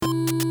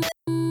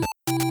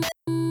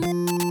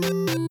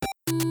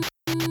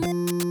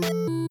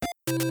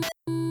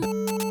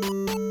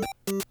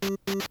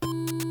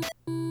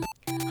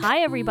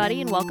Hi,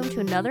 everybody, and welcome to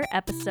another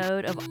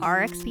episode of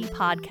RXP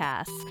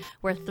Podcasts,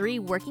 where three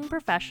working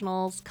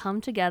professionals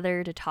come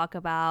together to talk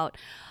about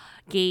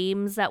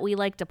games that we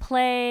like to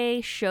play,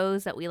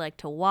 shows that we like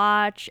to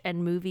watch,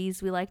 and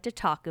movies we like to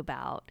talk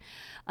about.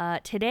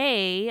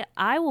 Today,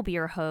 I will be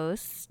your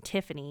host,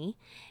 Tiffany,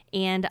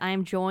 and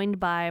I'm joined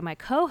by my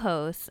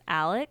co-host,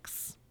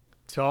 Alex.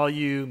 To all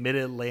you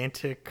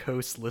Mid-Atlantic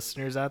coast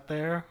listeners out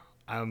there,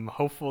 I'm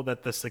hopeful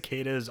that the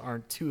cicadas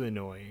aren't too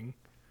annoying.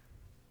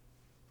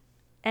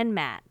 And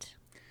Matt.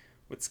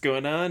 What's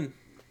going on?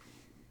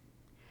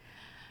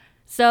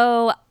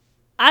 So,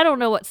 I don't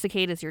know what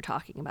cicadas you're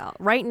talking about.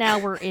 Right now,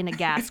 we're in a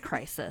gas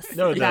crisis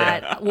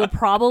that will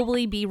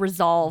probably be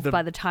resolved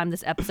by the time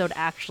this episode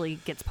actually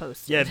gets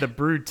posted. Yeah, the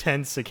Brood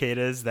 10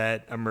 cicadas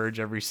that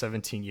emerge every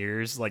 17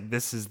 years, like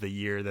this is the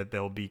year that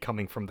they'll be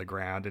coming from the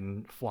ground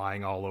and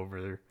flying all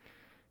over.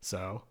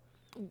 So,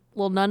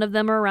 well, none of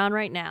them are around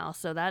right now,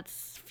 so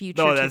that's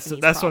future. No, that's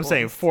Tiffany's what I'm problems.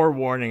 saying.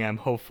 Forewarning, I'm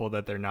hopeful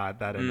that they're not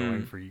that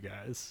annoying for you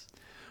guys.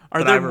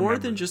 Are there more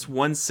than just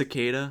one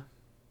cicada?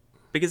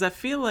 Because I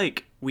feel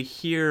like we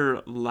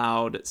hear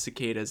loud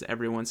cicadas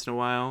every once in a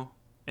while,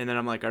 and then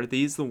I'm like, are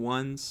these the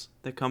ones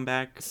that come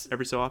back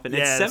every so often?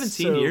 Yeah, it's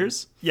 17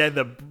 years? Yeah,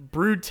 the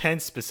Brood 10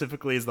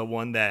 specifically is the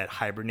one that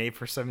hibernate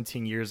for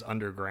 17 years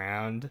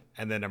underground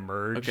and then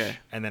emerge. Okay.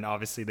 And then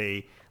obviously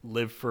they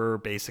live for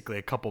basically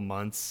a couple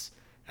months,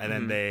 and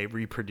then they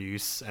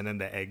reproduce, and then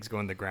the eggs go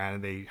in the ground,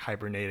 and they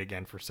hibernate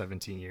again for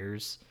 17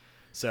 years.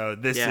 So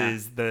this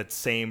is the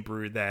same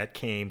brood that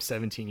came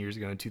 17 years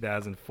ago in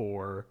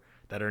 2004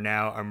 that are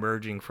now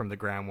emerging from the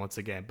ground once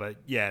again. But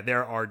yeah,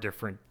 there are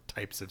different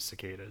types of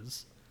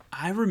cicadas.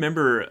 I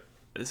remember,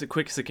 it's a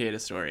quick cicada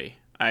story.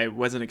 I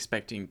wasn't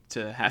expecting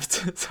to have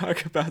to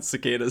talk about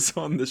cicadas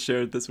on the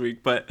show this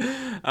week, but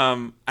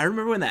I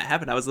remember when that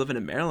happened. I was living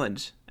in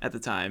Maryland at the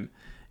time,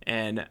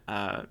 and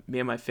me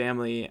and my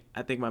family,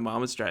 I think my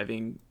mom was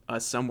driving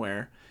us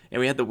somewhere, and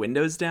we had the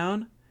windows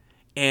down,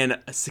 and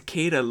a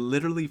cicada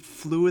literally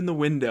flew in the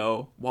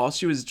window while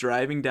she was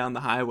driving down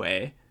the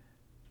highway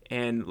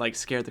and like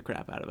scared the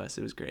crap out of us.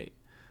 It was great.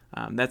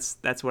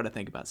 That's what I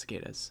think about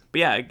cicadas. But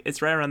yeah,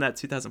 it's right around that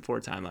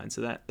 2004 timeline,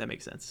 so that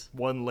makes sense.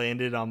 One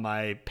landed on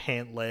my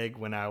pant leg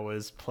when I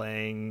was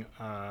playing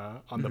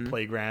on the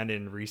playground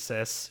in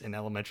recess in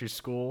elementary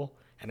school,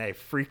 and I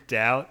freaked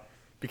out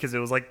because it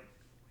was like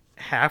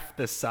half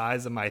the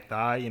size of my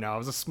thigh. You know, I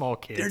was a small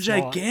kid. They're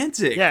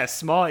gigantic. Yeah,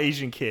 small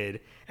Asian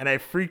kid. And I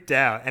freaked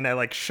out, and I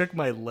like shook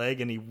my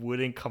leg, and he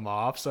wouldn't come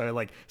off. So I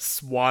like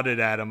swatted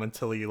at him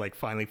until he like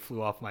finally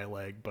flew off my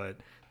leg. But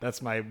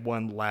that's my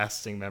one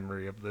lasting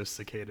memory of those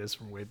cicadas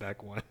from way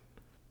back when.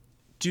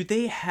 Do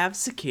they have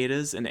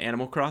cicadas in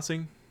Animal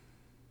Crossing?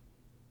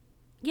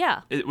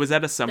 Yeah. Was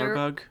that a summer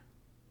bug?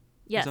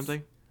 Yes. Or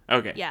something?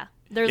 Okay. Yeah.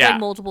 There's like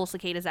multiple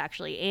cicadas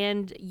actually,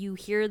 and you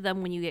hear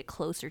them when you get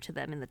closer to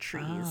them in the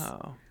trees.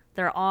 Oh.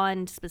 They're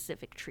on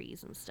specific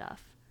trees and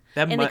stuff.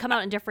 And they come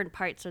out in different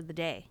parts of the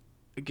day.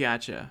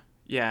 Gotcha.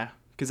 Yeah,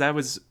 because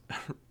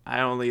I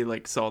only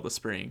like saw the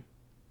spring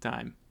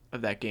time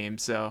of that game,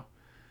 so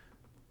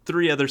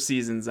 3 other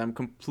seasons I'm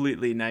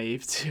completely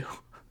naive to.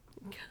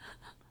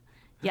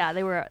 Yeah,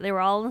 they were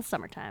all in the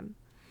summertime.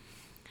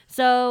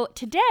 So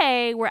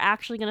today we're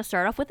actually going to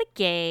start off with a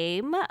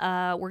game.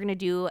 We're going to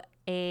do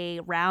a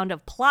round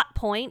of plot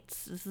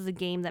points. This is a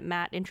game that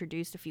Matt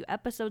introduced a few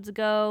episodes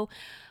ago.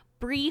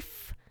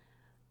 Brief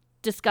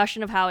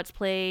discussion of how it's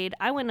played.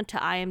 I went into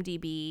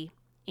IMDb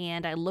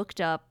and I looked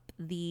up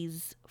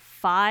these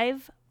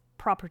 5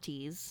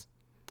 properties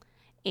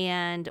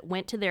and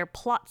went to their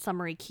plot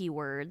summary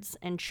keywords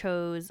and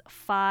chose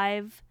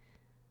 5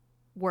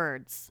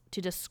 words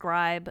to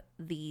describe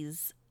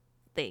these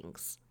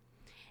things.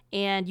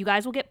 And you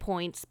guys will get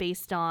points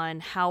based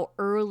on how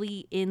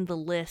early in the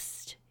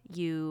list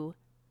you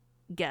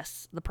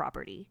guess the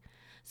property.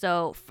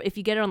 So if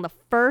you get it on the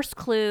first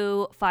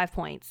clue, 5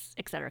 points,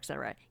 etc.,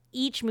 etc.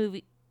 Each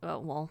movie,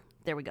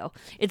 there we go.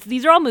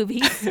 These are all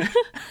movies.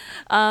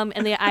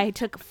 I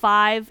took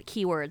 5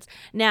 keywords.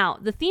 Now,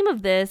 the theme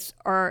of this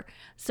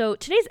so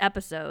today's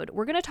episode,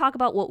 we're going to talk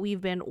about what we've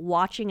been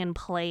watching and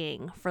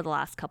playing for the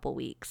last couple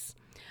weeks.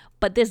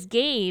 But this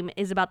game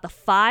is about the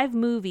 5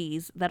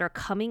 movies that are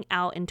coming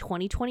out in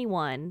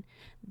 2021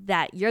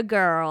 that your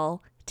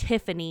girl,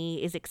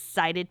 Tiffany, is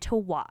excited to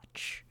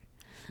watch.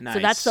 Nice. So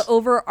that's the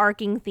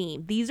overarching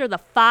theme. These are the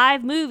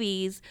 5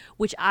 movies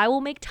which I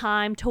will make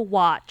time to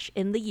watch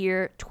in the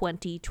year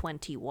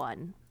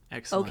 2021.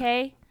 Excellent.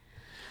 Okay?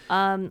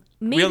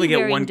 We only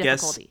get one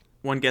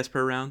guess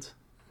per round?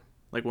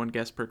 Like 1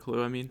 guess per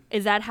clue, I mean?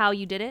 Is that how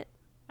you did it?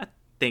 I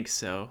think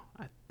so.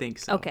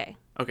 Okay.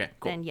 Okay,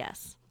 cool. Then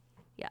yes.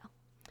 Yeah.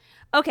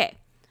 Okay.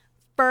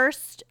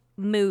 First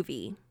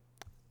movie.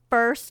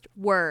 First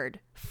word.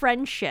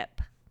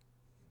 Friendship.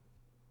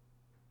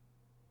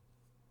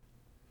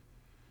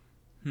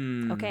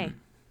 Okay.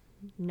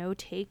 No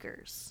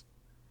takers.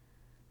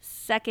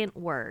 Second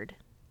word.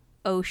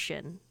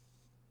 Ocean.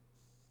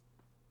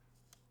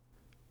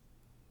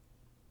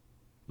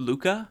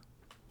 Luca?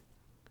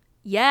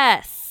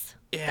 Yes.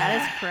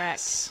 That is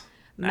correct.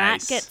 Nice.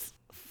 Matt gets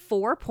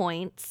 4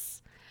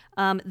 points.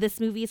 This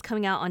movie is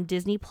coming out on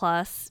Disney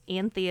Plus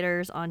and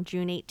theaters on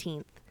June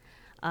 18th.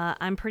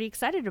 I'm pretty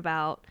excited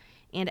about.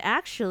 And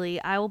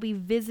actually, I will be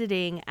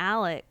visiting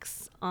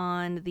Alex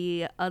on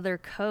the other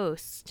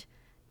coast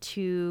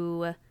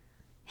to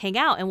hang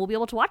out, and we'll be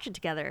able to watch it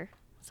together.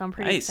 So I'm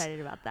pretty excited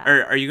about that.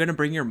 Are you going to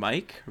bring your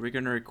mic? Are we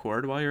going to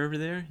record while you're over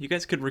there? You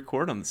guys could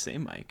record on the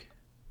same mic.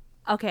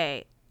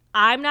 Okay,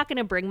 I'm not going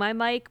to bring my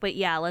mic, but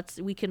yeah,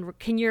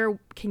 can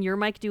your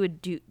mic do a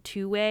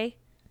two-way?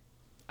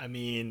 I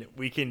mean,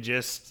 we can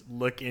just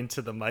look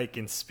into the mic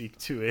and speak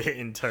to it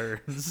in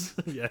turns.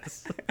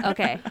 Yes.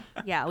 Okay.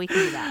 Yeah, we can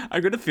do that.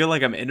 I'm going to feel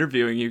like I'm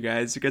interviewing you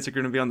guys. You guys are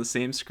going to be on the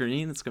same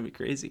screen. It's going to be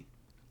crazy.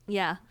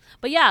 Yeah.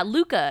 But yeah,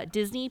 Luca,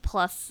 Disney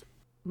Plus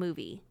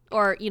movie.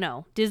 Or,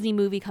 Disney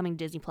movie coming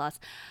Disney Plus.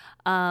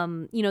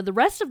 The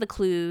rest of the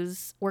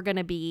clues were going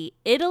to be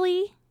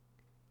Italy,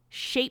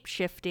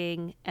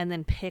 shape-shifting, and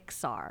then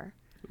Pixar.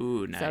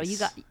 Ooh, nice.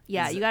 So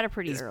you got it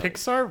pretty early. Is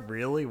Pixar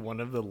really one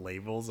of the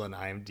labels on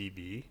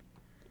IMDb?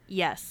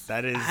 Yes.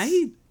 That is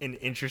an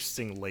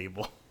interesting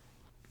label.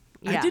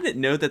 Yeah. I didn't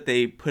know that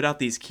they put out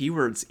these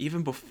keywords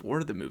even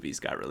before the movies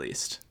got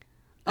released.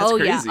 That's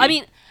crazy. Yeah. I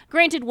mean,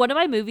 granted, one of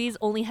my movies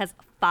only has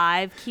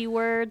 5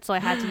 keywords, so I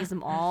had to use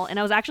them all. And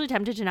I was actually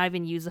tempted to not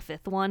even use the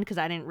 5th one because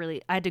I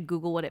had to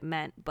Google what it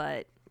meant.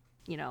 But,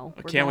 I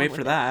can't wait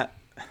for that.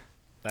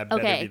 That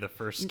better be the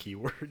first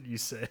keyword you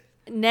say.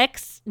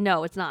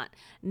 No, it's not.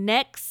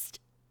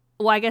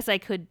 Well, I guess I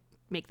could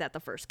make that the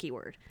first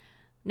keyword.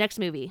 Next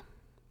movie.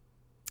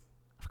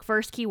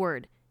 First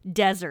keyword,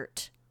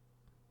 desert.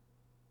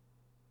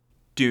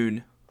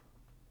 Dune.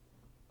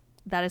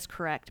 That is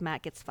correct.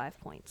 Matt gets 5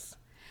 points.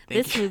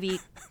 Thank This you. movie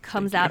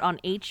comes out on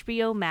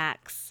HBO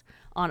Max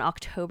on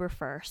October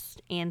 1st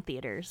and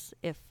theaters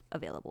if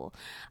available.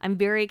 I'm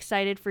very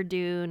excited for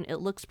Dune. It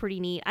looks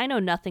pretty neat. I know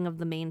nothing of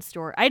the main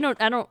story.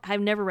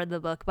 I've never read the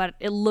book, but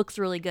it looks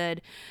really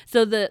good.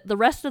 So the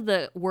rest of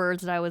the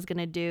words that I was going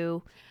to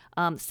do,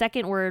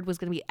 second word was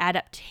going to be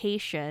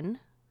adaptation.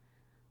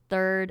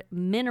 Third,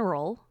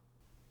 mineral.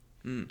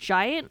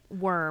 Giant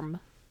worm,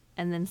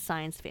 and then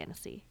science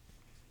fantasy.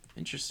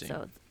 Interesting.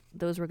 So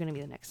those were going to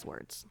be the next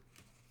words.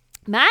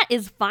 Matt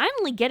is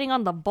finally getting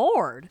on the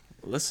board.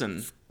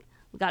 Listen.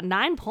 We got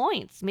 9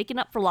 points, making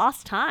up for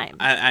lost time.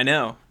 I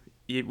know.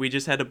 We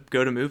just had to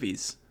go to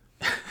movies.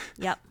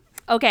 Yep.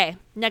 Okay,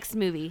 next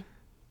movie.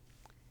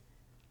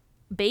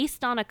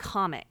 Based on a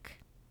comic.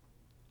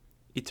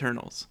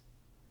 Eternals.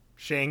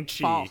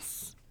 Shang-Chi.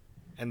 False.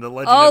 And the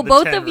Legend of the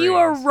both Ten of you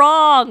are Rings.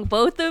 wrong.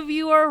 Both of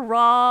you are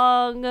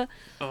wrong.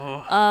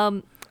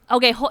 Oh.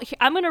 Okay,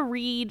 I'm going to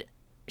read.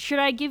 Should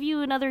I give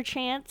you another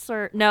chance?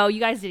 Or no, you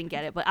guys didn't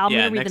get it, but I'm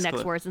going to read the next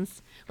clip. words. And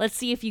let's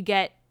see if you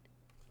get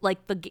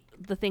like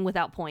the thing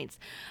without points.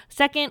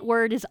 Second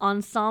word is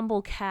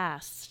ensemble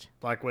cast.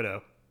 Black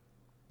Widow.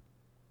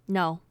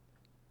 No.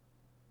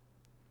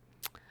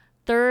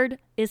 Third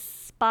is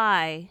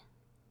spy.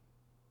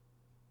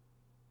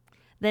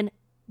 Then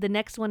the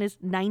next one is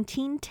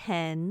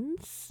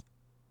 1910s.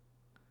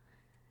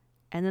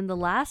 And then the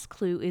last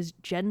clue is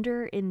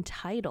gender in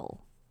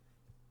title.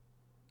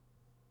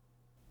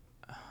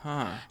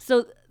 Huh.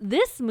 So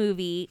this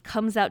movie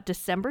comes out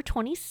December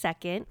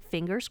 22nd,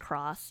 fingers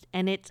crossed,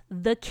 and it's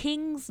The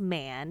King's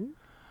Man,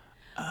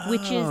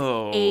 which is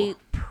a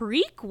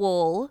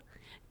prequel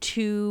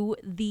to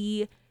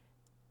the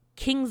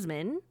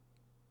Kingsman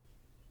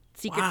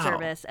Secret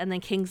Service and then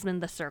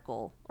Kingsman The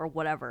Circle or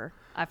whatever.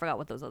 I forgot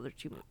what those other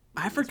two movies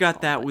I forgot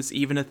were that called, was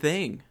even a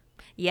thing.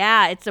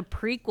 Yeah, it's a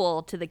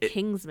prequel to the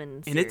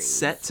Kingsman series. And it's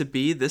set to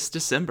be this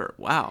December.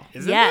 Wow.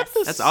 Isn't Yes.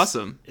 that That's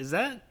awesome. Is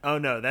that? Oh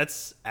no,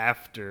 that's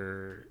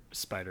after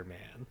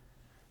Spider-Man.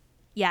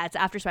 Yeah, it's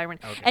after Spider-Man.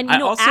 Okay. And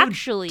I also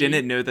actually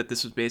didn't know that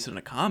this was based on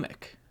a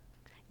comic.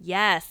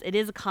 Yes, it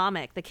is a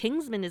comic. The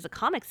Kingsman is a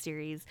comic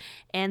series,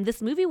 and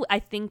this movie I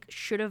think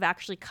should have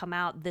actually come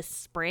out this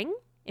spring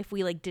if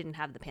we didn't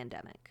have the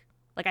pandemic.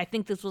 I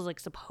think this was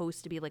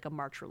supposed to be a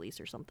March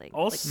release or something.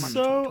 March Also,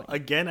 2020.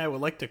 again, I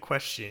would like to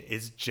question: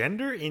 is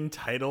gender in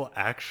title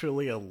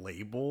actually a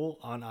label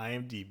on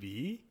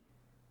IMDb?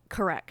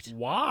 Correct.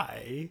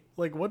 Why?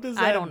 What does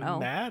I that don't know.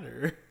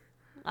 matter?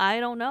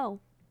 I don't know.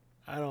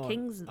 I don't The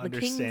King's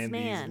understand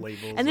these Man,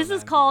 labels. and this on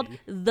is called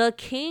IMDb. The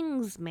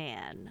King's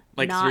Man.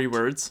 not 3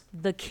 words?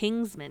 The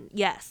Kingsman.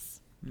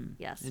 Yes.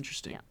 Yes.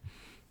 Interesting. Yeah.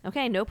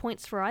 Okay, no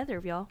points for either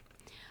of y'all.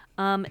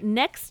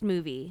 Next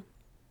movie.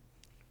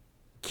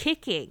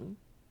 Kicking.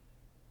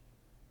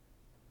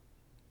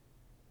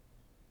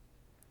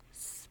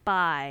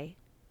 Spy.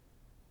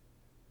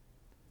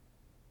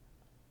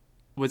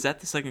 Was that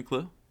the second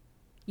clue?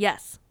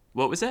 Yes.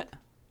 What was it?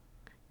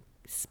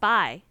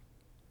 Spy.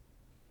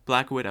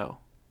 Black Widow.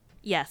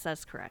 Yes,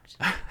 that's correct.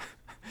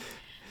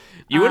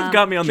 You would have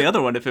got me on the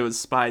other one if it was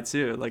Spy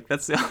too.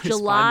 That's the only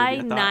July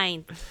Spy movie I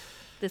thought. 9th.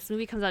 This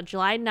movie comes out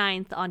July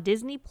 9th on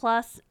Disney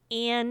Plus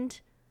and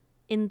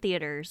in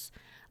theaters.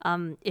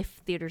 If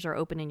theaters are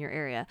open in your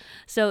area.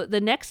 So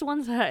the next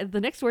words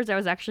I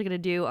was actually going to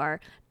do are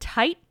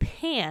tight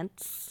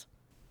pants,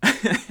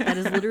 That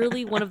is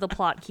literally one of the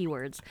plot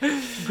keywords.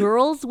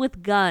 Girls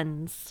with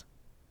guns,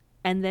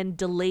 and then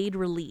delayed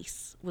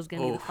release was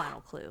going to be the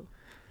final clue.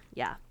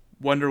 Yeah.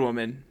 Wonder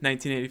Woman,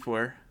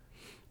 1984.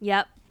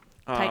 Yep.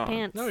 Tight Oh.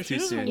 pants. No, she Too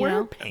doesn't soon. wear You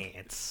know?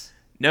 pants.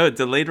 No,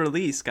 delayed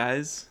release,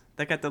 guys.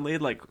 That got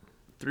delayed like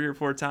 3 or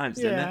 4 times,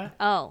 didn't Yeah. it?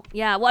 Oh,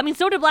 yeah. Well, I mean,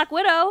 so did Black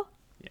Widow.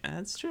 Yeah,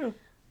 that's true.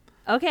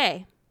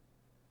 Okay.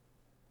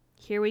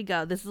 Here we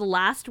go. This is the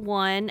last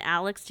one,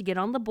 Alex, to get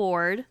on the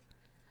board.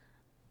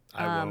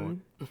 I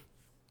won't.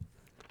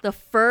 The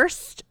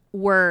first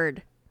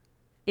word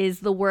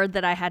is the word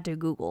that I had to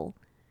Google.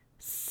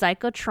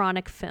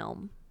 Psychotronic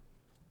film.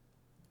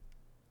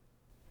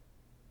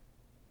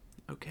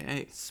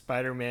 Okay.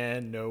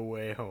 Spider-Man No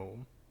Way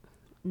Home.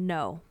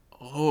 No.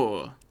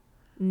 Oh.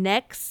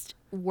 Next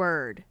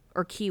word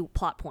or key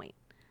plot point.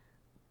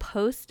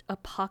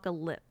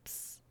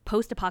 Post-apocalypse.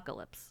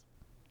 Post-apocalypse.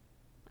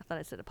 I thought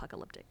I said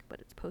apocalyptic,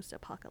 but it's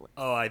post-apocalypse.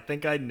 Oh, I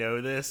think I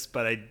know this,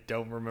 but I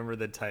don't remember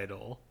the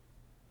title.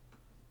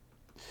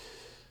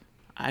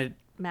 I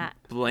Matt.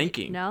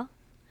 blanking. No?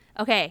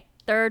 Okay.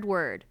 Third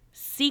word.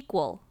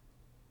 Sequel.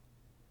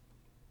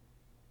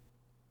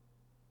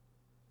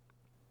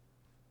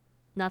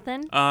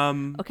 Nothing?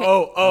 Okay.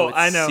 Oh, it's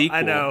I know.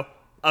 sequel.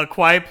 A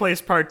Quiet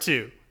Place Part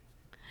 2.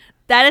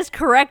 That is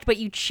correct, but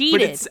you cheated.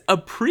 But it's a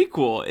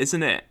prequel,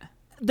 isn't it?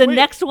 The Wait.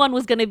 next one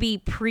was going to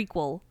be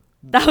prequel.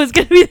 That was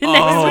going to be the next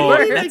Oh, What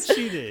do word. you mean I that's-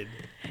 cheated?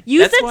 You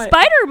that's said why-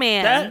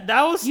 Spider-Man.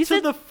 That was You to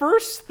said- the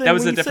first thing. That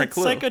was when a you different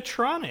said clue.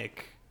 Psychotronic.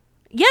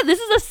 Yeah, this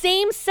is the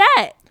same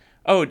set.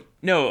 Oh,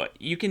 no,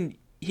 he can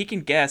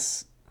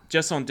guess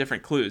just on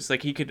different clues.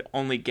 Like he could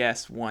only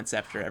guess once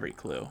after every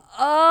clue.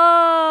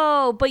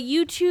 Oh, but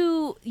you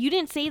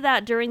didn't say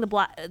that during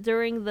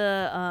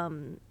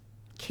the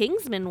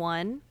Kingsman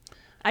one.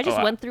 I just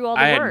Oh, went through all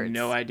the I words. had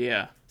no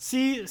idea.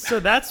 See, so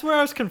that's where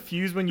I was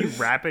confused when you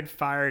rapid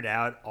fired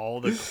out all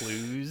the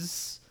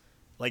clues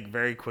like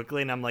very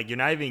quickly, and I'm like, you're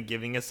not even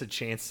giving us a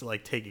chance to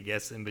like take a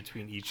guess in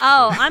between each.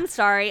 Oh, clue. I'm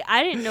sorry.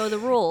 I didn't know the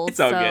rules. It's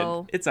all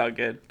so... good. It's all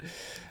good.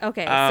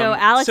 Okay, so Um,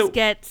 Alex so-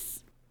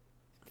 gets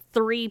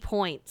 3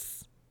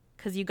 points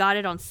because you got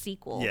it on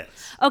sequel. Yes.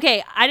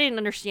 Okay, I didn't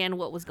understand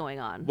what was going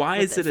on. Why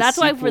with is this. it a That's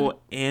why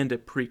sequel and a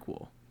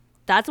prequel?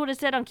 that's what it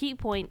said on key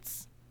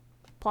points.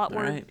 Plot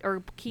word Alright.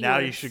 or keywords. Now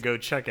you should go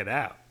check it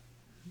out.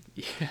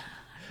 Yeah.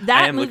 I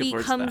That am looking movie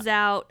forward to comes that.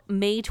 out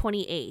May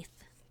 28th.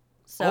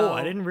 So Oh,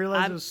 I didn't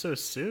realize I'm- it was so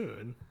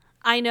soon.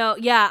 I know.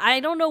 Yeah, I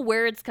don't know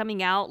where it's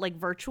coming out like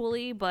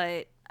virtually,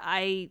 but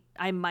I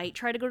might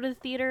try to go to the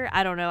theater.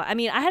 I don't know. I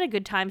mean, I had a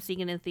good time seeing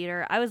it in the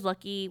theater. I was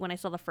lucky when I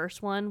saw the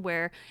first one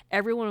where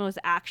everyone was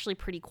actually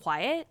pretty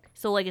quiet.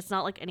 So like it's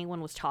not like anyone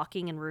was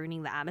talking and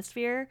ruining the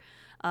atmosphere.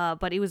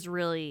 But it was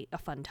really a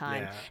fun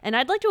time. Yeah. And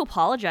I'd like to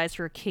apologize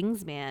for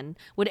Kingsman.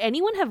 Would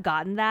anyone have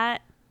gotten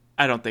that?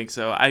 I don't think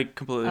so. I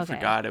completely Okay.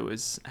 forgot it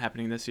was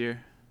happening this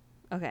year.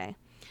 Okay.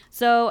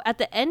 So at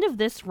the end of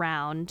this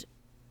round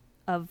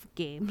of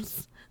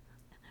games,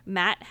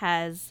 Matt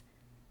has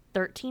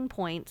 13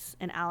 points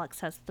and Alex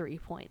has 3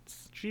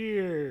 points.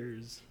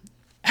 Cheers.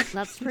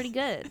 That's pretty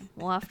good.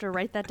 We'll have to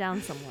write that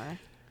down somewhere.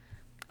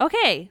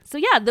 Okay, so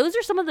yeah, those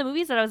are some of the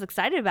movies that I was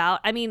excited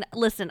about. I mean,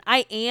 listen,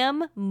 I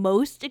am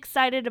most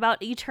excited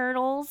about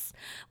Eternals,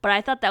 but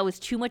I thought that was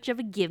too much of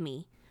a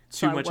gimme. Too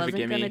so much I of a wasn't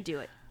gimme. gonna do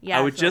it. Yeah,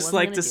 I would so just wasn't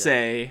like gonna to do it.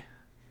 say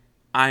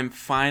I'm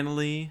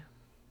finally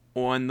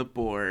on the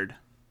board.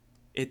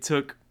 It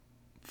took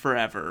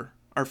forever.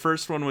 Our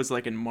first one was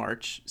like in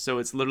March, so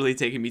it's literally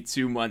taken me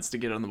 2 months to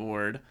get on the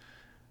board.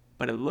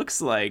 But it looks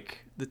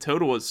like the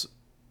total was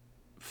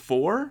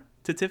 4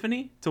 to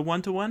Tiffany to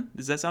 1.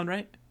 Does that sound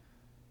right?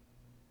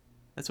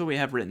 That's what we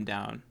have written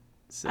down.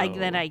 So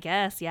Then I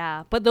guess,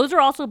 yeah. But those are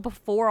also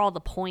before all the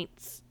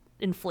points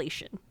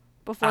inflation.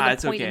 Before the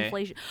it's point okay.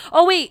 inflation.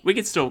 Oh wait, we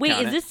could still wait,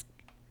 count is it. this?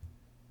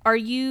 Are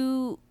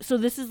you? So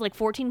this is like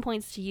 14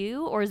 points to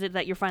you, or is it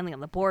that you're finally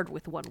on the board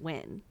with 1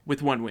 win?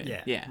 With 1 win.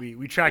 Yeah. Yeah.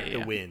 We tracked Yeah.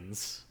 the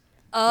wins.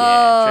 Yeah,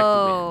 check the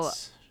Oh,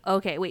 wins.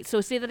 okay. Wait.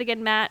 So say that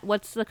again, Matt.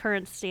 What's the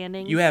current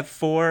standing? You have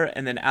 4,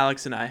 and then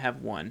Alex and I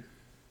have 1.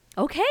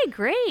 Okay,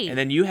 great. And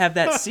then you have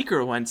that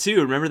secret one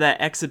too. Remember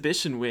that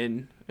exhibition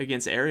win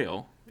against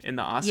Ariel in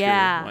the Oscar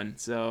Yeah, one?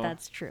 So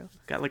That's true.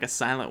 got like a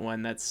silent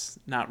one that's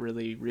not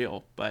really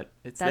real, but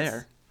it's That's-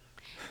 there.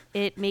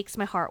 It makes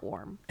my heart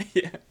warm.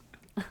 Yeah.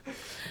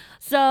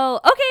 So,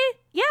 okay,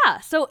 yeah.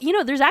 So,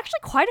 there's actually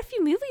quite a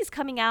few movies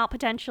coming out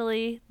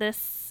potentially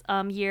this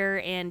year.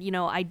 And,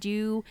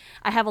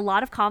 I have a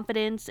lot of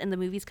confidence in the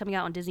movies coming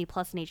out on Disney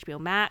Plus and HBO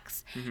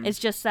Max. It's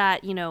just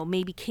that,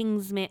 maybe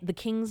The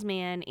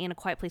Kingsman and A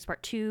Quiet Place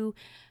Part 2.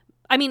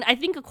 I mean, I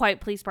think A Quiet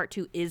Place Part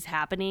 2 is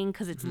happening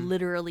because it's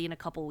literally in a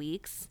couple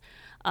weeks.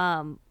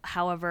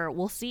 However,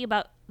 we'll see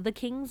about The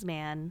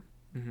Kingsman.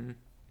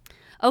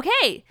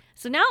 Okay,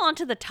 so now on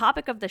to the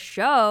topic of the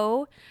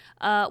show,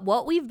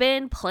 what we've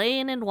been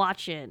playing and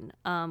watching.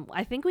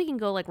 I think we can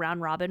go like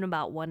round robin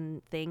about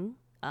one thing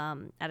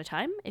at a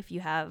time if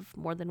you have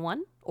more than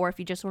one, or if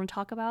you just want to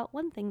talk about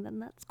one thing, then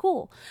that's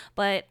cool.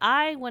 But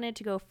I wanted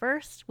to go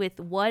first with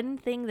one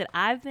thing that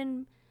I've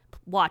been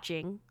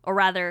watching, or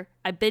rather,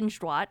 I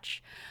binge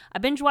watched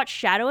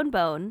Shadow and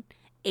Bone,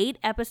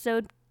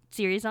 8-episode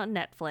series on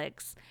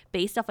Netflix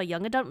based off a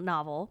young adult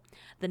novel.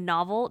 The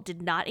novel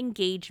did not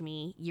engage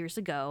me years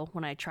ago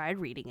when I tried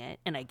reading it,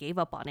 and I gave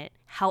up on it.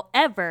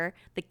 However,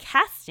 the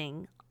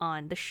casting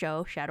on the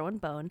show Shadow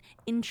and Bone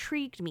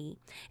intrigued me.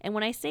 And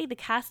when I say the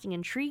casting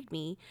intrigued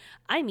me,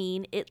 I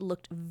mean it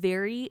looked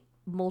very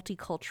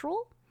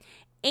multicultural,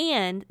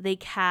 and they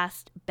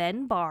cast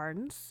Ben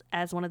Barnes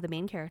as one of the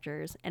main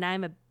characters, and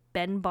I'm a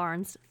Ben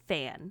Barnes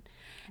fan.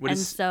 What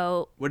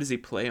does he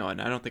play on?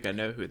 I don't think I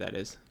know who that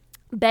is.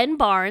 Ben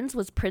Barnes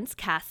was Prince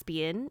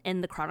Caspian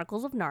in the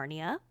Chronicles of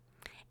Narnia,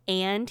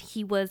 and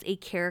he was a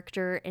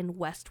character in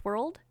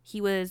Westworld. He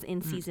was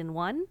in season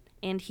 1,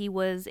 and he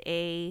was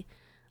he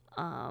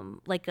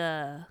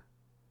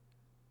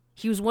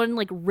was one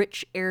like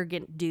rich,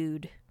 arrogant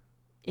dude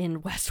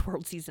in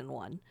Westworld season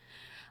 1.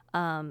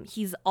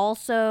 He's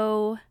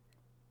also,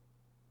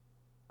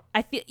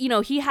 I feel,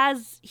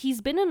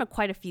 he's been in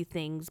quite a few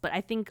things, but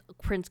I think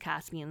Prince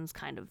Caspian's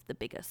kind of the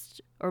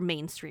biggest or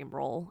mainstream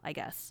role, I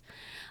guess.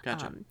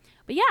 Gotcha.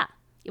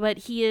 But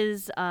he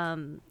is,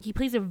 he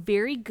plays a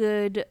very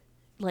good,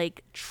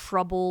 like,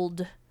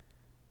 troubled,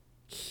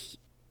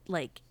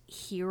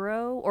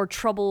 hero or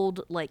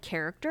troubled, like,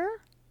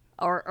 character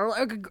or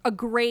a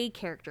gray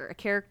character, a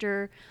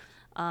character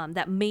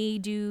that may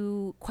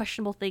do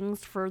questionable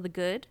things for the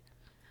good,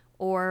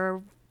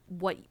 or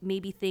what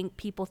maybe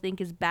people think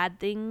is bad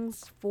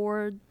things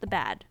for the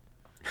bad.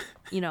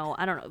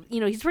 I don't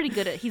know. He's pretty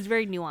good he's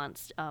very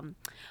nuanced.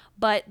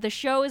 But the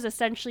show is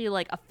essentially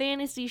like a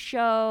fantasy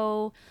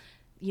show.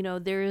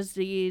 There's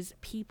these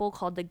people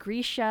called the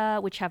Grisha,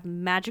 which have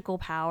magical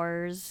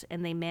powers,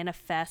 and they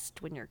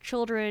manifest when you're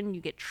children.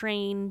 You get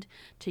trained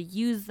to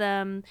use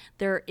them.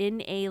 They're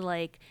in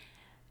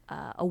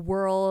a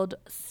world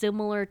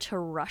similar to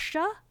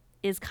Russia,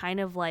 is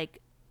kind of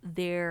like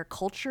their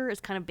culture is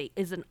kind of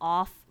is an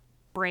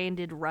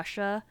off-branded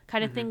Russia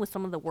kind of thing with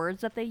some of the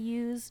words that they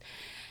use.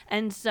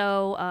 And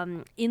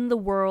so in the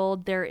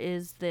world, there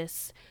is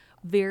this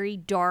very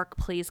dark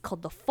place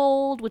called the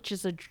Fold, which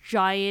is a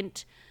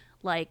giant,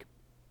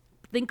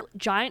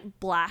 giant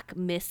black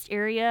mist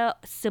area,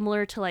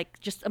 similar to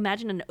just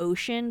imagine an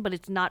ocean, but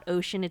it's not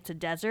ocean, it's a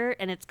desert,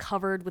 and it's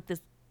covered with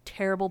this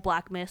terrible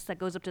black mist that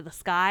goes up to the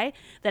sky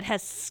that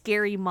has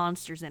scary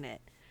monsters in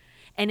it.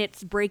 And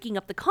it's breaking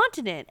up the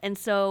continent. And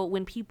so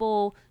when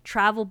people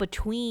travel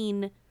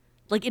between,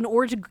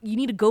 you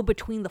need to go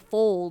between the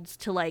folds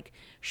to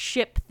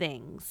ship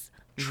things,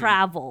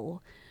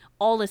 travel,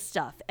 all this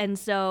stuff. And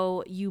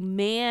so you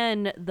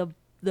man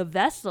the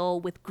vessel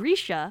with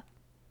Grisha,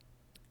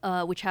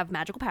 which have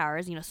magical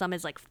powers. Some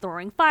is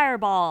throwing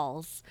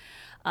fireballs.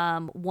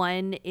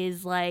 One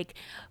is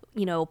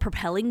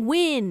propelling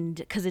wind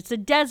because it's a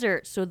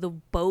desert. So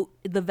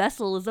the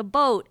vessel is a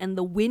boat, and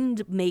the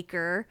wind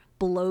maker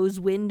blows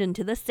wind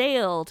into the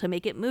sail to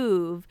make it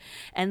move.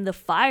 And the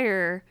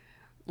fire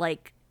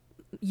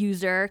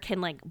user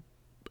can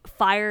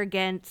fire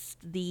against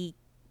the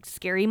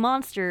scary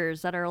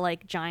monsters that are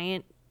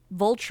giant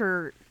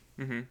vulture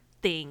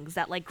things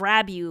that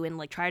grab you and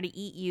try to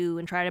eat you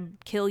and try to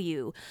kill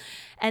you.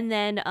 And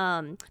then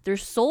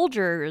there's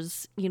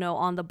soldiers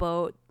on the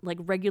boat,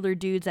 regular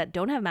dudes that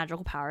don't have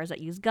magical powers,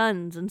 that use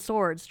guns and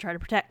swords to try to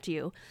protect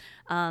you.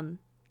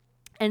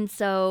 And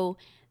so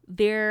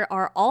there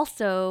are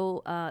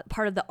also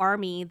part of the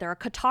army, there are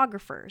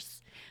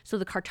cartographers. So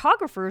the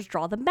cartographers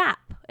draw the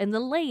map and the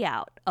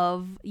layout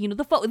of they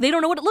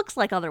don't know what it looks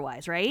like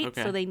otherwise, right?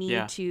 Okay. So they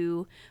need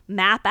to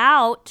map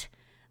out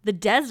the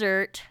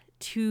desert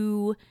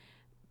to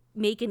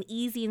make an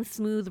easy and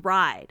smooth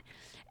ride.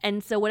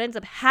 And so what ends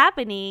up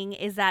happening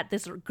is that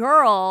this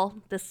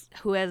girl,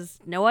 who has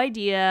no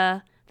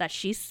idea that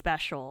she's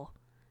special,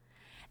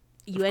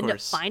 you end up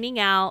finding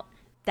out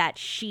that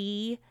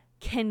she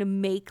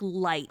can make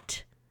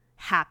light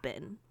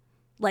happen.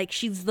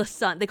 She's the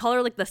sun. They call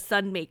her the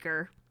sun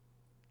maker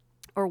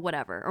or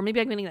whatever. Or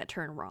maybe I'm getting that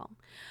term wrong.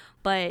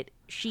 But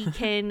she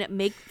can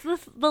make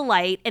the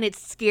light, and it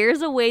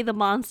scares away the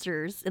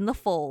monsters in the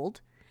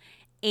fold.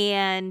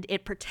 And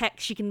it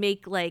protects, she can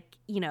make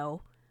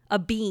a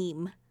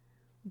beam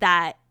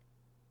that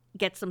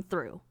gets them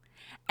through.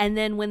 And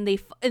then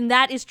and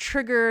that is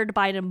triggered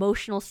by an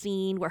emotional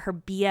scene where her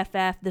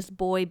BFF, this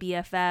boy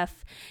BFF,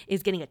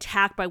 is getting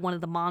attacked by one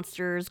of the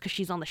monsters because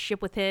she's on the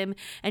ship with him.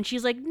 And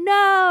she's like,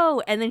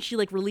 no. And then she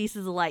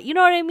releases a light. You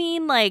know what I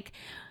mean?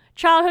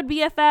 Childhood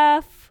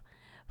BFF,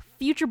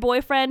 future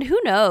boyfriend, who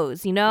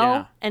knows,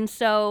 Yeah. And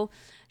so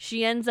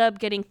she ends up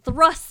getting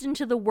thrust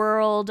into the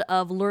world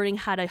of learning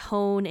how to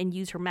hone and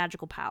use her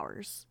magical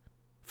powers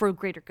for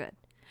greater good.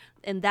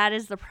 And that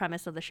is the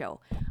premise of the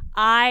show.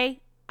 I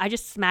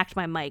just smacked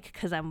my mic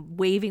because I'm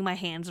waving my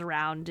hands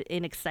around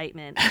in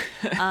excitement.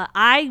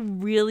 I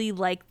really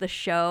like the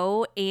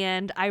show,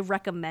 and I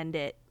recommend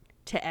it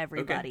to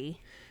everybody.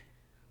 Okay.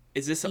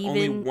 Is this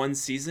only one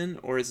season,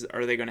 or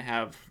are they going to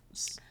have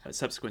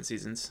subsequent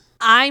seasons.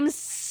 I'm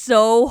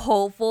so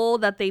hopeful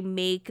that they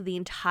make the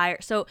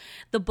entire. So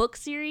the book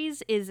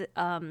series is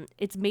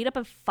it's made up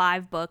of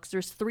 5 books.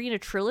 There's 3 in a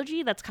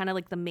trilogy that's kind of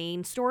like the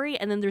main story,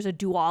 and then there's a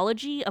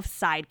duology of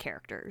side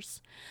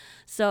characters.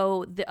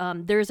 So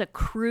there's a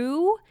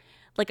crew,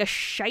 like a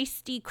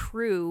shisty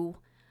crew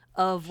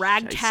of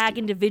ragtag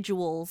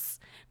individuals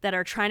that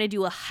are trying to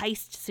do a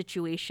heist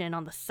situation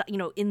on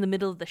the in the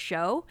middle of the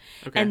show,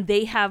 and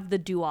they have the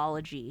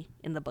duology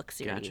in the book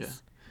series.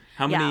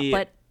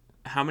 Gotcha.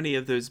 How many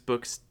of those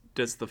books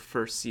does the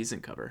first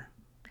season cover?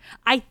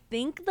 I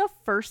think the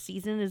first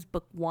season is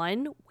book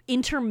 1,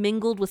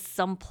 intermingled with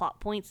some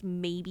plot points,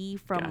 maybe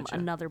from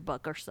another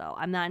book or so.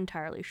 I'm not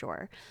entirely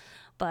sure.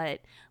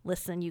 But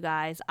listen, you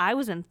guys, I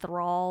was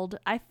enthralled.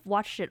 I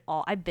watched it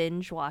all. I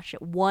binge watched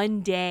it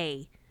one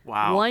day.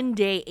 Wow. One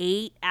day,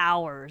 8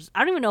 hours.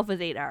 I don't even know if it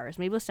was 8 hours.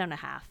 Maybe it was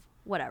 7.5.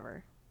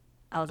 Whatever.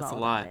 I was That's all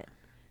a about lot. it.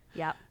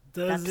 Yep.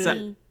 Does That's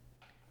it? me.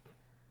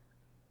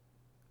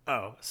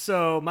 Oh,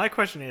 so my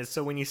question is,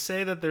 so when you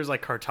say that there's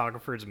like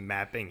cartographers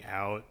mapping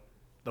out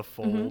the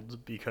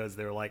fold because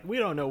they're like, we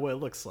don't know what it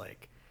looks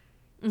like.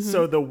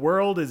 So the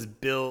world is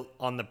built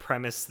on the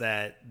premise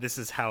that this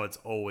is how it's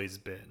always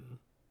been.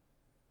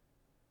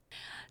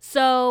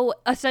 So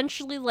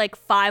essentially, like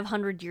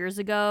 500 years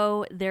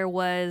ago, there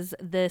was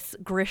this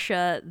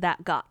Grisha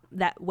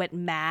that went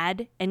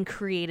mad and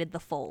created the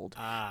fold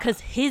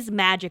because his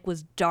magic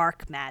was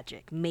dark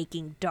magic,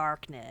 making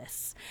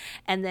darkness,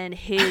 and then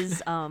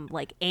his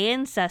like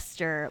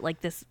ancestor,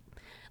 like this,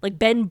 like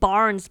Ben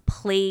Barnes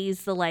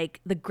plays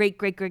the great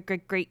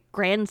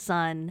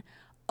grandson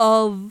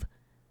of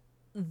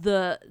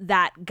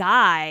that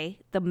guy,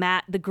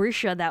 the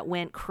Grisha that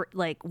went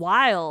like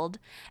wild,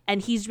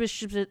 and he's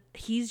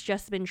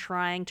just been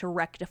trying to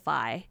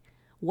rectify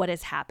what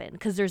has happened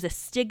because there's a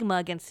stigma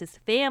against his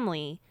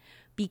family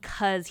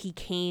because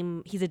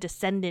he's a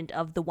descendant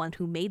of the one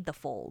who made the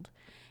fold,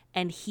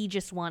 and he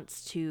just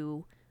wants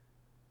to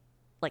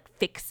like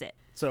fix it.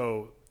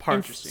 So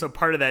part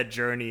of that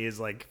journey is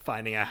like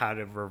finding out how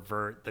to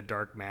revert the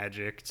dark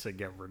magic to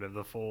get rid of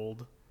the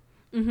fold.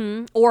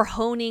 Or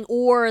honing,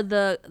 or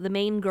the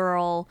main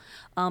girl,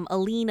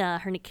 Alina,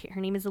 her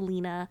name is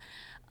Alina,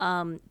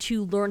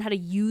 to learn how to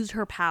use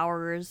her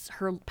powers,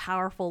 her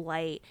powerful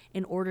light,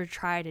 in order to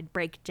try to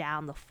break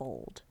down the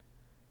fold.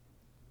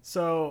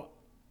 So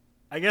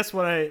I guess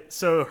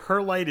so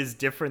her light is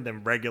different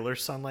than regular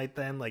sunlight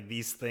then? Like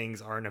these things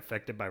aren't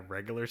affected by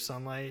regular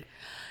sunlight?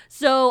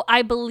 So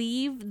I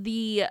believe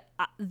the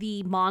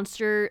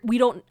monster,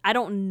 I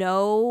don't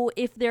know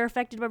if they're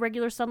affected by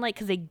regular sunlight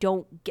because they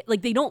don't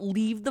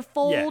leave the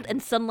fold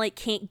and sunlight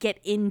can't get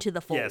into the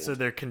fold. Yeah, so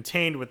they're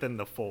contained within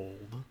the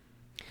fold.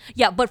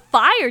 Yeah, but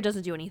fire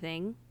doesn't do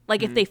anything.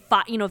 Like if they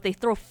if they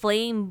throw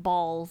flame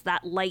balls,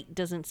 that light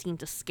doesn't seem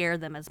to scare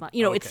them as much.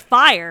 It's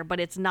fire,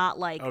 but it's not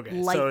like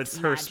light. So it's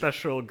her magic.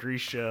 special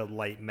Grisha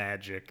light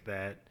magic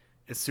that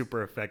is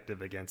super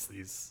effective against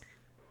these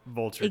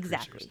vulture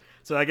creatures.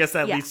 So I guess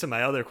that leads to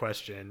my other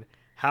question.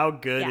 How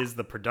good is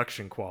the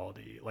production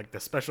quality? Like the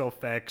special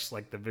effects,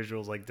 like the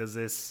visuals, like does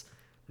this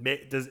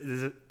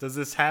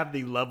have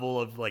the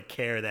level of like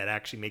care that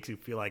actually makes you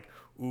feel like,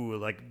 ooh,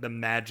 like the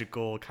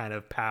magical kind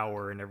of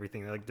power and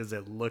everything? Like does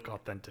it look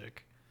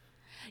authentic?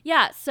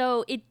 Yeah,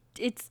 so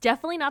it's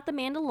definitely not The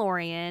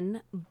Mandalorian,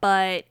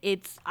 but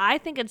I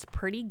think it's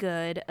pretty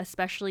good,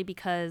 especially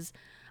because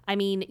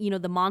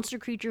the monster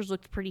creatures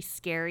looked pretty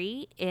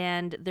scary,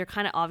 and they're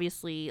kind of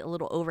obviously a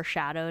little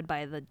overshadowed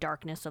by the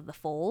darkness of the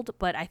fold,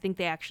 but I think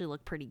they actually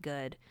look pretty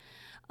good.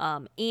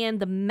 And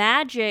the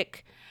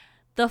magic,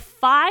 the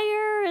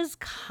fire is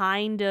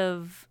kind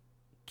of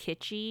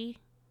kitschy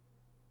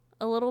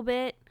a little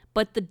bit,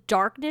 but the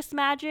darkness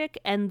magic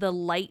and the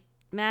light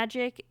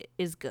magic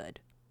is good.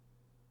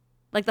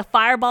 Like the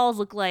fireballs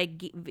look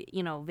like,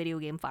 video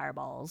game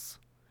fireballs.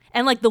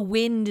 And like the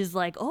wind is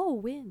like, oh,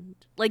 wind.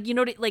 Like,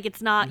 like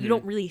it's not, you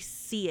don't really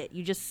see it.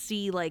 You just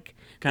see like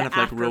kind of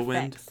like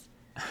whirlwind.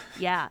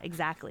 Yeah,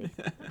 exactly.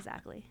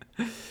 Exactly.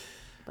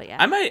 But yeah.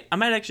 I might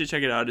actually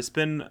check it out. It's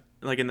been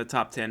like in the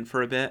top 10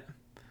 for a bit.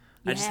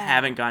 I just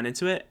haven't gone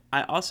into it.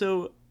 I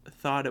also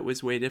thought it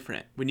was way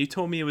different. When you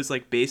told me it was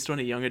like based on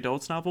a young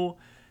adult's novel,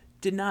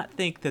 did not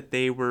think that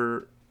they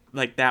were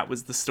like that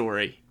was the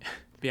story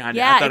behind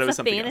it. I thought it was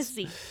something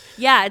fantasy. else.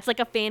 Yeah, it's like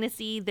a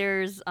fantasy.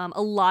 There's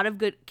a lot of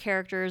good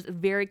characters,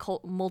 very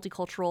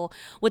multicultural.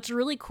 What's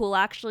really cool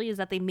actually is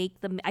that they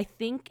make them, I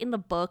think in the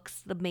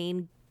books, the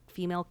main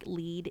female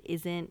lead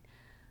isn't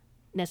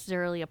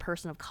necessarily a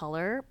person of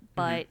color,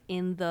 but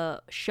in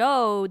the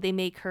show they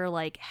make her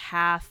like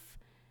half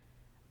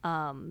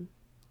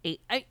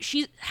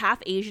she's half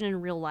Asian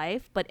in real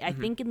life, but I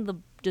think in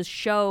the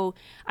show,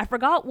 I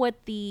forgot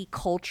what the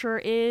culture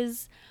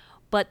is,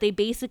 but they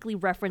basically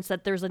reference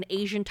that there's an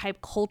Asian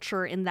type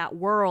culture in that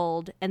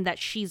world and that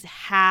she's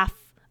half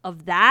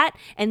of that,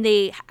 and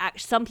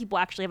some people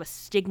actually have a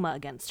stigma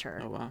against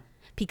her. Oh wow.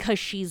 Because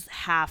she's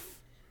half,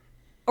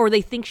 or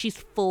they think she's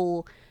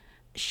full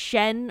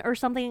Shen or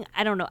something.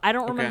 I don't know. I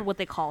don't remember what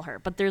they call her,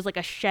 but there's like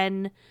a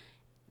Shen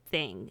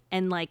thing.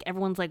 And like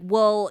everyone's like,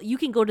 well, you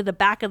can go to the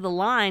back of the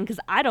line because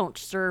I don't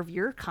serve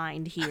your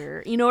kind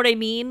here. You know what I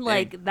mean?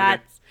 Like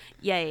that's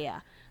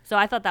yeah. So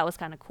I thought that was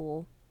kind of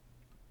cool.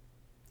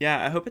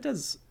 Yeah, I hope it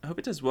does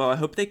well. I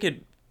hope they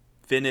could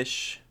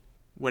finish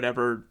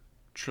whatever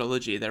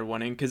trilogy they're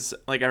wanting, because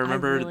like I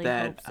remember really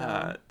hope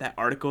so. that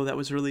article that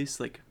was released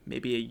like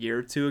maybe a year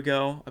or two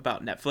ago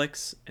about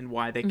Netflix and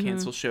why they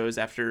cancel shows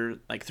after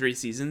like 3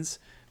 seasons,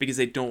 because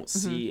they don't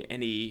see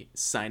any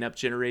sign up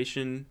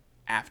generation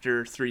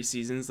after 3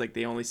 seasons. Like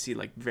they only see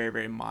like very,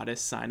 very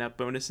modest sign up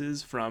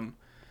bonuses from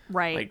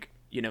like,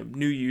 you know,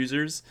 new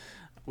users,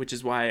 which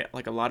is why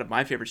like a lot of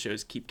my favorite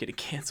shows keep getting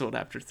canceled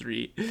after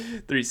three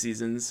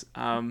seasons.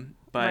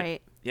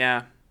 But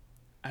yeah,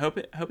 I hope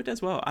it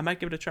does well. I might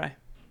give it a try.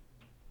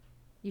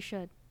 You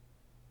should.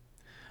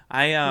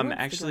 I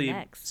actually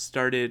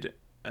started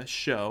a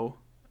show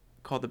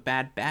called The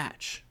Bad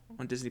Batch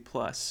on Disney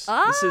Plus.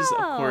 Oh. This is,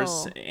 of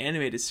course, an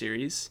animated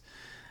series.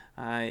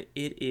 It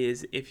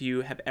is, if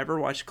you have ever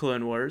watched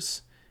Clone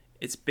Wars,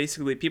 it's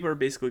basically, people are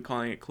basically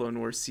calling it Clone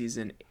Wars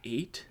Season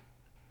 8,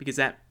 because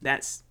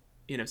that's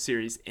you know,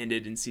 series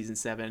ended in Season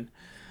 7.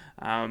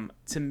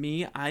 To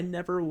me, I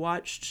never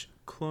watched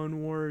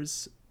Clone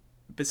Wars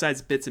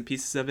besides bits and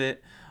pieces of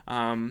it.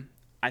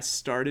 I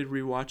started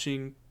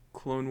rewatching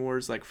Clone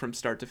Wars like from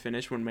start to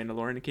finish when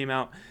Mandalorian came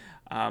out.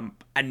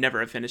 I never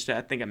have finished it.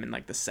 I think I'm in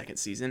like the 2nd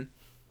season.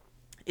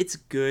 It's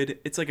good.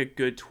 It's like a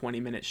good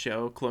 20-minute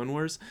show, Clone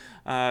Wars.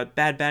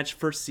 Bad Batch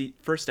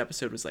first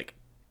episode was like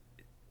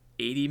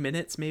 80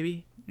 minutes,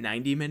 maybe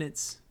 90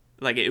 minutes.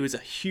 Like it was a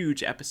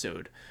huge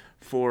episode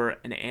for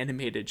an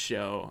animated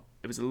show.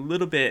 It was a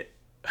little bit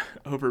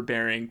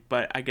overbearing,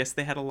 but I guess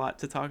they had a lot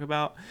to talk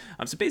about.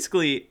 So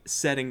basically,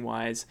 setting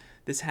wise,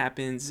 this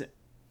happens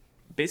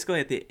basically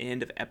at the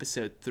end of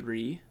episode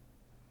 3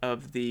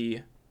 of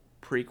the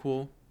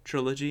prequel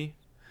trilogy.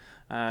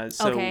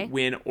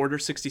 When Order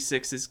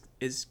 66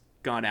 is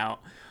gone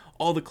out,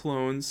 all the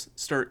clones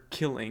start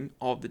killing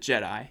all the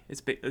Jedi.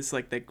 It's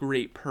like the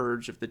great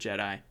purge of the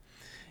Jedi.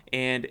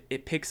 And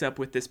it picks up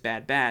with this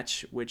Bad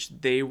Batch, which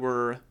they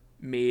were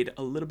made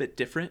a little bit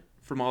different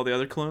from all the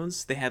other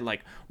clones. They had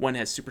like, one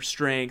has super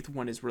strength,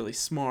 one is really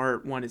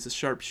smart, one is a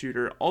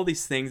sharpshooter, all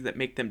these things that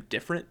make them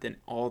different than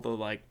all the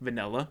like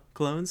vanilla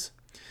clones.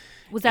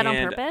 Was that on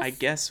purpose? I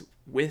guess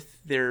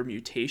with their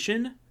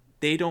mutation,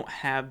 they don't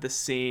have the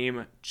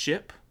same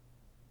chip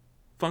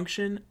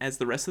function as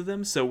the rest of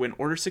them. So when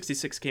Order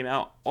 66 came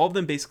out, all of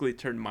them basically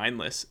turned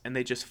mindless and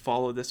they just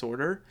follow this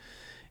order.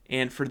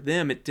 And for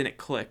them, it didn't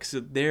click. So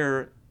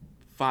they're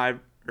 5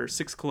 or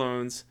 6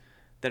 clones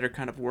that are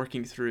kind of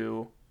working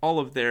through all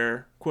of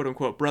their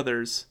quote-unquote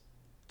brothers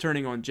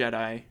turning on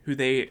Jedi who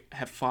they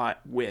have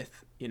fought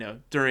with, you know,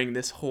 during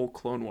this whole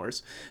Clone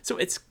Wars. So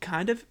it's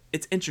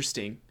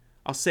interesting.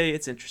 I'll say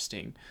it's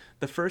interesting.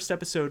 The first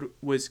episode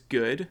was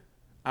good.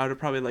 I would have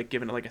probably like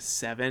given it like a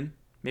 7,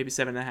 maybe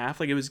 7.5.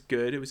 Like it was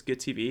good. It was good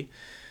TV.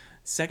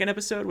 Second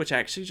episode, which I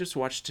actually just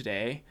watched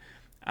today,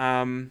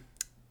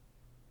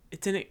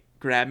 it didn't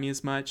grab me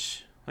as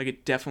much. Like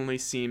it definitely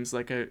seems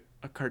like a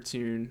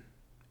cartoon,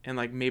 and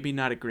like maybe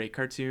not a great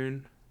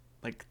cartoon.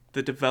 Like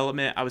the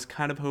development, I was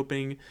kind of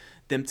hoping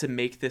them to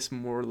make this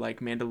more like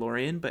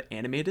Mandalorian but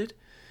animated,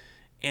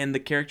 and the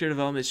character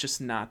development is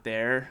just not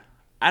there.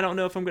 I don't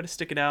know if I'm going to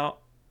stick it out.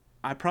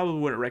 I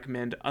probably wouldn't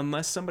recommend,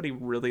 unless somebody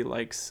really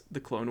likes the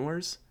Clone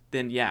Wars,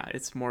 then yeah,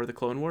 it's more of the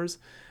Clone Wars.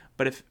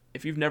 But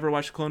if you've never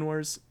watched Clone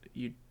Wars,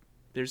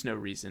 there's no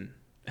reason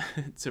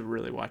to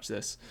really watch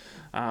this.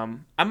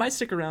 I might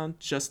stick around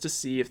just to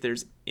see if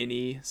there's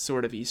any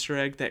sort of Easter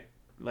egg that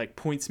like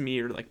points me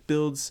or like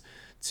builds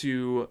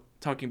to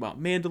talking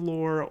about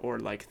Mandalore, or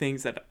like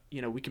things that,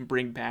 you know, we can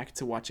bring back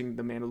to watching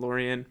The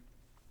Mandalorian.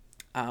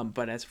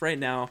 But as of right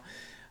now,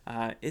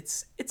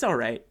 it's all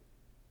right.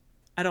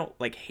 I don't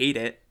like hate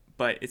it,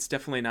 but it's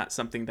definitely not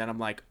something that I'm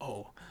like,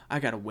 oh, I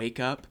gotta wake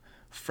up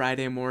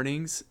Friday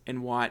mornings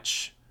and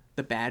watch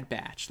The Bad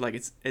Batch. Like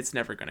it's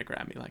never gonna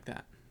grab me like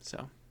that.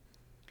 So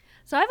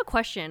I have a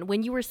question.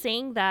 When you were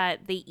saying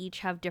that they each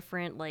have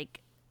different like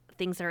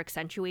things that are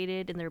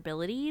accentuated in their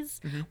abilities,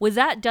 was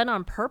that done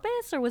on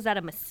purpose or was that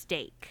a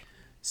mistake?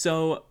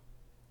 So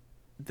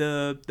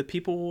the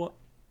people,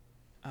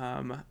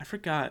 I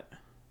forgot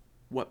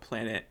what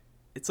planet.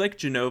 It's like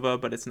Genova,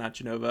 but it's not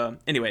Genova.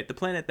 Anyway, the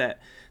planet that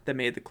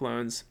made the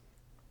clones,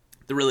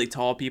 the really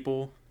tall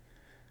people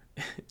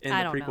in the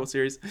prequel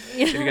series.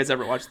 Have you guys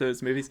ever watched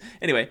those movies?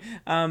 Anyway,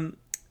 so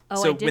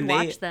I did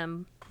watch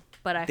them,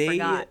 but I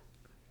forgot.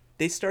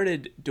 They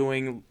started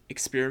doing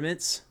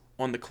experiments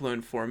on the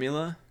clone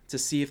formula to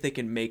see if they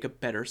can make a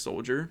better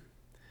soldier.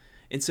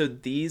 And so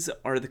these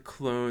are the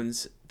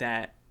clones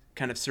that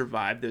kind of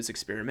survived those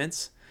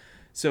experiments.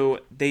 So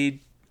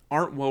they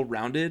aren't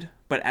well-rounded,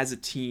 but as a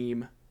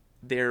team,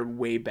 they're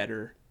way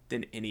better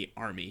than any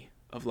army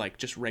of like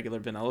just regular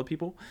vanilla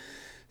people.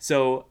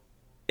 So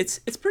it's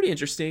pretty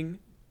interesting.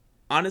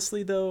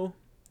 Honestly, though,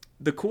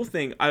 the cool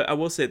thing, I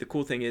will say the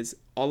cool thing is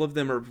all of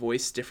them are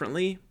voiced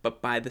differently,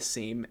 but by the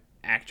same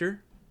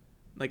actor.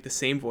 like the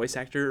same voice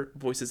actor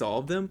voices all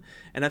of them,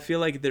 and I feel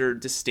like they're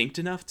distinct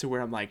enough to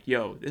where I'm like,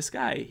 yo, this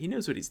guy, he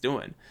knows what he's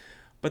doing.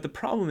 But the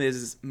problem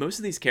is most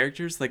of these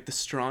characters, like the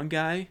strong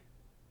guy,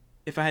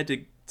 if I had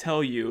to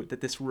tell you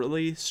that this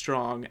really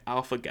strong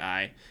alpha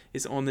guy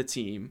is on the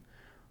team,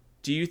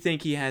 do you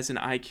think he has an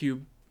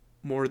IQ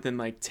more than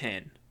like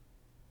 10?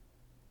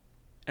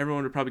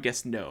 Everyone would probably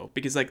guess no,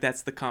 because like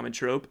that's the common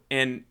trope.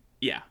 And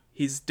yeah,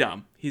 he's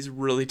dumb. He's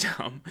really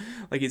dumb.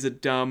 Like he's a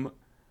dumb,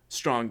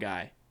 strong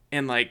guy.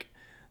 And like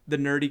the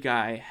nerdy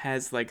guy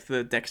has like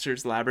the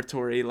Dexter's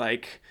Laboratory,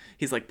 like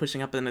he's like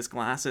pushing up in his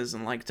glasses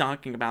and like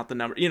talking about the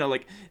number,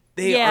 like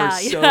they are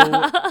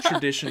so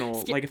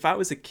traditional. Like if I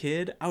was a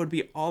kid, I would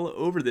be all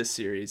over this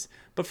series.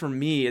 But for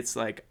me, it's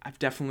like I've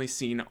definitely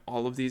seen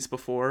all of these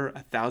before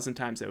 1,000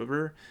 times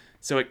over.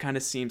 So it kind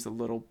of seems a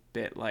little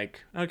bit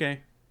like,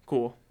 okay,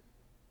 cool.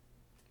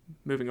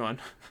 Moving on.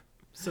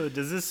 So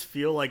does this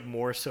feel like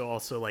more so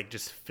also like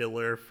just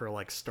filler for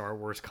like Star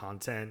Wars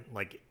content,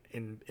 like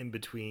in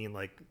between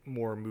like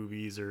more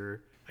movies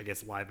or I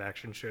guess live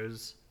action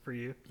shows for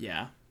you?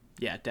 Yeah,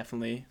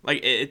 definitely.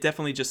 Like it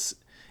definitely just,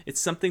 it's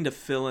something to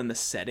fill in the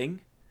setting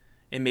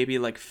and maybe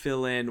like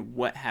fill in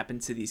what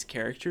happened to these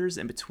characters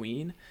in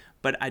between.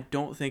 But I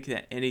don't think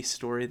that any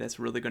story that's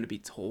really going to be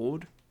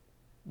told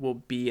will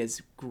be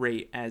as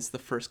great as the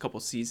first couple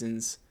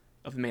seasons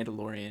of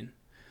Mandalorian.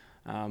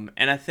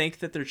 And I think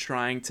that they're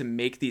trying to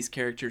make these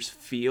characters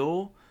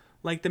feel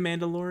like the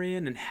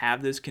Mandalorian and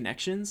have those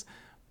connections.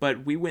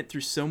 But we went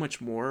through so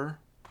much more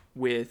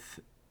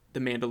with the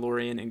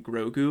Mandalorian and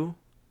Grogu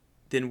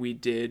than we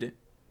did,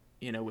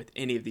 with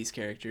any of these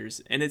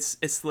characters. And it's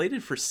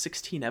slated for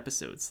 16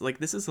 episodes. Like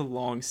this is a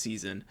long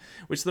season,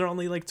 which they're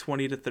only like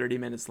 20 to 30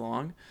 minutes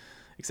long,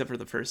 except for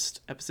the first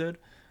episode.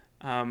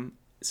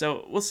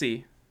 So we'll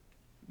see.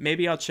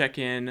 Maybe I'll check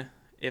in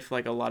if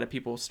like a lot of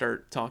people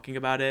start talking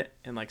about it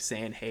and like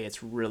saying, hey,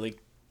 it's really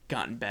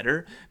gotten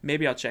better.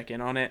 Maybe I'll check in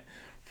on it.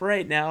 For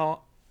right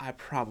now, I'm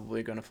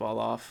probably going to fall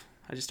off.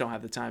 I just don't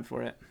have the time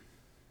for it.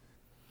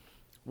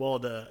 Well,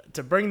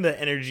 to bring the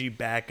energy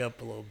back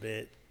up a little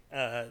bit,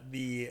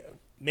 the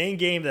main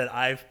game that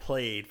I've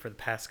played for the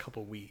past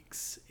couple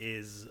weeks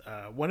is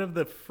one of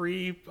the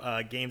free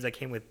games that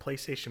came with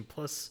PlayStation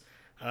Plus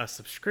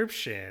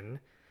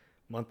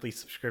monthly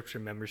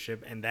subscription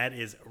membership, and that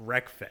is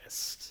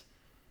Wreckfest.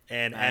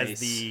 And Nice. As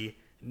the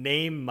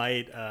name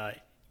might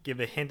give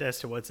a hint as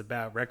to what it's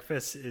about,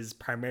 Wreckfest is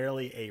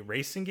primarily a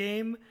racing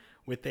game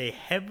with a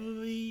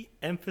heavy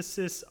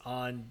emphasis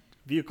on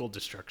vehicle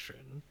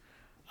destruction.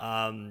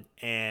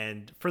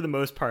 And for the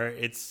most part,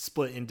 it's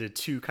split into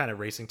two kind of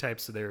racing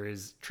types. So there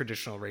is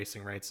traditional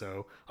racing, right?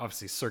 So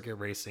obviously circuit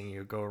racing,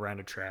 you go around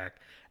a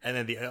track. And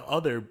then the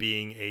other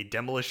being a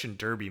demolition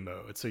derby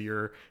mode. So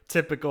you're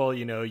typical,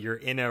 you're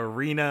in an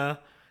arena,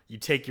 you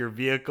take your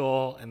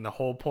vehicle, and the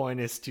whole point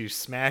is to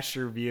smash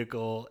your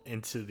vehicle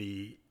into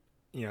the,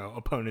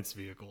 opponent's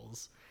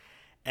vehicles.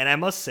 And I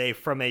must say,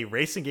 from a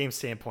racing game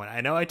standpoint,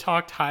 I know I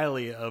talked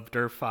highly of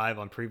Dirt 5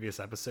 on previous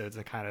episodes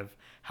and kind of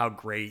how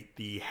great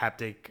the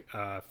haptic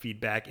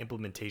feedback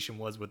implementation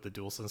was with the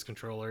DualSense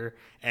controller.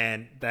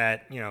 And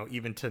that,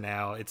 even to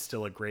now, it's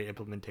still a great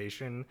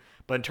implementation.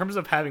 But in terms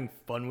of having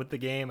fun with the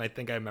game, I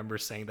think I remember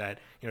saying that,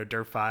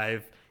 Dirt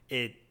 5,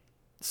 it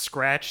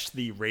scratched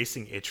the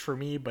racing itch for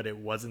me, but it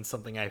wasn't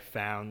something I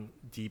found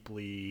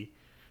deeply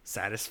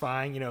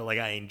satisfying. Like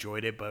I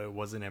enjoyed it, but it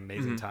wasn't an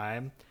amazing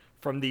time.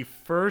 From the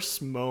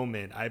first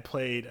moment I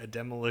played a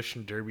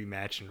Demolition Derby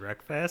match in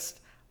Wreckfest,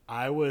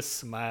 I was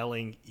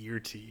smiling ear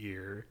to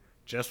ear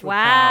just with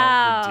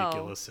how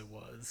ridiculous it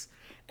was.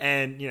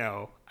 And,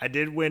 I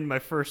did win my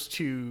first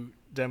 2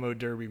 Demo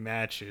Derby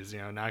matches,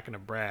 not going to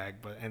brag,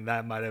 and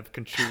that might have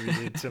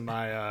contributed to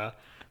my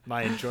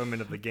my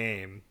enjoyment of the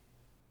game.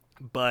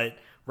 But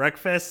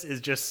Wreckfest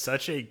is just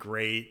such a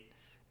great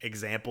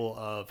example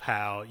of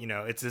how,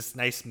 it's this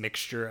nice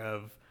mixture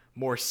of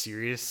more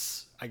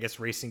serious, I guess,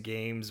 racing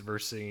games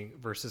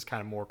versus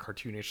kind of more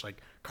cartoonish,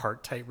 like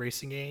kart type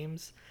racing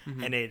games.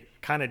 And it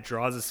kind of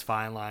draws this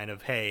fine line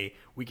of, hey,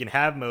 we can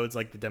have modes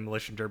like the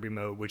Demolition Derby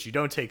mode, which you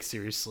don't take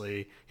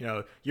seriously.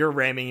 You're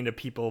ramming into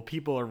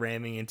people are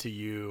ramming into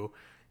you.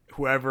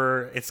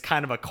 Whoever, it's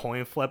kind of a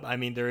coin flip. I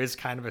mean, there is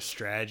kind of a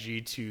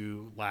strategy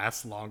to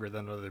last longer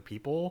than other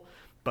people,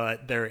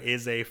 but there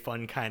is a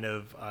fun kind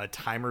of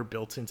timer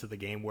built into the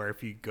game where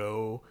if you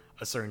go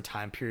a certain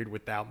time period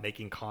without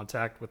making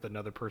contact with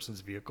another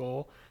person's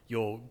vehicle,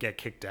 you'll get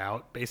kicked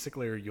out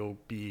basically, or you'll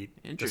be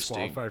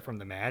disqualified from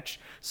the match.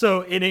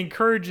 So it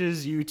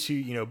encourages you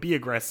to, be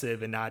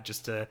aggressive and not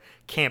just to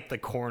camp the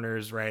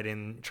corners, right,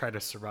 and try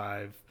to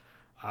survive.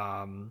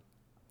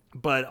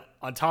 But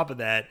on top of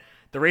that,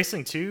 the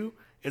racing too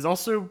is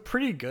also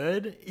pretty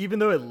good. Even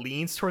though it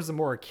leans towards the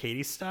more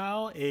arcadey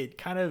style, it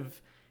kind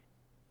of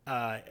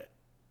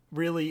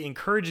really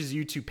encourages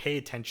you to pay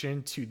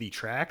attention to the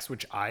tracks,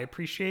 which I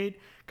appreciate,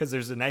 because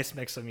there's a nice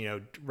mix of,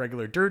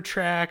 regular dirt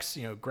tracks,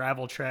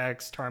 gravel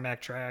tracks,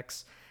 tarmac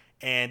tracks,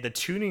 and the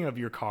tuning of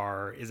your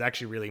car is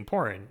actually really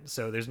important.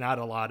 So there's not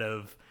a lot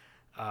of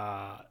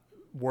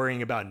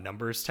worrying about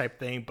numbers type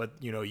thing, but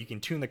you can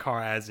tune the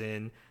car as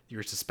in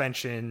your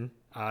suspension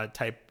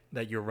type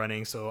that you're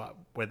running. So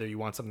whether you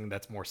want something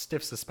that's more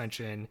stiff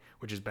suspension,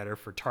 which is better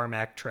for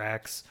tarmac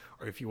tracks,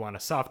 or if you want a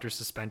softer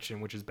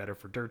suspension, which is better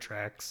for dirt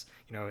tracks,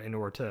 in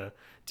order to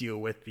deal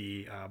with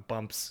the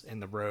bumps in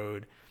the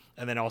road.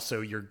 And then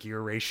also your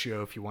gear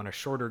ratio, if you want a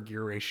shorter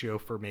gear ratio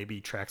for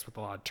maybe tracks with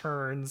a lot of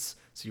turns.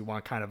 So you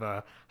want kind of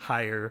a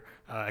higher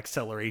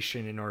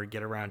acceleration in order to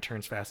get around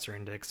turns faster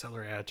and to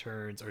accelerate out of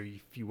turns. Or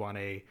if you want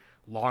a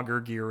longer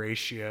gear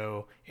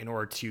ratio in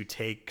order to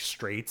take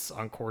straights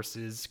on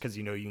courses, because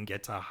you can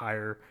get to a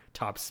higher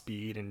top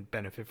speed and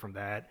benefit from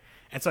that.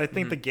 And so I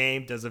think the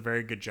game does a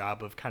very good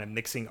job of kind of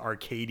mixing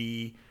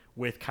arcadey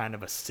with kind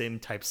of a sim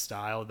type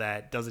style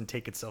that doesn't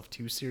take itself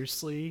too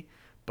seriously,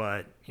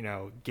 but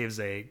gives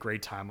a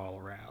great time all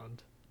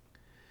around.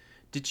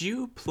 Did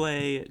you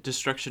play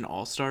Destruction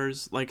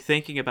All-Stars? Like,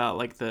 thinking about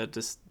like the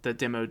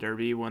demo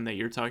derby one that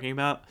you're talking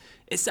about,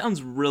 it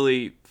sounds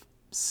really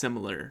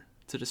similar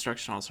to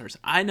Destruction All-Stars.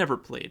 I never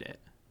played it.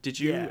 Did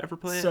you ever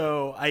play it?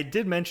 So I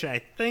did mention, I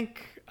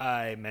think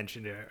I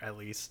mentioned it at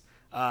least.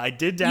 I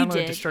did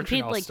download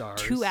Destruction All-Stars.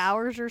 Like 2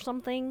 hours or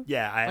something.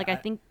 Yeah, I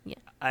think. Yeah.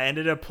 I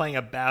ended up playing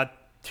about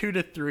 2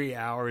 to 3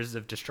 hours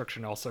of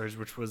Destruction All-Stars,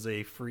 which was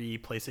a free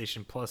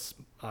PlayStation Plus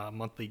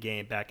monthly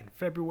game back in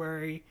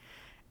February.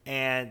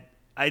 And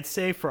I'd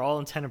say for all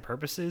intent and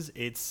purposes,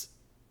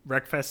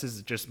 Wreckfest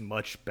is just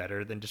much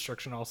better than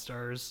Destruction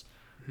All-Stars,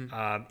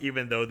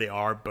 even though they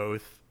are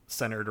both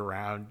centered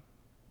around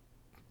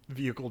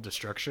vehicle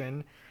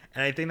destruction.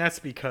 And I think that's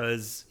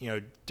because,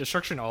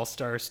 Destruction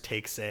All-Stars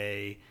takes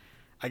a,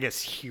 I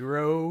guess,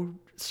 hero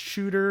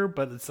shooter,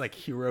 but it's like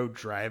hero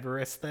driver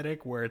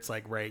aesthetic, where it's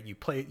like, right, you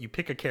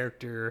pick a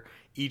character,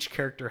 each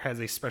character has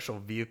a special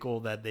vehicle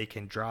that they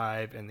can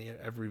drive, and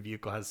every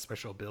vehicle has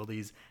special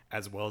abilities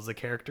as well as the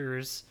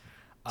characters.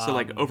 So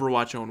like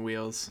Overwatch on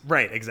wheels.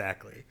 Right,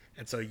 exactly.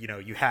 And so,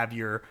 you have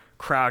your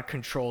crowd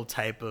control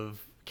type of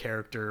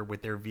character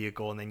with their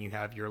vehicle, and then you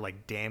have your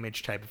like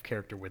damage type of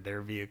character with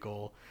their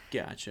vehicle.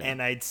 Gotcha.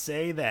 And I'd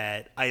say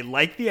that I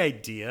like the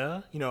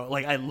idea,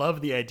 like I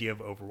love the idea of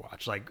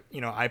Overwatch. Like,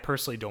 I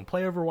personally don't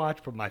play Overwatch,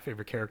 but my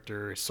favorite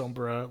character is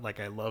Sombra. Like,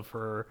 I love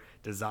her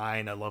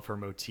design, I love her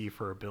motif,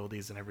 her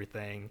abilities and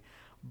everything.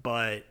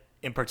 But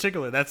in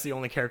particular, that's the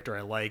only character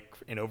I like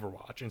in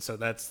Overwatch. And so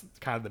that's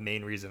kind of the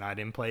main reason I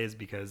didn't play, is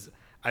because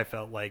I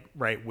felt like,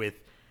 right, with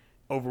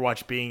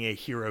Overwatch being a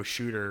hero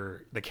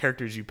shooter, the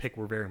characters you pick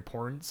were very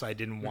important. So I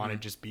didn't want to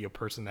just be a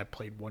person that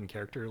played one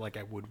character. Like,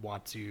 I would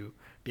want to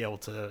be able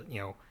to,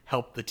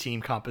 help the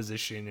team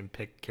composition and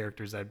pick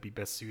characters that would be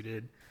best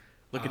suited.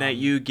 Looking at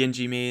you,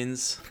 Genji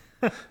mains.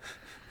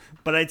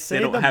 But I'd say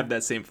they don't have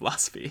that same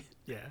philosophy.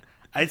 Yeah.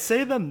 I'd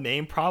say the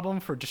main problem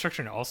for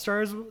Destruction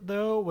All-Stars,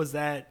 though, was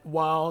that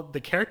while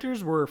the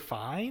characters were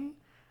fine,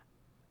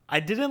 I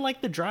didn't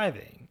like the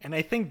driving. And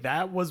I think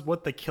that was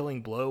what the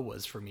killing blow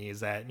was for me, is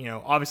that,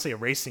 obviously a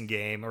racing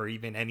game or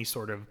even any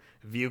sort of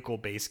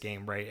vehicle-based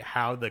game, right,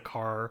 how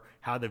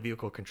the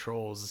vehicle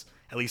controls,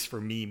 at least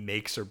for me,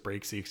 makes or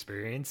breaks the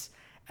experience.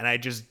 And I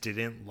just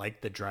didn't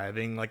like the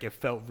driving. Like, it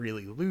felt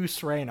really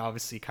loose, right? And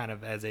obviously kind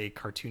of as a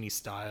cartoony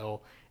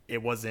style,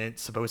 it wasn't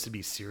supposed to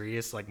be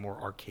serious, like more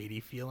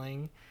arcadey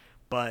feeling.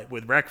 But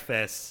with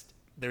Wreckfest,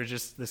 there's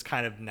just this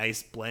kind of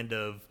nice blend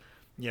of,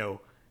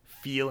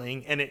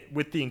 feeling, and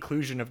with the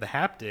inclusion of the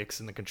haptics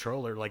and the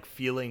controller, like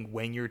feeling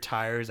when your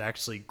tires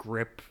actually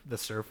grip the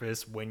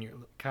surface, when you're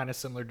kind of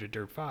similar to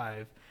Dirt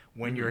 5,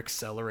 when you're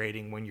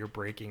accelerating, when you're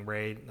braking,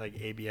 right? Like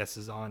ABS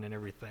is on and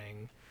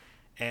everything.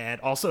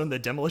 And also in the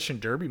Demolition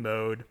Derby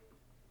mode,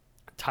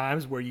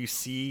 times where you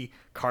see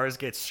cars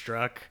get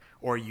struck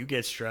or you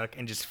get struck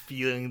and just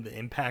feeling the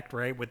impact,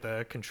 right, with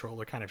the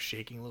controller kind of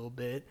shaking a little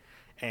bit,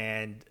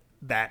 and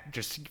that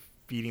just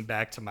feeding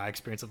back to my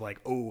experience of like,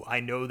 oh,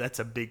 I know that's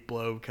a big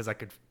blow, because I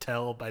could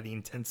tell by the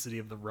intensity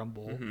of the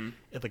rumble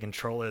at the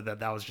controller that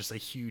was just a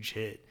huge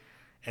hit.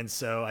 And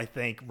so I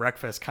think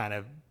Wreckfest kind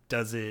of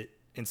does it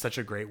in such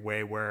a great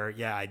way where,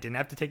 I didn't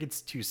have to take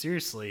it too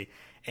seriously.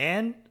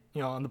 And,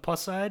 on the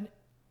plus side,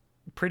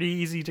 pretty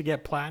easy to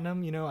get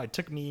platinum. It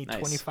took me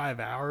 25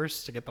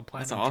 hours to get the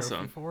platinum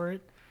trophy for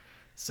it.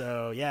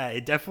 So,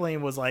 it definitely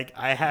was like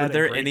I had Were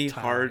there any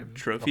hard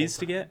trophies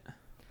to get?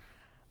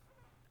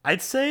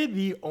 I'd say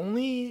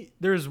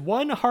there's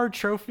one hard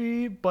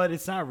trophy, but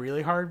it's not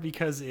really hard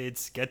because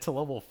it's get to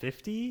level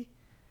 50,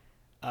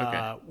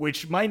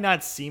 which might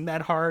not seem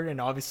that hard. And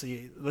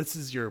obviously this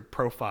is your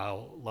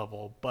profile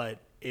level, but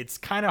it's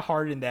kind of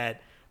hard in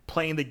that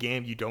playing the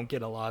game, you don't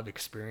get a lot of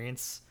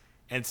experience.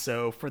 And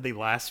so for the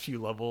last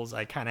few levels,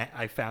 I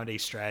found a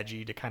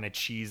strategy to kind of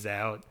cheese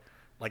out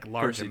like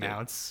large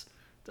amounts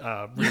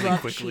really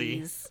quickly.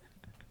 Cheese.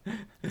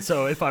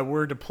 So if I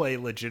were to play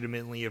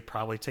legitimately, it'd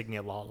probably take me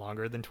a lot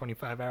longer than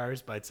 25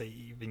 hours. But I'd say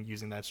even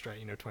using that strat,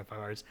 25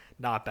 hours,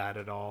 not bad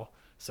at all.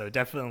 So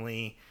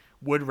definitely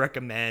would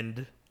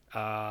recommend.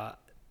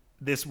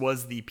 This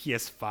was the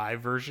PS5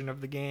 version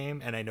of the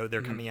game, and I know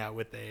they're coming out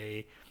with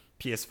a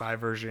PS5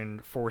 version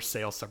for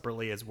sale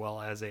separately, as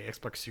well as a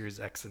Xbox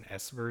Series X and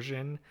S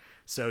version.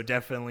 So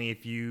definitely,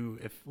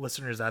 if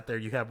listeners out there,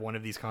 you have one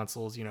of these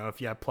consoles, if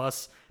you have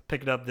Plus,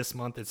 pick it up this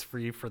month. It's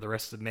free for the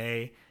rest of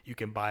May. You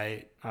can buy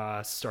it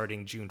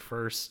starting June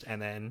 1st, and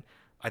then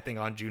I think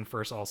on June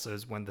 1st also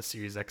is when the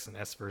Series X and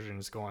S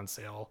versions go on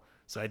sale.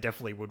 So I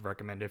definitely would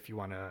recommend if you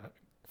want a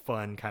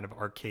fun kind of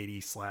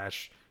arcadey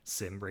 /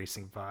 sim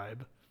racing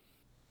vibe.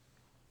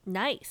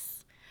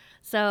 Nice.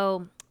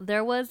 So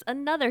there was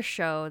another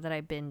show that I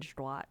binged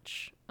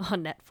watch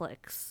on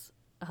Netflix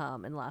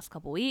in the last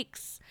couple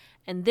weeks.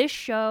 And this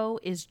show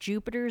is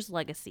Jupiter's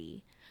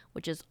Legacy,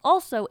 which is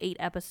also 8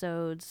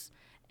 episodes.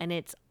 And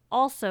it's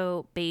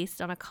also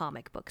based on a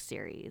comic book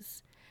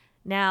series.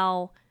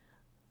 Now,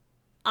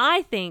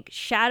 I think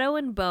Shadow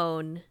and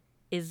Bone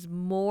is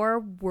more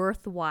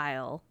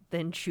worthwhile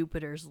than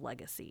Jupiter's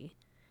Legacy,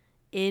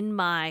 in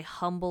my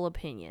humble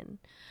opinion.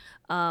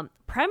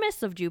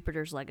 Premise of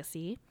Jupiter's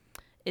Legacy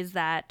is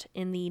that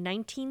in the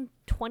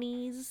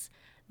 1920s,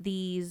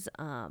 these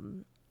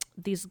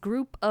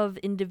group of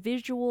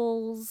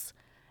individuals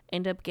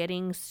end up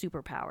getting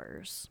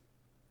superpowers.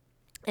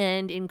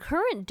 And in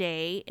current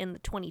day, in the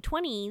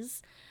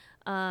 2020s,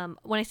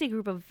 when I say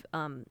group of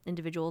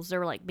individuals, there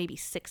were like maybe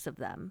 6 of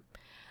them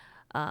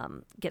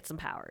get some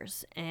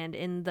powers. And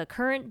in the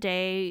current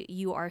day,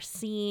 you are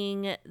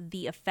seeing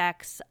the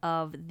effects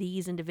of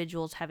these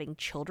individuals having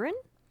children.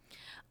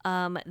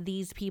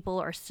 These people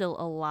are still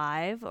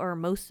alive, or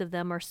most of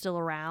them are still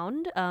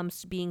around,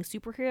 being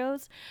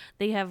superheroes.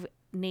 They have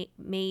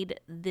made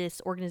this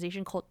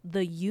organization called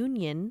the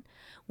Union,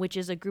 which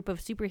is a group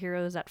of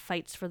superheroes that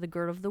fights for the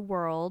good of the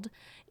world,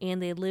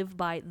 and they live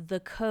by the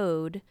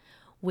code,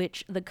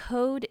 which the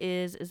code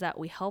is that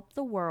we help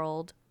the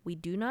world, we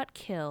do not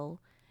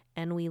kill,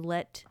 and we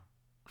let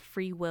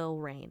free will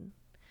reign.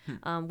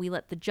 We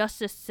let the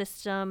justice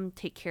system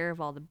take care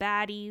of all the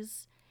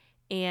baddies,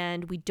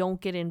 and we don't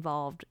get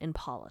involved in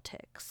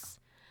politics.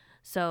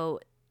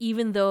 So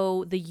even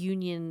though the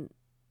Union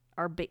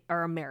are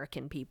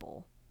American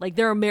people, like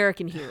they're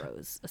American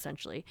heroes,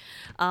 essentially.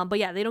 But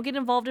yeah, they don't get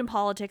involved in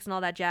politics and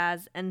all that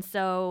jazz. And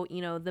so,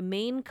 the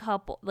main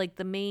couple, like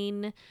the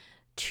main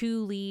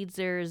 2 leads,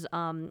 there's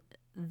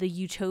the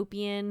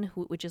Utopian,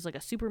 which is like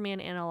a Superman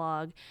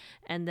analog,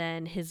 and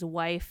then his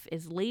wife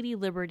is Lady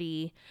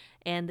Liberty,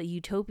 and the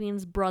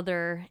Utopian's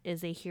brother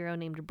is a hero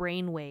named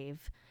Brainwave.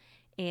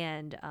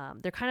 And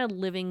they're kind of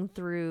living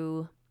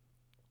through,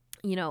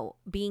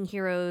 being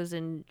heroes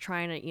and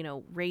trying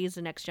to, raise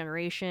the next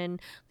generation.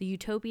 The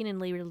Utopian and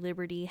Lady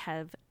Liberty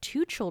have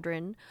 2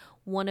 children,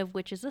 one of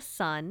which is a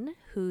son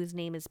whose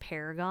name is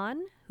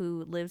Paragon,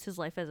 who lives his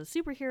life as a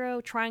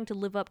superhero, trying to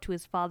live up to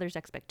his father's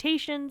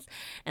expectations.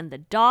 And the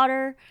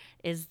daughter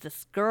is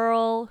this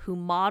girl who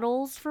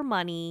models for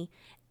money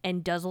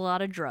and does a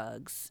lot of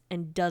drugs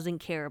and doesn't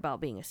care about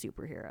being a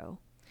superhero.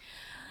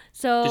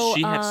 So does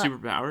she have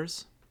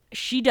superpowers?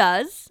 She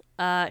does.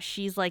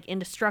 She's like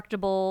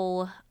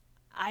indestructible.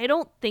 I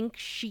don't think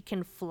she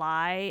can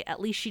fly. At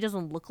least she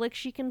doesn't look like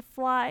she can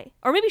fly.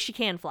 Or maybe she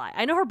can fly.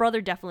 I know her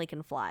brother definitely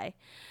can fly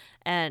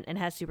and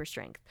has super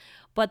strength.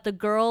 But the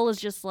girl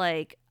is just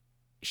like,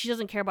 she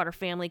doesn't care about her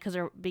family because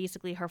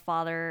basically her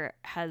father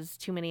has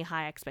too many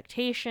high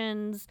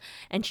expectations,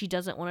 and she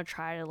doesn't want to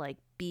try to like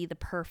be the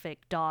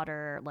perfect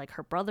daughter like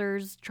her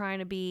brother's trying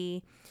to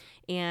be.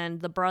 And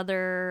the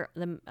brother,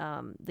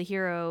 the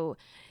hero,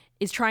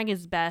 is trying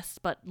his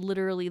best, but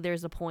literally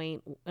there's a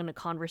point in a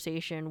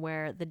conversation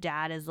where the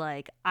dad is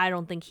like, I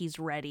don't think he's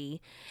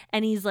ready.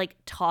 And he's like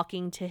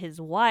talking to his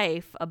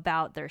wife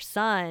about their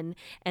son,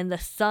 and the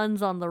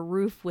son's on the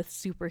roof with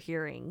super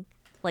hearing,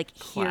 like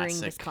hearing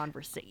this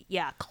conversation.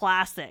 Yeah,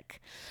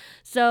 classic.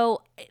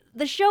 So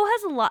the show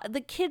has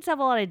the kids have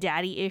a lot of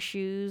daddy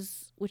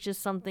issues, which is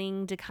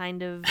something to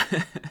kind of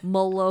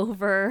mull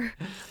over.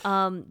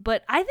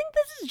 But I think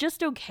this is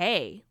just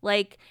okay.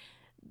 Like,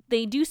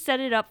 they do set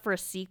it up for a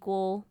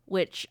sequel,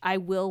 which I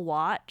will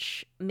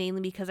watch, mainly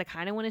because I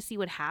kind of want to see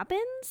what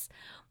happens.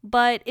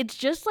 But it's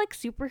just like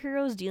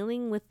superheroes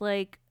dealing with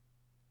like,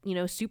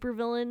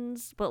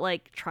 supervillains, but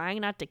like trying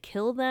not to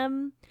kill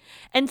them.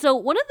 And so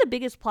one of the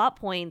biggest plot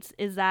points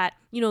is that,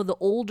 the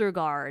older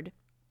guard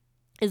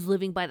is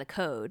living by the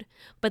code,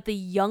 but the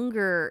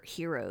younger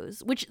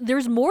heroes, which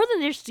there's more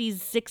than just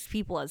these 6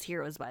 people as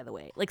heroes, by the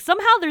way. Like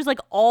somehow there's like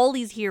all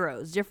these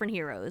heroes, different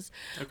heroes.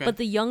 Okay. But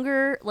the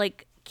younger,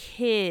 like,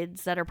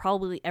 kids that are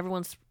probably,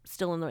 everyone's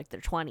still in like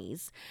their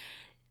 20s,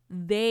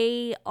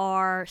 they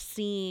are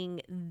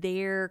seeing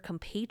their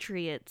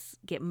compatriots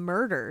get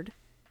murdered,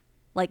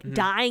 like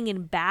dying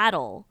in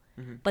battle,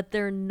 but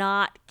they're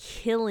not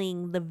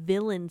killing the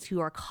villains who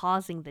are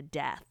causing the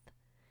death.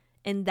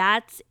 And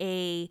that's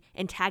a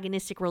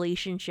antagonistic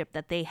relationship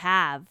that they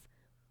have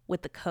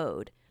with the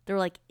code. They're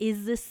like,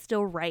 is this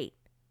still right?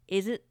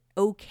 Is it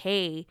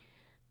okay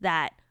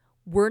that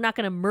we're not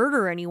going to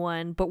murder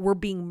anyone, but we're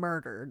being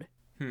murdered?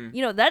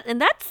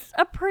 That's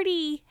a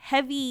pretty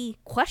heavy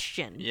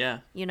question.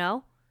 Yeah.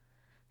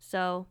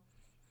 So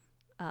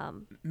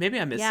maybe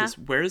I missed this.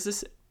 Where is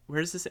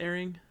this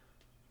airing?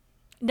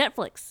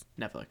 Netflix.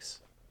 Netflix.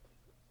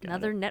 Got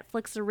Another it.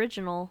 Netflix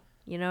original.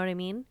 You know what I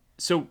mean?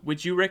 So,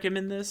 would you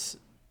recommend this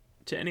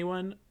to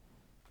anyone,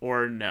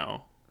 or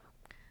no?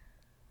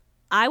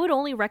 I would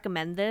only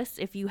recommend this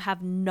if you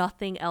have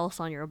nothing else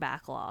on your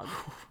backlog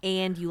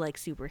and you like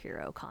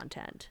superhero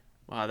content.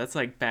 Wow, that's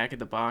like back of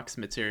the box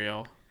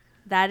material.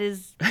 That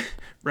is,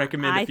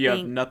 Recommend I if you have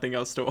think- nothing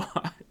else to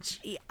watch.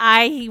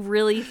 I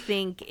really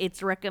think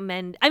it's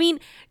recommend. I mean,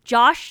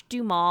 Josh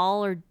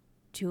Duhamel or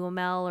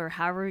Duhamel or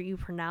however you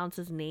pronounce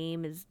his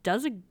name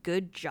does a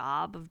good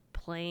job of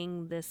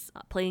playing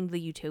the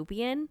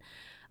Utopian.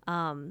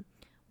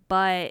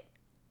 But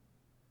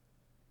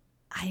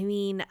I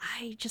mean,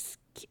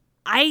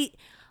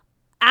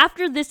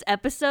 after this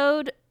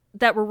episode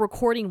that we're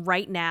recording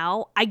right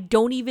now, I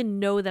don't even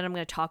know that I'm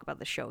going to talk about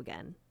the show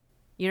again.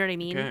 You know what I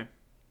mean? Okay,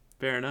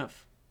 fair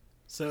enough.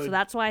 So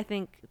that's why I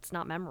think it's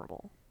not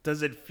memorable.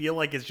 Does it feel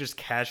like it's just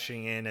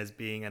cashing in as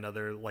being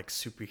another like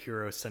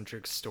superhero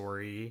centric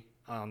story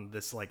on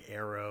this like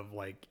era of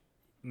like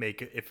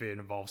if it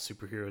involves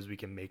superheroes we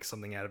can make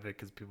something out of it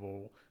because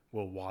people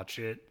will watch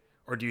it?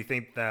 Or do you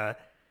think that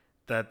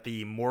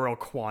the moral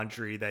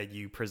quandary that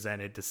you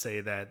presented to say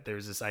that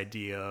there's this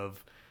idea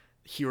of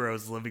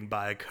heroes living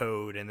by a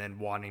code and then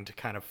wanting to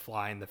kind of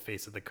fly in the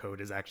face of the code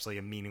is actually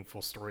a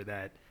meaningful story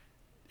that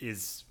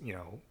is,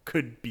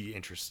 could be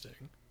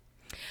interesting?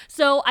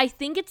 So I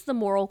think it's the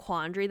moral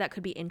quandary that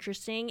could be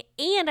interesting.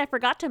 And I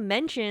forgot to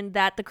mention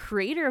that the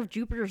creator of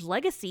Jupiter's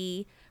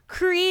Legacy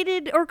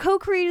created or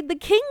co-created The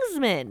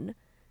Kingsman.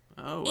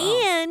 Oh,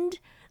 wow. And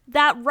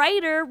that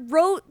writer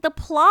wrote the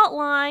plot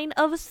line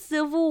of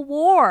Civil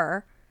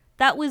War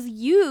that was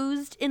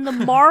used in the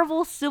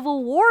Marvel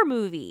Civil War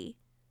movie.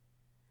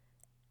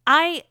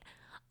 I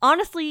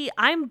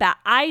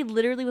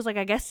literally was like,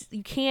 I guess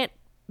you can't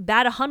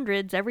bat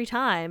 100s every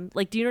time.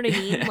 Like, do you know what I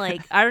mean?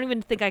 Like, I don't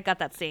even think I got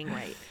that saying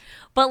right.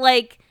 But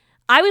like,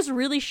 I was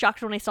really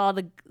shocked when I saw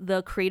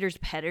the creator's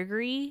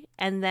pedigree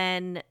and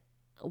then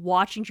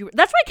watching Jupiter.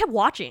 That's why I kept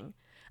watching.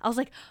 I was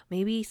like,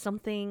 maybe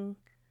something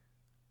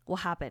will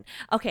happen.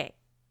 Okay,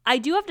 I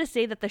do have to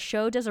say that the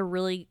show does a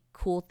really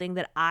cool thing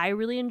that I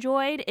really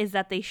enjoyed is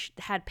that they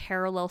had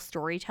parallel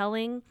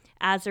storytelling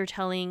as they're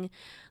telling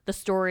the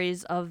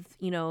stories of,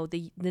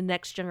 the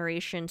next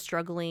generation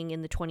struggling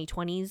in the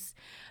 2020s.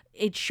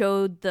 It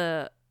showed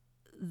the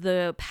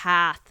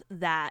path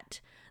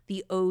that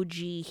the OG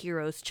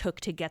heroes took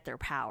to get their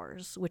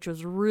powers, which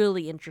was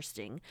really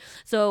interesting.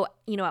 So,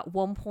 at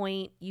one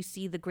point you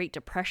see the Great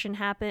Depression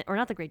happen, or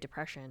not the Great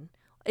Depression.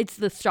 It's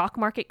the stock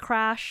market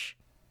crash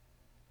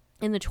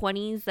in the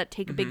 20s that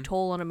take a big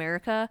toll on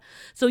America.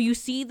 So you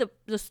see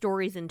the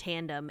stories in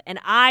tandem, and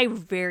I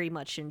very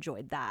much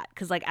enjoyed that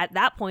because like at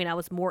that point I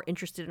was more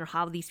interested in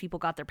how these people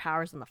got their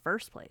powers in the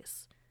first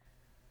place.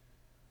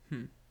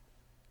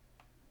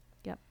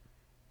 Yep.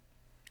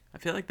 I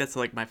feel like that's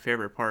like my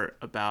favorite part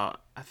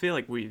about, I feel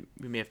like we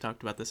may have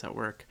talked about this at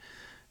work,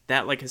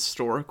 that like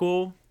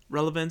historical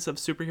relevance of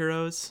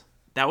superheroes.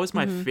 That was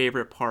my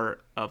favorite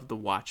part of The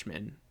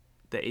Watchmen,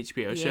 the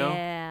HBO show.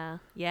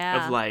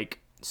 Yeah. Of like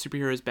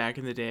superheroes back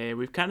in the day.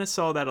 We've kind of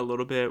saw that a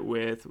little bit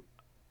with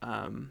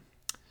Falcon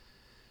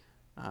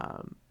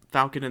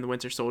and the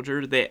Winter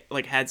Soldier. They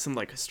like had some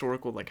like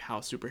historical like how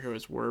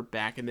superheroes were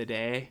back in the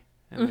day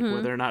and like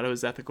whether or not it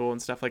was ethical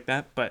and stuff like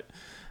that. But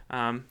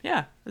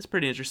yeah, that's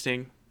pretty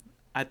interesting.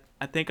 I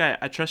think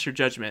I trust your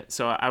judgment,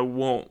 so I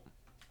won't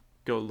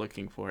go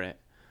looking for it.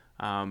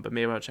 But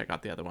maybe I'll check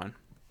out the other one.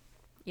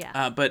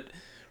 Yeah. But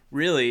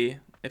really,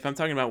 if I'm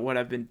talking about what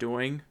I've been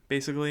doing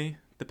basically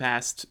the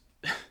past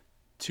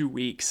 2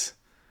 weeks,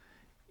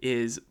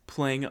 is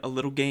playing a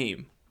little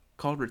game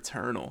called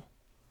Returnal.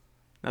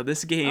 Now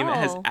this game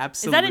has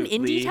absolutely... Is that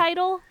an indie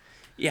title?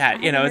 Yeah,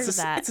 it's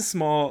a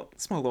small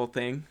little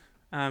thing.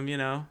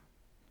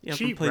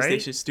 Cheap, from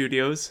PlayStation right?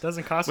 Studios.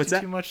 Doesn't cost What's you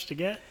that? too much to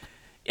get.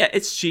 Yeah,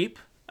 it's cheap.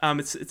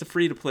 It's a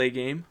free to play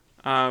game.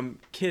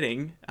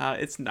 Kidding.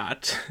 It's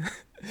not.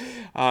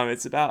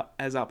 It's about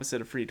as opposite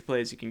of free to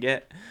play as you can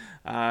get.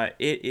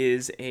 It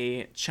is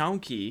a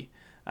chunky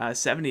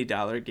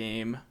 $70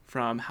 game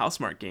from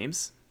Housemarque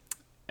Games.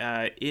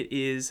 It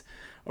is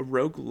a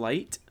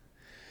roguelite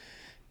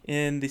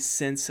in the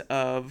sense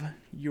of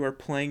you are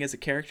playing as a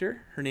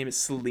character. Her name is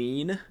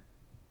Celine.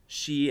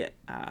 She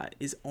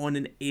is on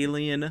an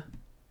alien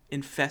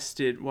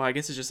infested, well, I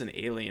guess it's just an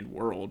alien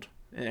world.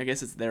 I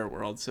guess it's their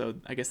world, so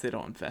I guess they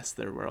don't infest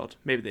their world.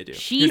 Maybe they do.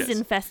 She's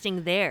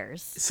infesting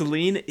theirs.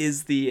 Celine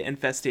is the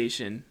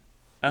infestation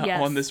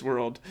Yes. on this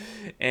world.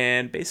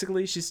 And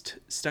basically, she's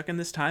stuck in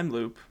this time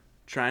loop,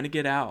 trying to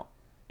get out.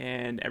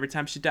 And every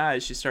time she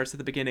dies, she starts at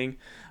the beginning.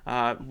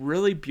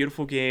 Really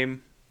beautiful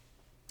game.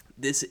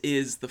 This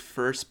is the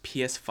first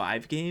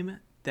PS5 game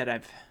that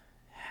I've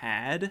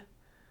had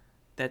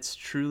that's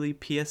truly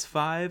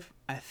PS5,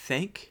 I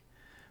think.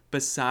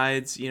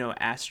 Besides,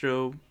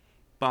 Astro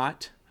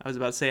Bot. I was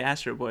about to say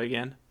Astro Boy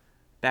again.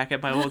 Back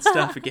at my old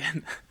stuff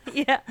again.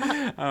 Yeah.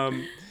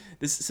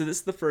 This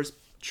is the first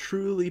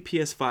truly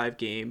PS5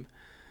 game.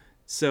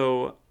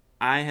 So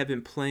I have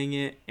been playing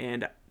it,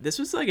 and this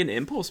was like an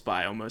impulse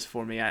buy almost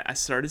for me. I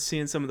started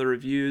seeing some of the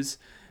reviews.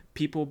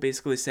 People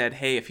basically said,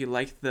 hey, if you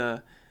like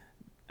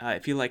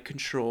if you like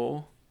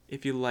Control,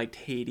 if you liked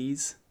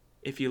Hades,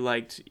 if you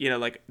liked,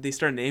 like they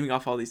started naming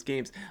off all these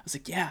games. I was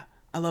like, yeah,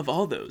 I love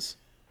all those.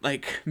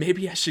 Like,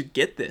 maybe I should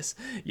get this.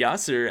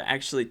 Yasser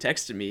actually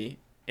texted me,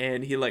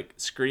 and he like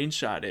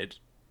screenshotted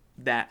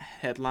that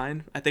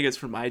headline. I think it's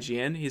from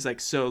IGN. He's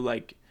like, so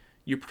like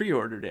you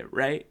pre-ordered it,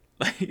 right?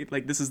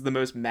 Like this is the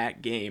most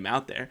Mac game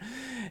out there.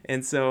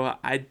 And so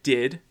I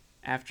did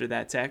after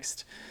that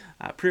text.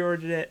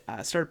 Pre-ordered it,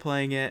 started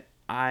playing it.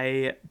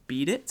 I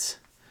beat it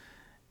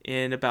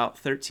in about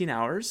 13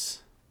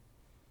 hours,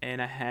 and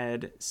I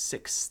had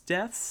 6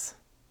 deaths,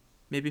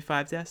 maybe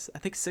 5 deaths. I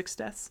think 6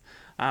 deaths.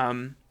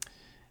 And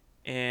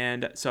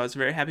so I was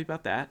very happy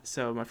about that.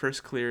 So my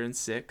first clear in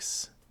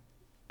 6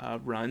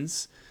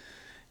 runs.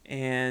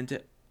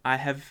 And I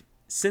have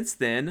since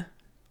then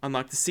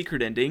unlocked the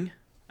secret ending.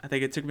 I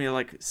think it took me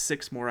like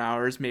 6 more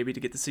hours maybe to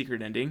get the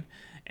secret ending.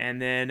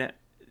 And then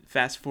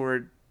fast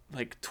forward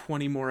like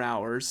 20 more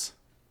hours.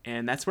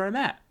 And that's where I'm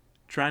at,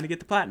 trying to get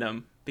the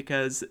platinum,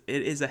 because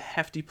it is a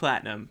hefty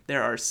platinum.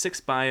 There are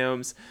 6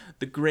 biomes.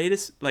 The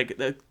greatest, like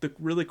the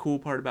really cool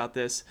part about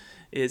this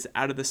is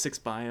out of the 6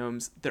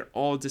 biomes, they're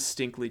all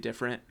distinctly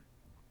different.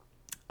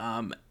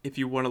 If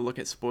you want to look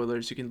at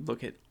spoilers, you can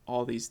look at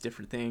all these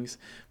different things.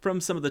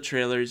 From some of the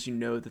trailers, you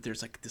know that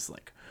there's like this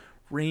like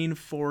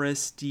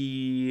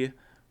rainforesty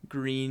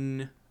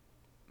green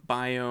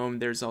biome.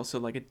 There's also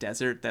like a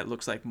desert that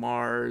looks like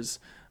Mars.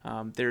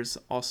 There's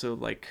also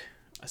like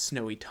a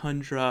snowy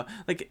tundra.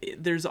 Like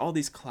there's all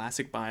these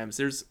classic biomes.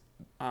 There's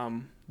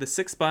the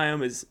 6th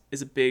biome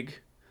is a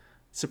big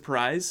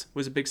surprise,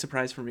 was a big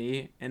surprise for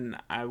me, and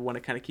I want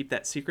to kind of keep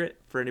that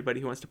secret for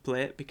anybody who wants to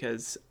play it,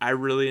 because I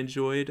really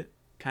enjoyed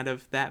kind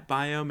of that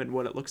biome and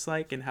what it looks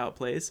like and how it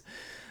plays.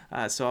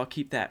 So I'll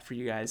keep that for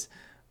you guys.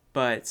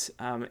 But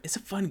it's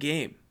a fun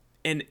game,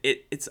 and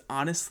it's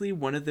honestly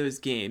one of those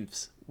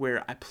games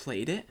where I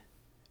played it,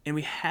 and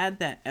we had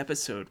that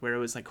episode where it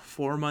was like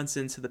 4 months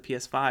into the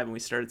PS5 and we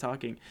started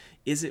talking,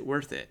 is it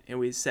worth it? And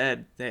we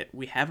said that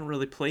we haven't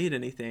really played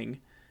anything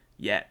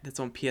yet that's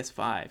on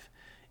PS5.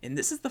 And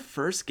this is the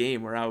first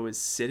game where I was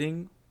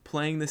sitting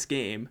playing this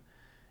game,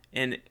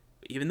 and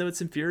even though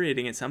it's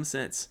infuriating in some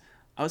sense,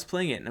 I was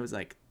playing it and I was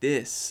like,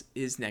 this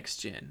is next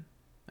gen.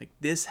 Like,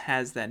 this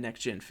has that next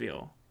gen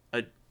feel.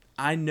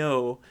 I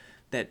know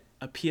that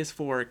a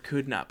PS4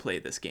 could not play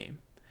this game,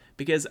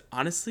 because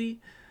honestly,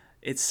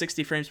 it's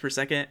 60 frames per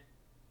second,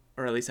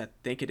 or at least I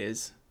think it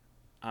is.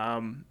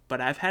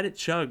 But I've had it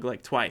chug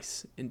like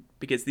twice, and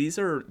because this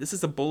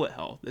is a bullet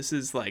hell. This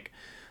is like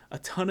a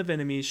ton of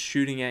enemies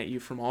shooting at you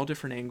from all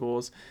different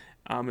angles.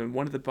 In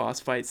one of the boss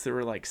fights, there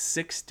were like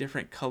 6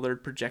 different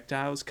colored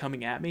projectiles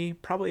coming at me,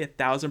 probably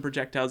 1,000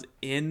 projectiles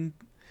in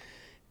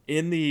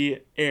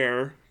the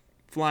air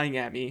flying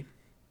at me.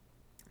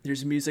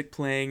 There's music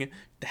playing.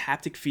 The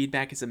haptic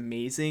feedback is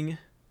amazing.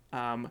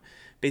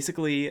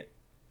 Basically,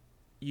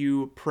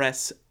 you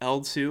press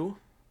L2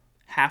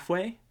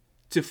 halfway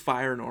to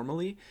fire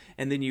normally,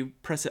 and then you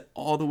press it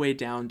all the way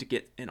down to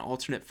get an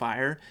alternate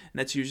fire, and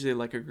that's usually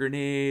like a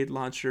grenade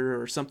launcher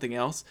or something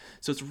else.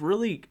 So it's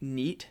really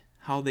neat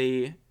how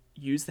they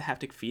use the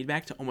haptic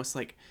feedback to almost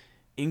like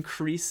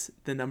increase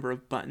the number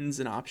of buttons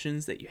and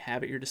options that you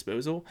have at your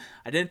disposal.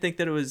 I didn't think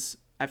that it was,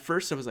 at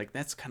first I was like,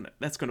 that's going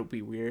to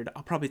be weird.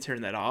 I'll probably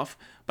turn that off,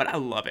 but I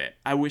love it.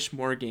 I wish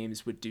more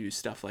games would do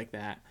stuff like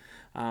that.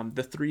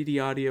 The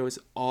 3D audio is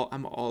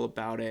I'm all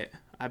about it.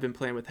 I've been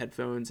playing with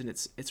headphones, and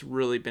it's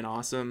really been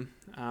awesome.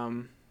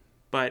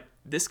 But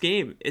this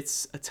game,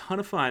 it's a ton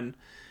of fun,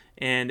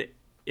 and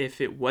if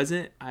it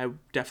wasn't, I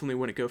definitely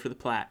wouldn't go for the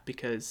plat,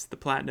 because the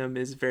platinum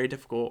is very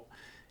difficult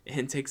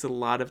and takes a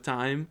lot of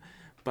time.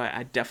 But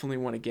I definitely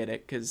want to get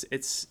it, because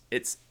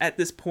it's at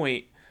this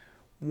point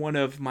one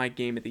of my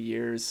game of the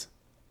years.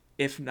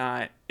 If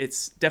not,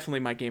 it's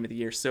definitely my game of the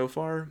year so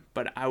far.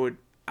 But I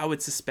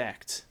would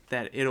suspect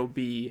that it'll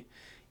be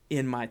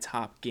in my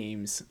top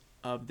games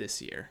of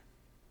this year.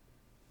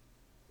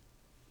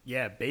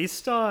 Yeah,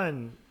 based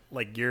on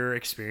like your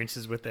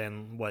experiences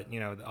within what,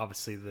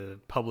 obviously the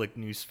public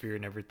news sphere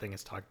and everything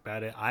has talked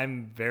about it,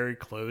 I'm very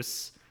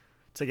close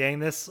to getting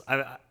this.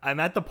 I'm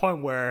at the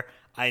point where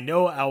I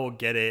know I will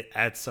get it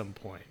at some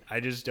point. I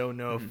just don't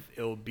know if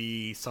it'll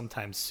be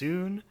sometime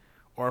soon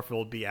or if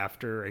it'll be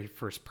after a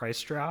first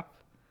price drop.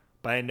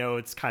 But I know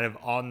it's kind of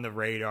on the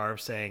radar of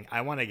saying,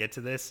 I want to get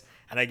to this.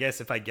 And I guess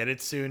if I get it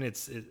soon,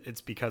 it's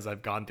because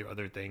I've gone through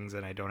other things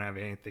and I don't have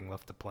anything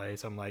left to play.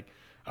 So I'm like,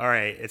 all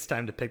right, it's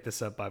time to pick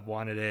this up. I've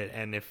wanted it.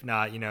 And if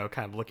not,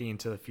 kind of looking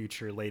into the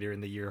future later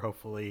in the year,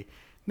 hopefully,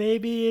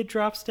 maybe it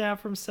drops down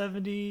from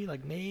 70,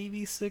 like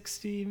maybe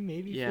 60,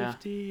 maybe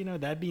 50,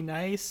 that'd be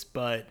nice.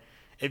 But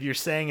if you're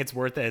saying it's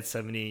worth it at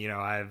 70,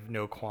 I have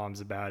no qualms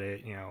about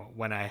it.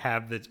 When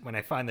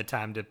I find the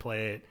time to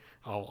play it,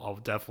 I'll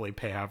definitely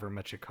pay however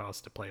much it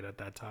costs to play it at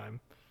that time.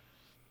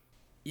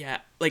 Yeah,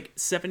 like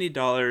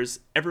 $70.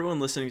 Everyone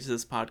listening to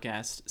this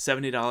podcast,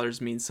 $70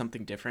 means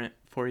something different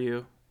for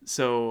you.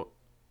 So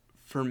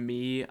for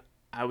me,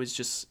 I was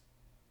just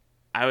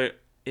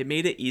it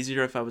made it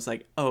easier if I was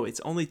like, oh, it's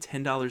only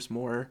 $10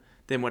 more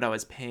than what I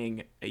was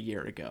paying a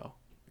year ago.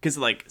 Because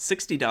like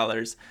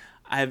 $60,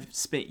 I've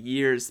spent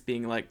years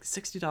being like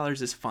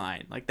 $60 is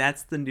fine. Like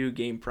that's the new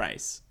game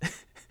price.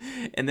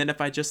 And then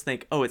if I just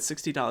think, oh, it's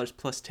 $60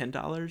 plus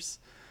 $10,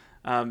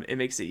 it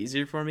makes it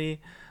easier for me.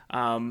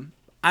 I'm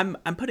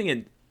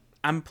planning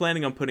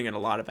on putting in a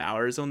lot of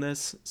hours on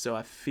this, so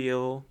I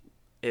feel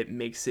it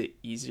makes it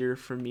easier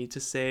for me to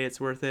say it's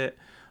worth it.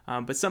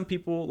 But some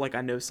people, like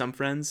I know some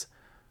friends,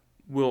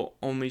 will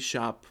only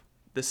shop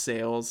the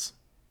sales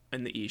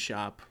in the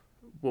eShop.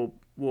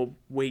 Will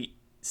wait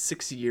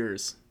 6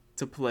 years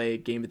to play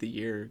Game of the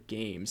Year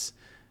games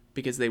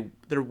because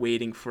they're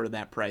waiting for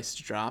that price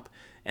to drop,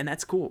 and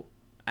that's cool.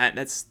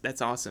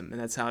 That's awesome,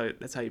 and that's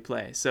how you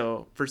play.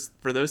 So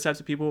for those types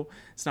of people,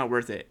 it's not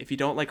worth it. If you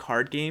don't like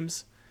hard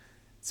games,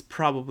 it's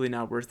probably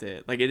not worth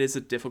it. Like, it is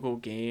a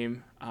difficult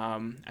game.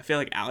 I feel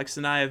like Alex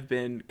and I have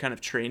been kind of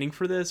training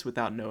for this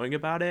without knowing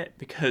about it,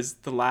 because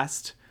the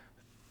last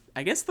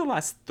 3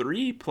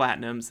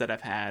 platinums that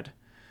I've had,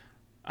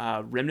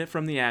 Remnant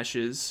from the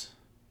Ashes,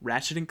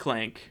 Ratchet and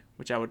Clank,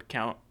 which I would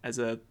count as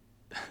a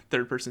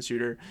third-person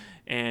shooter,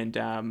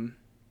 and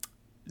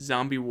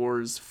Zombie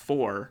Wars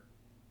 4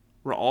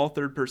 were all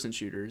third-person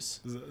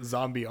shooters.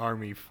 Zombie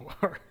Army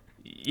 4.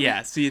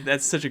 Yeah, see,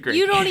 that's such a great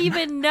You don't game.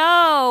 even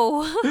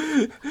know.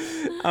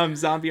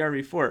 Zombie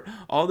Army 4.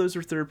 All those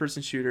were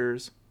third-person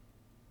shooters.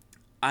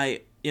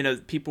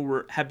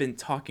 People have been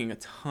talking a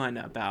ton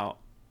about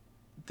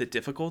the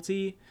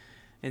difficulty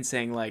and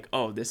saying like,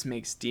 oh, this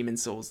makes Demon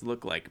Souls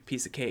look like a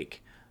piece of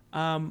cake.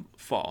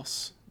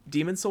 False.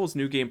 Demon Souls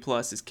New Game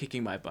Plus is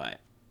kicking my butt.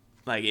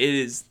 Like, it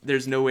is,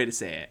 there's no way to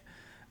say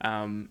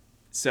it.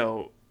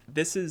 So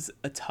this is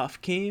a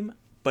tough game,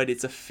 but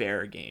it's a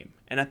fair game.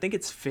 And I think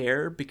it's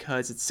fair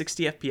because it's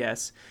 60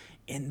 FPS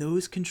and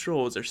those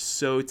controls are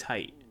so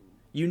tight.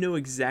 You know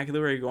exactly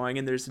where you're going,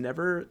 and there's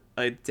never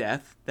a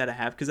death that I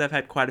have, because I've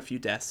had quite a few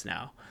deaths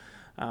now.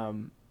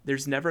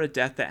 There's never a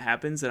death that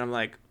happens that I'm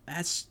like,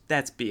 that's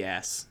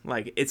BS.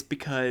 Like, it's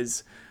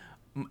because,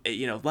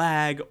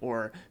 lag,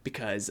 or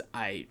because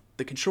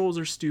the controls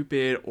are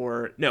stupid,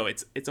 or no,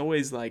 it's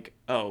always like,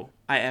 oh,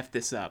 I effed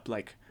this up.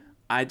 Like,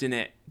 I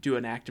didn't do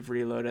an active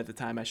reload at the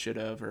time I should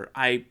have, or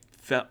I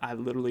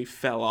literally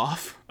fell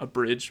off a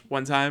bridge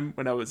one time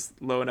when I was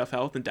low enough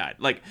health and died.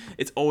 Like,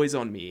 it's always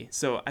on me.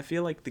 So I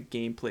feel like the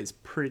gameplay is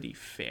pretty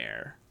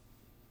fair.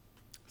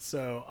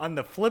 So on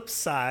the flip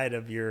side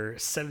of your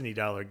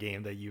 $70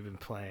 game that you've been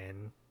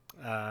playing,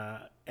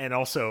 and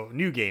also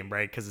new game,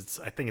 right? Because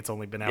I think it's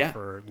only been out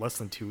for less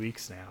than 2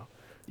 weeks now.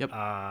 Yep.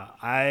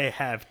 I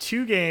have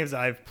 2 games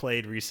I've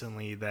played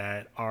recently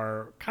that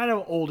are kind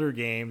of older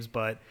games,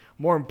 but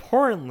more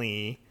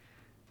importantly,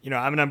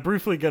 I'm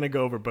briefly going to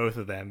go over both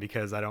of them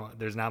because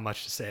there's not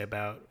much to say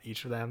about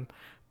each of them,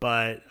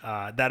 but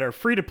that are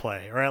free to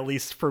play, or at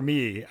least for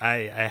me,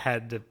 I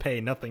had to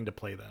pay nothing to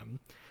play them.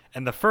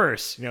 And the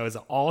first, is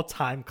an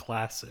all-time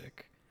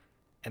classic,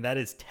 and that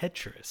is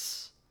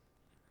Tetris.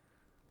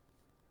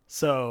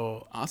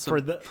 So awesome.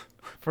 for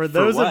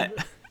those for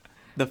what?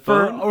 The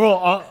phone?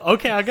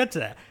 Okay, I'll get to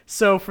that.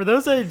 So for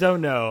those that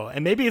don't know,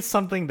 and maybe it's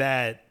something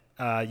that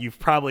you've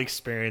probably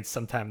experienced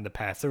sometime in the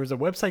past, there was a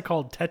website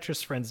called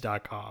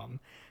TetrisFriends.com.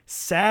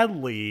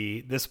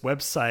 Sadly, this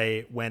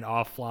website went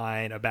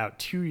offline about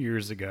 2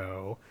 years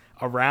ago,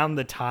 around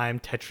the time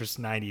Tetris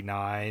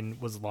 99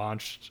 was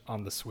launched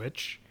on the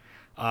Switch.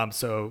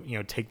 So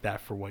take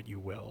that for what you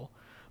will.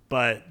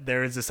 But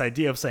there is this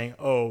idea of saying,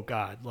 oh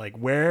God, like,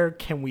 where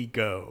can we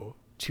go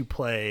to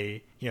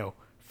play,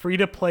 free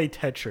to play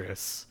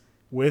Tetris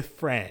with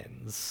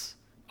friends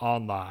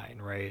online,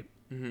 right?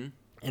 Mm-hmm.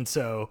 And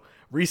so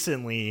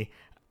recently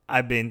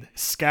I've been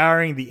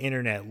scouring the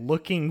internet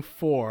looking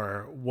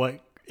for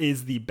what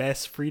is the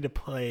best free to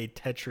play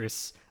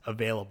Tetris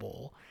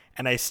available.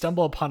 And I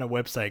stumble upon a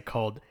website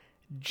called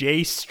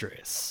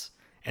Jstris.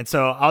 And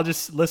so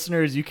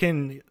listeners, you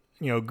can,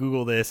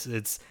 Google this.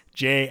 It's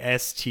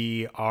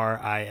JSTRIS.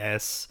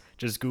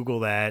 Just Google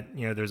that.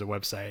 There's a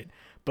website.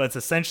 But it's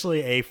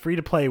essentially a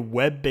free-to-play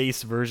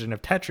web-based version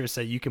of Tetris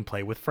that you can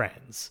play with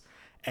friends.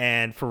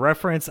 And for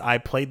reference, I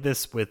played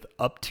this with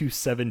up to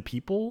 7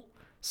 people.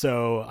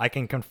 So I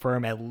can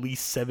confirm at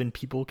least 7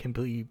 people can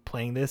be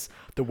playing this.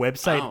 The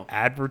website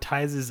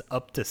advertises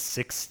up to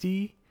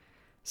 60.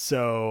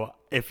 So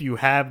if you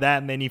have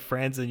that many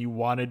friends and you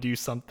want to do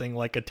something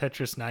like a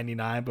Tetris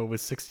 99, but with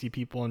 60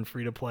 people and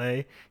free to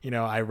play,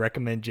 I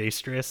recommend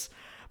Jstris.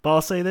 But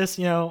I'll say this,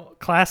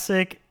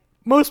 classic.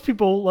 Most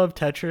people love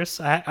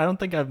Tetris. I don't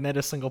think I've met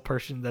a single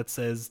person that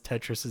says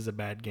Tetris is a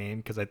bad game,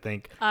 because I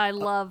think I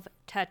love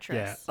Tetris.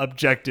 Yeah,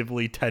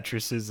 objectively,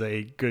 Tetris is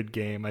a good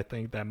game. I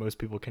think that most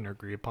people can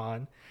agree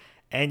upon.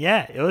 And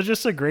yeah, it was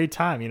just a great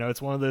time.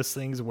 It's one of those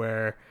things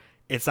where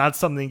it's not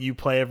something you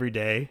play every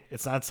day.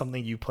 It's not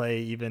something you play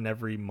even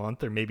every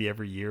month or maybe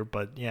every year.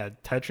 But yeah,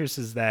 Tetris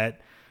is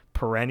that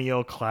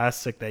perennial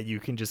classic that you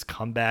can just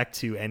come back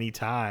to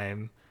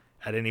anytime,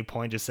 at any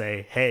point, just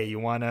say, hey, you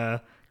want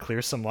to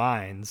clear some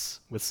lines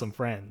with some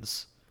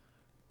friends.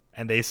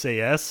 and they say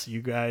yes,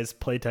 you guys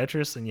play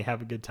Tetris and you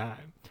have a good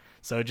time.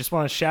 So just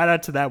want to shout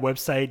out to that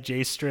website,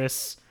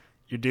 JStriss.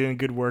 You're doing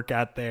good work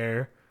out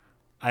there.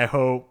 I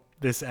hope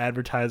this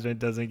advertisement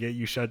doesn't get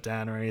you shut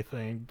down or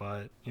anything,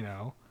 but, you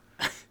know,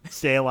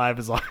 stay alive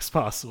as long as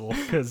possible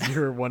because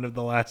you're one of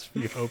the last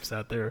few hopes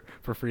out there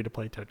for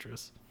free-to-play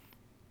Tetris.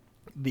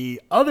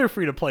 The other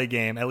free-to-play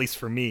game, at least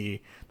for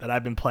me, that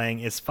I've been playing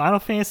is Final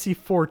Fantasy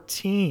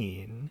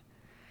XIV.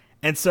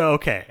 And so,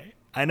 okay,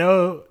 I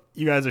know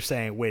you guys are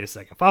saying, wait a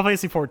second, Final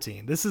Fantasy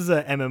XIV, this is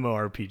a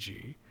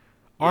MMORPG.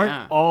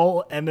 Aren't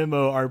all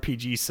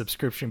MMORPG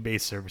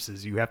subscription-based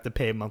services you have to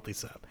pay a monthly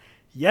sub?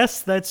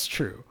 Yes, that's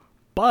true.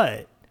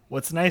 But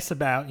what's nice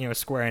about, you know,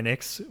 Square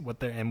Enix, what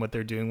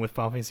they're doing with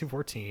Final Fantasy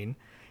XIV,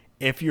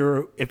 if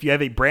you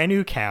have a brand new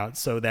account,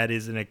 so that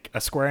is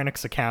a Square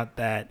Enix account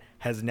that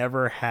has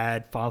never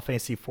had Final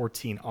Fantasy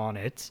XIV on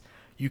it,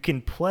 you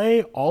can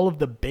play all of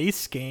the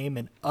base game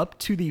and up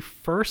to the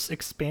first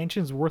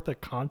expansion's worth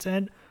of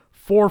content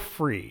for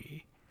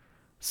free.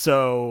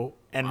 So,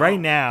 and wow. Right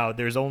now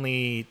there's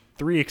only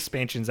 3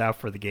 expansions out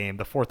for the game.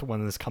 The 4th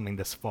one is coming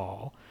this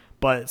fall.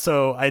 But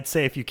so I'd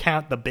say if you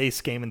count the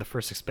base game and the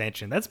first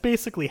expansion, that's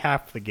basically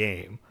half the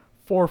game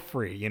for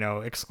free, you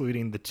know,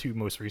 excluding the 2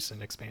 most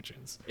recent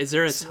expansions. Is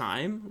there a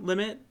time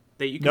limit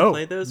that you can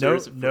play those?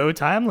 No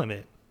time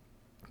limit.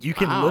 You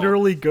can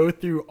literally go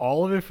through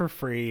all of it for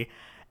free.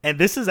 And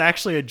this is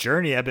actually a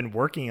journey I've been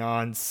working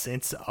on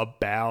since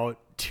about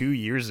 2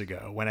 years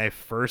ago when I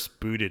first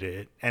booted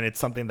it. And it's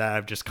something that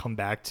I've just come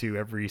back to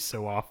every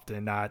so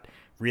often, not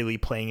really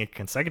playing it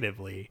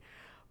consecutively.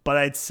 But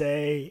I'd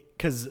say,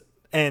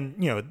 and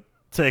you know,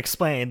 to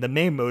explain, the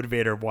main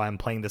motivator of why I'm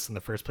playing this in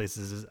the first place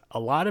is a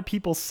lot of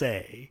people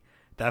say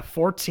that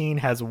 14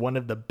 has one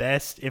of the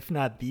best, if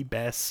not the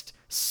best,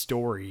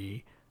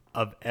 story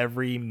of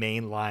every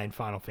mainline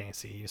Final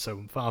Fantasy.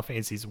 So Final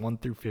Fantasies 1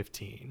 through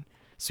 15,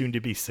 soon to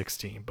be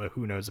 16, but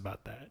who knows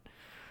about that.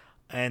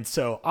 And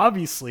so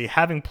obviously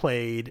having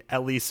played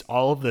at least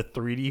all of the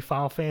 3D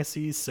Final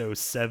Fantasies, so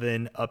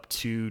 7 up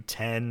to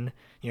 10,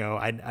 you know,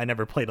 I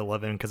never played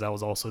 11 because that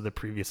was also the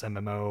previous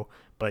MMO,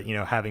 but, you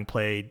know, having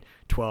played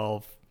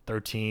 12,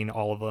 13,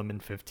 all of them,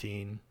 and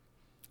 15,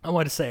 I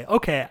want to say,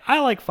 okay, I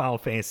like Final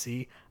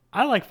Fantasy.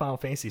 I like Final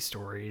Fantasy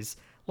stories.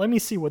 Let me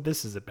see what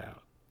this is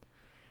about.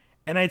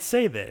 And I'd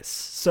say this.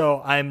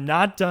 So I'm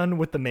not done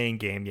with the main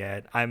game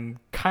yet. I'm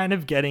kind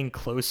of getting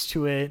close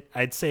to it.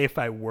 I'd say if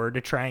I were to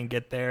try and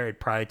get there, it'd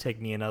probably take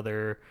me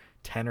another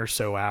 10 or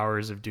so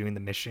hours of doing the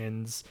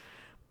missions.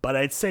 But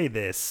I'd say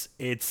this.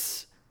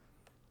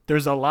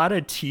 There's a lot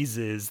of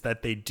teases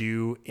that they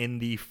do in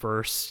the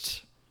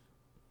first,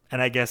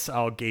 and I guess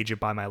I'll gauge it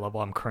by my level.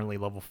 I'm currently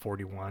level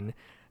 41.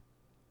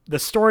 The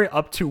story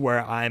up to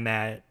where I'm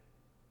at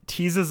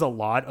teases a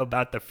lot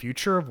about the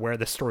future of where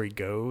the story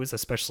goes,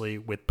 especially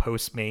with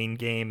post main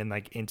game and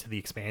like into the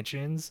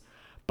expansions.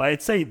 But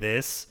I'd say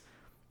this,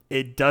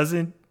 it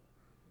doesn't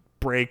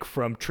break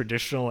from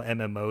traditional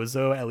MMOs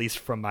though, at least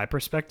from my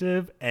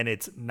perspective, and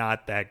it's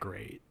not that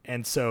great.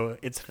 And so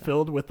it's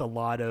filled with a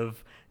lot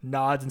of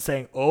nods and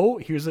saying, oh,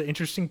 here's an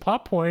interesting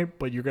plot point,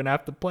 but you're gonna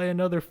have to play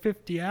another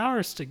 50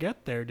 hours to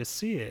get there to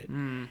see it.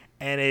 And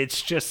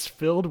it's just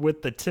filled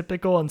with the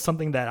typical, and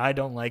something that I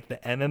don't like, the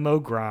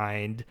MMO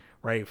grind,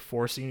 right?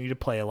 Forcing you to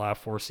play a lot,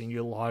 forcing you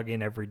to log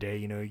in every day.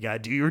 You know, you gotta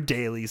do your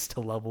dailies to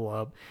level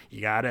up.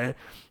 You gotta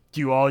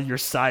do all your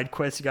side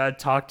quests. You gotta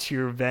talk to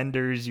your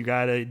vendors. You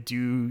gotta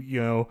do, you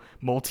know,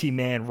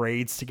 multi-man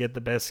raids to get the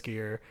best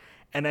gear.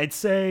 And I'd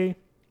say,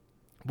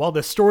 while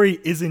the story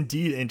is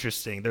indeed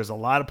interesting, there's a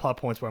lot of plot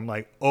points where I'm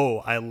like, oh,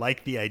 I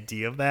like the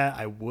idea of that.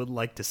 I would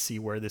like to see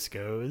where this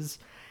goes.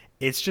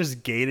 It's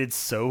just gated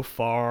so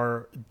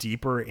far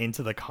deeper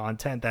into the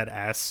content that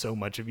asks so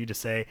much of you to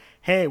say,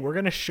 hey, we're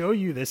going to show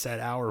you this at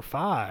hour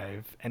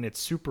 5, and it's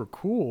super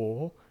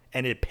cool,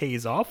 and it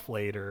pays off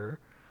later,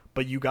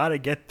 but you got to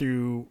get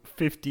through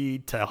 50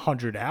 to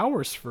 100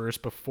 hours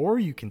first before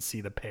you can see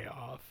the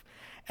payoff.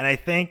 And I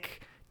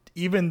think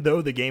even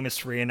though the game is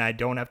free and I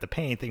don't have to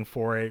pay anything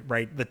for it,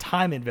 right, the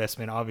time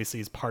investment obviously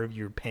is part of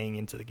your paying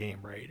into the game,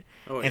 right?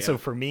 So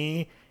for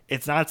me,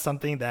 it's not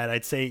something that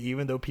I'd say,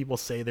 even though people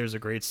say there's a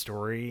great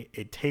story,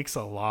 it takes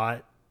a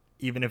lot,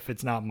 even if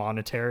it's not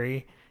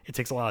monetary, it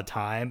takes a lot of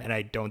time. And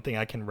I don't think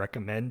I can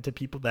recommend to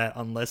people that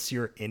unless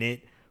you're in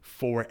it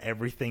for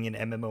everything an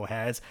MMO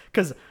has.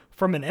 Because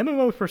from an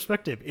MMO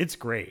perspective, it's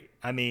great.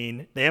 I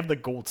mean, they have the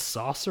gold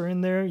saucer in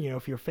there. You know,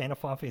 if you're a fan of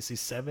Final Fantasy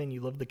VII, you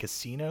love the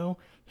casino,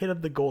 hit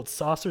up the gold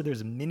saucer.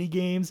 There's mini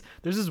games.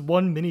 There's this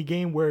one mini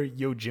game where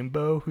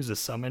Yojimbo, who's a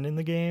summon in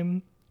the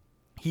game,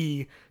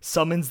 he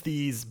summons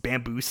these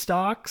bamboo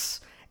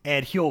stalks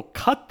and he'll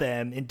cut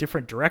them in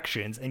different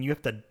directions, and you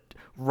have to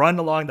run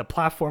along the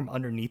platform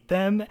underneath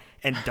them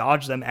and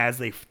dodge them as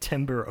they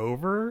timber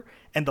over.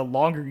 And the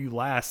longer you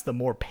last, the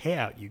more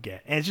payout you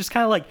get. And it's just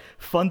kind of like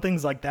fun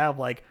things like that, of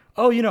like,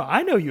 oh, you know,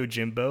 I know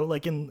Yojimbo.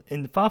 Like in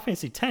Final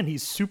Fantasy X,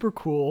 he's super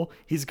cool.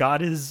 He's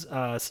got his,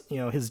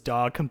 his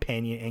dog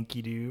companion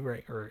Enkidu,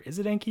 right? Or is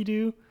it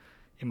Enkidu?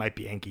 It might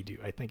be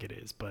Enkidu. I think it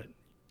is, but,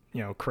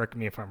 you know, correct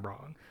me if I'm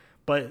wrong.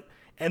 But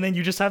And then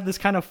you just have this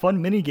kind of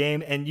fun mini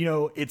game, and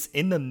it's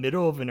in the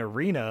middle of an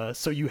arena,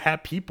 so you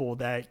have people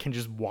that can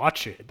just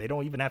watch it. They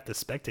don't even have to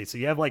spectate. So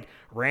you have like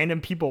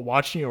random people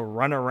watching you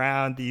run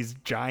around these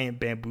giant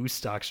bamboo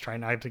stalks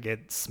trying not to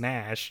get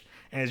smashed.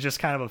 And it's just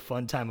kind of a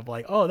fun time of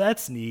like, oh,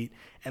 that's neat.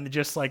 And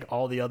just like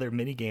all the other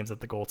mini games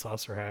that the Gold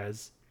Saucer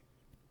has.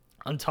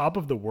 On top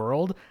of the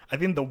world, I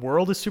think the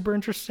world is super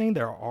interesting.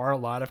 There are a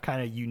lot of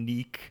kind of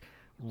unique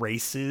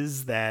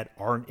races that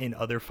aren't in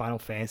other Final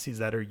Fantasies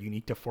that are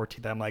unique to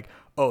 14 that I'm like,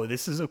 oh,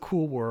 this is a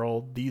cool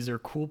world. These are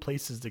cool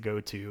places to go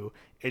to.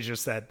 It's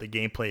just that the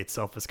gameplay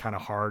itself is kind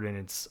of hard, and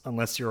it's,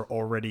 unless you're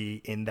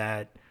already in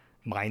that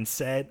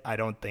mindset, I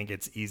don't think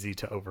it's easy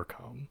to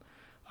overcome.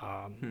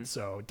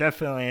 So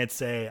definitely I'd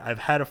say I've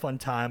had a fun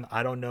time.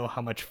 I don't know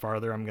how much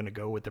farther I'm going to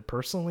go with it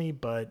personally,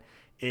 but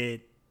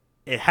it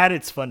had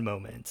its fun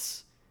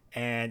moments.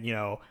 And,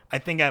 I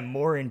think I'm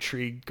more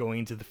intrigued going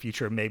into the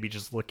future of maybe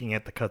just looking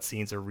at the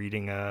cutscenes or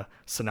reading a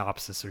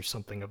synopsis or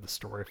something of the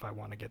story if I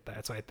want to get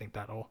that. So I think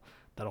that'll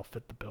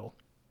fit the bill.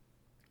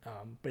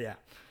 But yeah,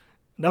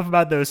 enough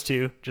about those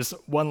two. Just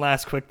one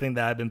last quick thing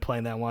that I've been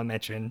playing that I want to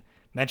mention.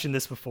 Mentioned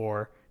this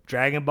before.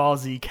 Dragon Ball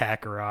Z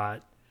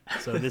Kakarot.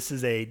 So this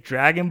is a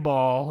Dragon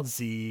Ball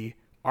Z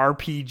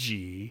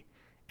RPG,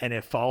 and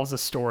it follows a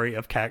story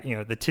of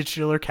the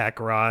titular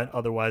Kakarot,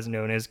 otherwise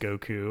known as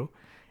Goku.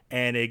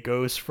 And it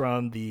goes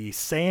from the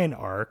Saiyan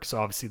arc, so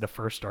obviously the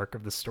first arc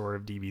of the story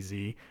of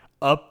DBZ,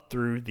 up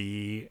through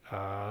the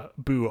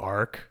Buu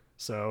arc.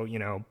 So,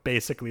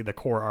 basically the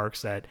core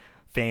arcs that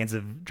fans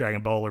of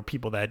Dragon Ball or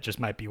people that just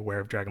might be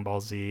aware of Dragon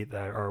Ball Z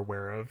that are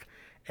aware of.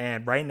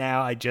 And right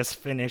now I just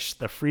finished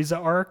the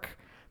Frieza arc.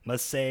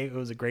 Must say it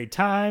was a great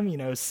time,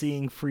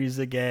 seeing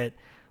Frieza get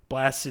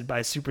blasted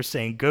by Super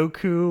Saiyan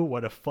Goku.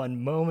 What a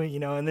fun moment,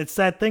 and it's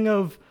that thing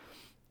of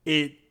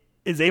it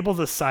is able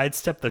to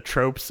sidestep the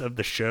tropes of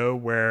the show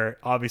where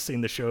obviously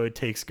in the show it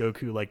takes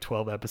Goku like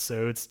 12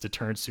 episodes to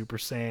turn Super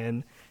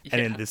Saiyan. Yeah.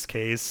 And in this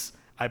case,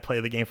 I play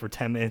the game for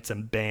 10 minutes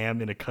and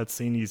bam, in a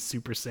cutscene, he's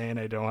Super Saiyan.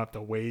 I don't have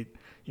to wait,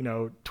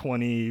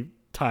 20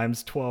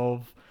 times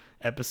 12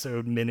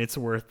 episode minutes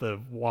worth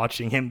of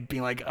watching him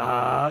being like,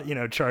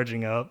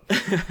 charging up.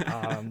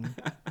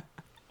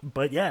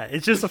 But yeah,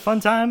 it's just a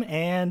fun time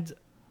and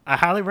I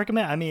highly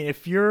recommend. I mean,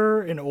 if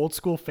you're an old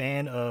school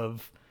fan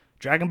of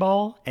Dragon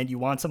Ball and you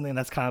want something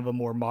that's kind of a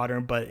more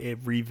modern, but it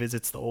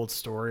revisits the old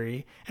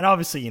story, and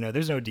obviously,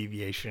 there's no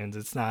deviations.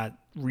 It's not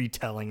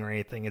retelling or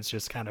anything. It's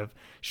just kind of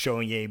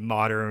showing a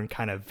modern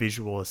kind of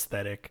visual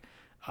aesthetic.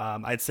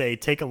 I'd say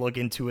take a look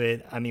into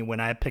it. I mean, when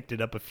I picked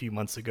it up a few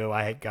months ago,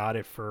 I had got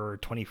it for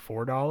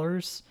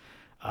 $24.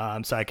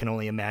 So I can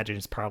only imagine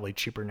it's probably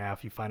cheaper now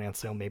if you find it on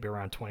sale, maybe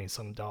around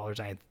 $20-some.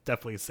 I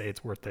definitely say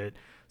it's worth it.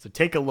 So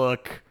take a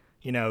look,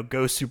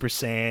 go Super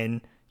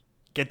Saiyan,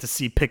 get to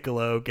see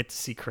Piccolo, get to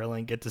see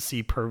Krillin, get to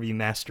see pervy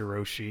Master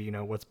Roshi.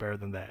 What's better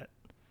than that?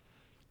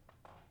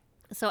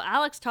 So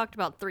Alex talked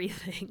about 3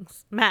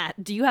 things.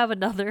 Matt, do you have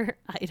another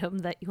item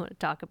that you want to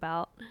talk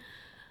about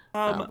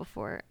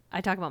before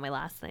I talk about my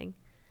last thing?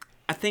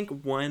 I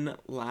think one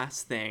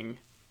last thing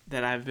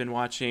that I've been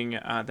watching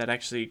that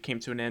actually came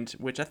to an end,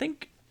 which I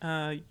think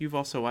you've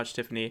also watched,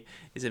 Tiffany,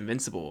 is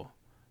Invincible,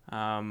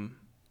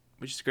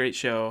 which is a great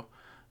show.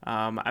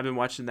 I've been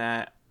watching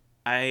that.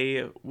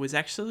 I was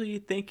actually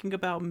thinking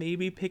about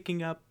maybe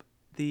picking up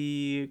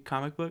the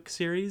comic book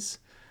series.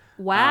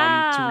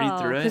 Wow. To read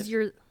through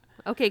it.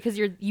 Because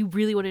you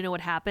really want to know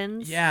what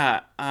happens. Yeah.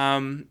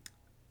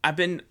 I've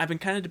been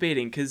kind of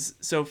debating because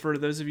for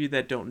those of you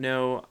that don't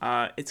know,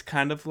 it's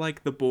kind of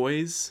like The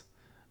Boys,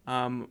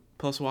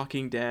 plus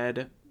Walking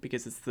Dead,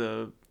 because it's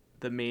the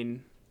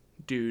main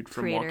dude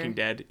from Creator. Walking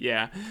Dead.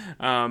 Yeah.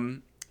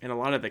 And a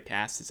lot of the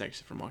cast is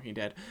actually from Walking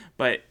Dead,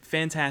 but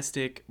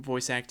fantastic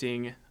voice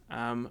acting.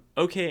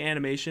 Okay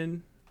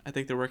animation. I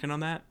think they're working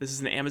on that. This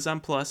is an Amazon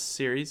Plus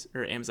series,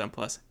 or Amazon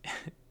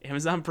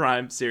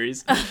Prime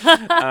series.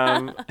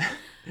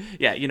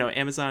 Yeah,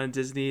 Amazon and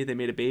Disney, they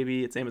made a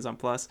baby. It's Amazon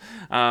Plus.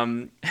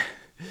 Monopoly.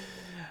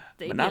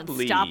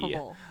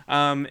 Unstoppable.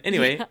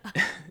 Anyway,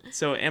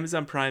 so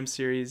Amazon Prime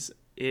series,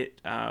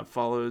 it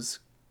follows,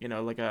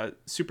 like a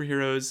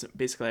superheroes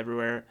basically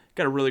everywhere.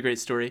 Got a really great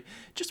story.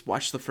 Just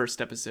watch the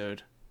first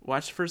episode.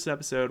 Watch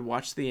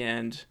the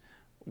end.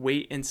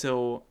 Wait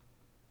until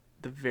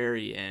the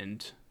very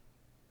end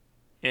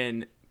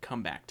and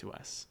come back to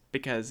us,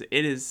 because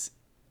it's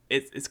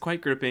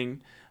quite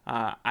gripping.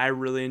 I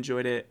really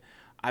enjoyed it.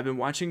 I've been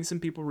watching some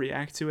people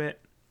react to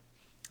it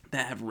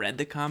that have read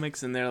the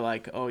comics, and they're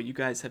like, oh, you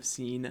guys have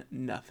seen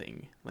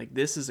nothing. Like,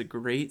 this is a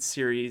great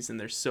series, and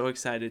they're so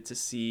excited to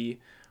see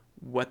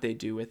what they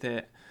do with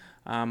it.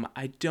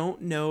 I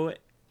don't know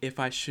if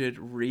I should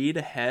read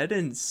ahead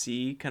and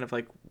see kind of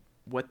like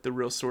what the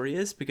real story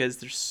is, because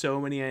there's so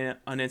many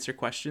unanswered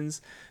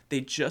questions. They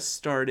just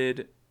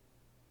started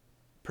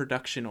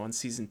production on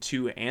season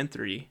 2 and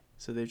 3,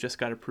 so they've just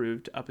got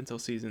approved up until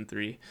season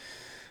 3.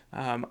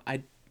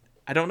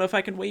 I don't know if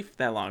I can wait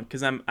that long,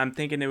 because I'm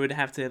thinking it would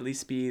have to at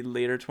least be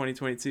later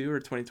 2022 or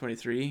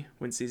 2023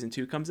 when season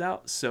 2 comes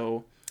out.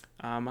 So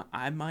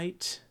I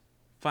might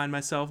find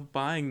myself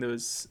buying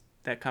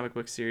that comic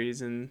book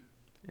series and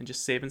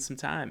just saving some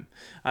time,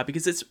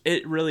 because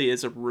it really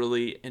is a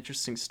really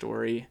interesting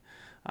story.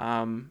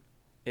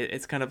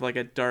 It's kind of like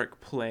a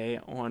dark play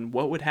on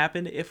what would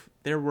happen if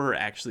there were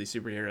actually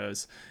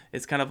superheroes.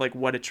 It's kind of like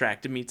what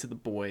attracted me to The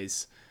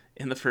Boys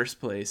in the first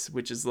place,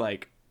 which is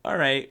like, all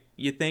right,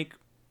 you think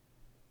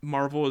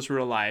Marvel is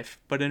real life,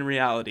 but in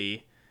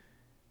reality,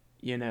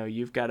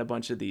 you've got a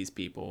bunch of these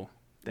people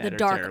that the are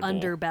dark terrible.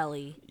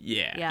 underbelly.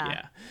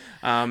 Yeah.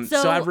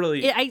 So I've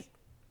really...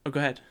 Oh, go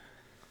ahead.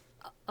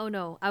 Oh,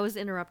 no. I was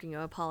interrupting you.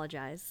 I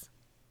apologize.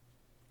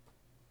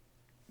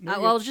 No,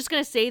 I was just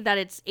going to say that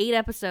it's 8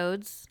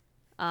 episodes,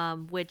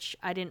 which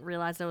I didn't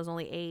realize there was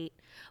only 8.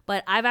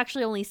 But I've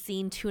actually only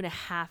seen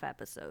 2.5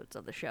 episodes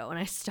of the show, and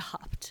I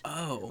stopped.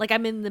 Oh. Like,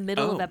 I'm in the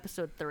middle of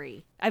episode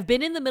 3. I've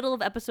been in the middle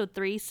of episode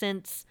 3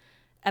 since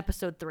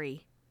episode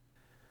 3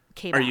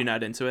 came out. Are you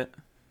not into it?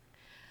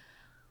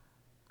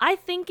 I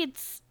think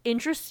it's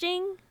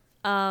interesting,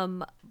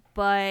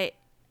 but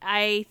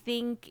I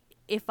think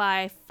if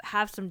I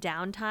have some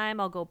downtime,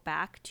 I'll go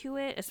back to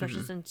it,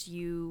 especially since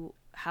you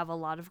have a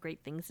lot of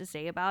great things to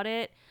say about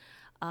it.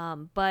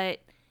 But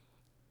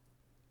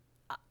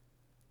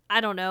I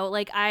don't know.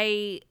 Like,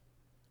 I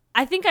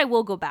think I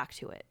will go back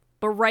to it.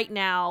 But right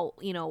now,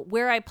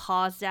 where I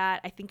paused at,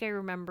 I think I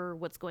remember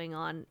what's going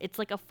on. It's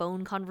like a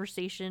phone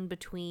conversation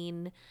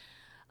between,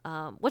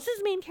 what's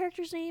his main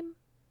character's name?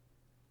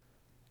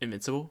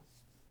 Invincible?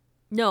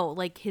 No,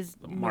 like his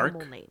Mark?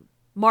 normal name.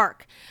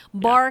 Mark.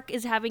 Mark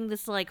is having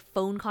this like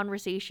phone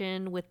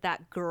conversation with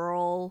that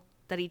girl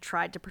that he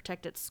tried to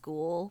protect at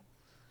school.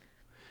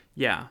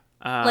 Yeah.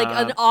 Like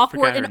an the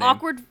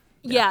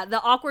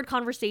awkward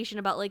conversation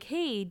about like,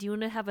 hey, do you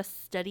want to have a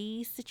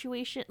study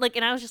situation? Like,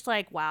 and I was just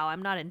like, wow,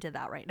 I'm not into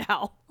that right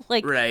now.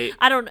 Like, right.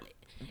 I don't.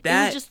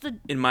 That, it was just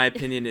in my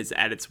opinion, is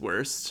at its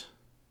worst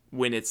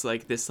when it's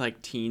like this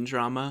like teen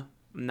drama.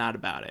 I'm not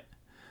about it.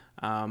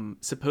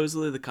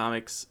 Supposedly the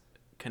comics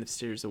kind of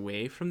steers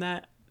away from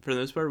that for the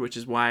most part, which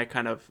is why I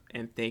kind of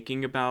am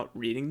thinking about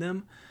reading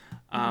them.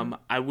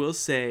 I will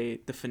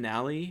say the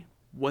finale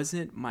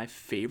wasn't my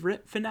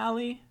favorite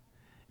finale,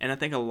 and I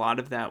think a lot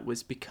of that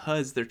was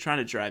because they're trying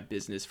to drive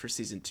business for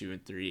season 2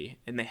 and 3,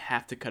 and they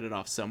have to cut it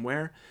off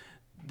somewhere.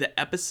 The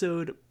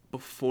episode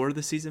before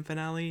the season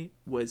finale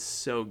was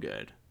so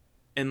good,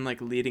 and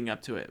like leading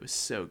up to it was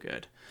so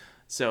good.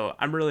 So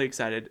I'm really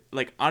excited.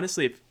 Like,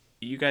 honestly, if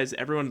you guys,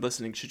 everyone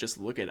listening, should just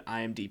look at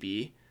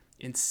IMDb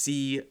and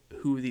see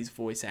who these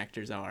voice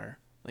actors are.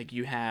 Like,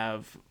 you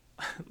have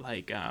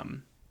like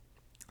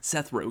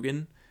Seth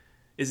Rogen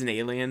is an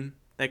alien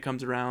that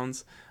comes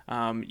around.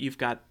 You've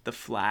got the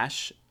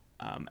Flash,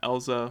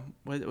 Elza,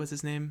 what's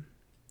his name?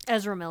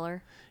 Ezra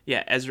Miller.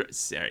 Yeah,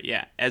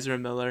 Ezra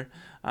Miller.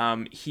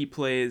 He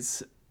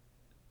plays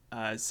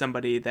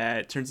somebody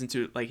that turns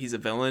into, like, he's a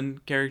villain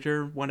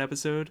character one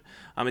episode.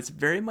 It's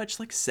very much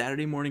like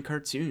Saturday morning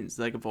cartoons,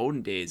 like of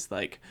olden days,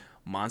 like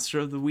Monster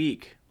of the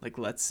Week. Like,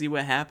 let's see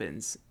what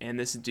happens. And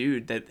this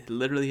dude that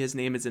literally his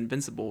name is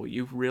Invincible,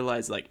 you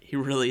realize, like, he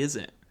really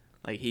isn't.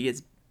 Like, he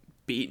gets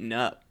beaten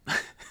up.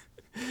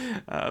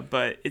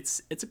 But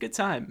it's a good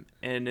time,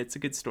 and it's a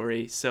good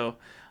story. So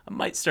I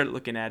might start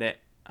looking at it.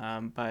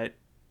 But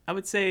I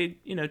would say,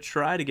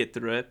 try to get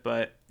through it,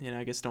 but,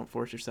 I guess don't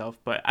force yourself.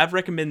 But I've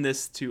recommended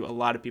this to a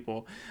lot of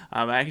people.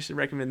 I actually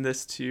recommend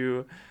this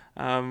to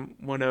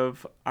one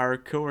of our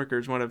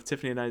coworkers, one of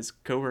Tiffany and I's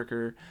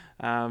coworker,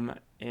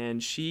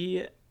 and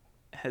she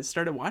has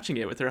started watching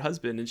it with her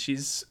husband, and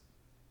she's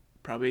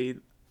probably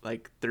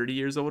like 30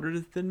 years older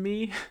than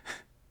me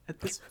at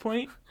this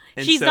point.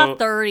 And she's so not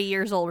 30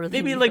 years older than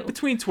maybe you. like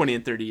between 20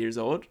 and 30 years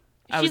old.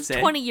 I would say.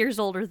 20 years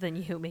older than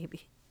you,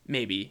 maybe.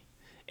 Maybe.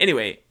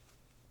 Anyway,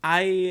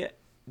 I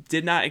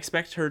did not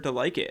expect her to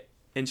like it,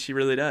 and she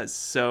really does.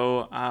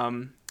 So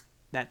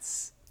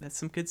that's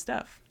some good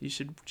stuff. You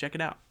should check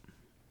it out.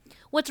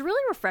 What's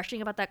really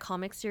refreshing about that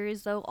comic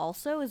series, though,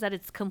 also, is that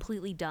it's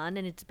completely done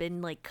and it's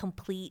been like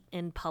complete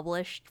and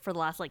published for the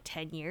last like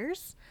 10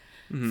 years.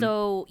 Mm-hmm.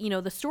 So,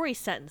 the story's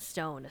set in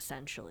stone,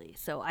 essentially.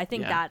 So I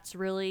think that's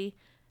really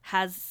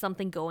has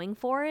something going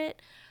for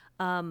it.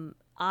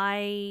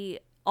 I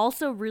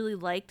also really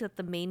liked that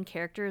the main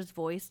character is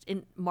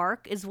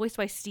Mark is voiced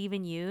by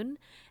Steven Yeun,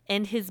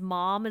 and his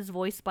mom is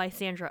voiced by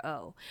Sandra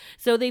Oh.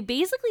 So they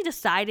basically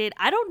decided,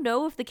 I don't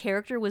know if the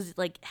character was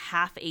like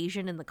half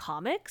Asian in the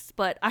comics,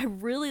 but I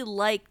really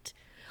liked,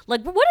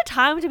 like, what a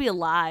time to be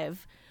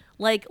alive.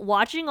 Like,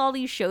 watching all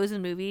these shows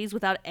and movies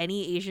without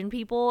any Asian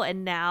people,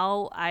 and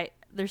now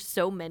there's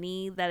so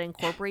many that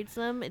incorporates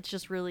them. It's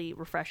just really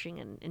refreshing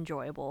and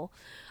enjoyable.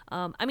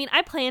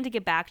 I plan to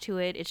get back to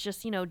it. It's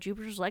just,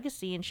 Jupiter's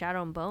Legacy and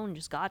Shadow and Bone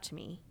just got to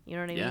me. You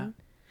know what I mean?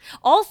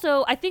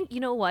 Also, I think,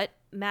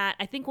 Matt,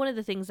 I think one of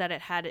the things that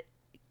it had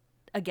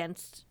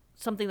against,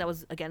 something that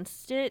was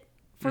against it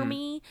for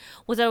me,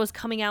 was that it was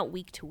coming out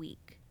week to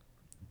week.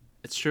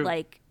 It's true.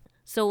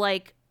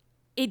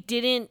 It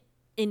didn't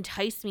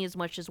entice me as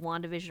much as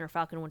WandaVision or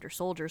Falcon and Winter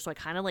Soldier, so I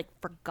kind of,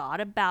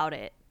 forgot about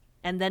it.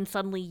 And then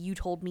suddenly you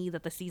told me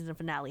that the season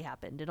finale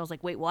happened, and I was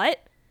like, wait,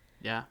 what?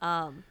 Yeah.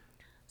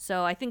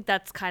 So I think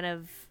that's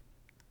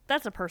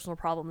a personal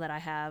problem that I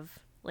have.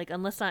 Like,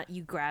 unless not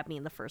you grab me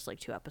in the first like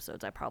 2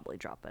 episodes, I probably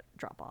drop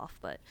off.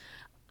 But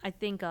I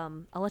think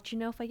I'll let you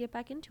know if I get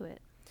back into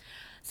it.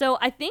 So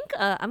I think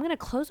I'm gonna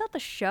close out the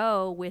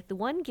show with the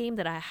one game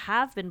that I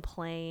have been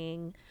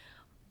playing,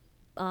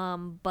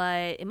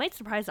 but it might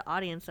surprise the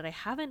audience that I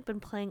haven't been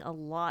playing a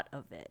lot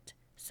of it.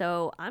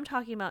 So I'm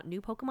talking about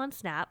new Pokemon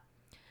Snap.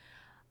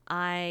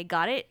 I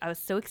got it. I was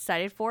so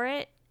excited for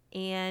it,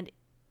 and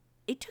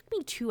it took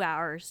me 2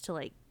 hours to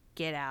like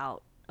get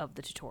out of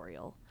the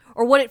tutorial,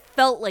 or what it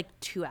felt like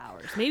 2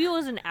 hours. Maybe it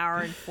was an hour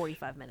and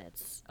 45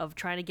 minutes of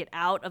trying to get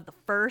out of the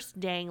first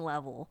dang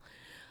level.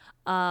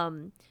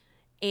 And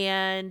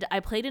I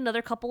played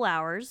another couple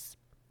hours,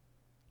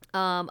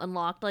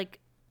 unlocked like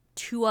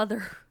 2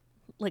 other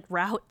like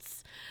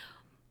routes.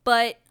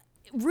 But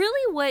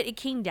really what it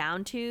came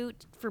down to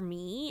for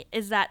me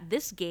is that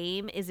this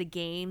game is a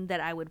game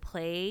that I would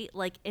play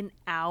like an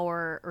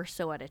hour or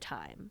so at a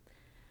time.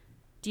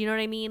 Do you know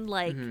what I mean?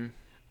 Like,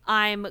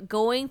 I'm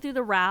going through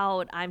the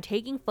route, I'm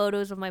taking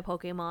photos of my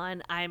Pokemon,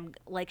 I'm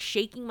like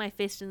shaking my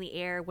fist in the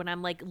air when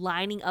I'm like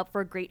lining up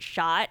for a great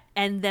shot,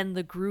 and then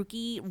the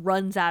Grookey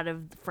runs out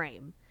of the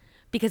frame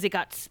because it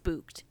got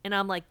spooked. And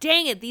I'm like,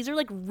 dang it, these are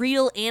like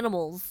real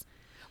animals.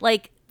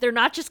 Like, they're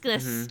not just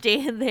gonna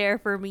stand there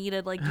for me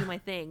to like do my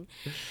thing.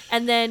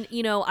 And then,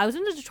 you know, I was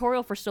in the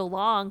tutorial for so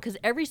long because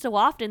every so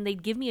often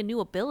they'd give me a new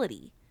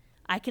ability.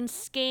 I can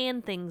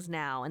scan things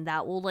now, and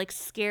that will like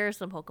scare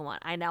some Pokemon.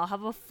 I now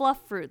have a fluff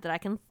fruit that I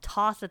can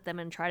toss at them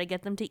and try to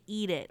get them to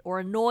eat it, or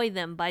annoy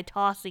them by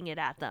tossing it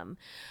at them.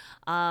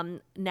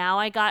 Now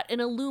I got an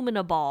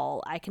Illumina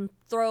ball I can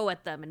throw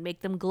at them and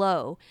make them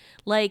glow.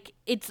 Like,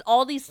 it's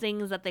all these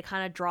things that they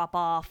kind of drop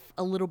off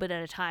a little bit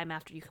at a time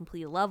after you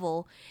complete a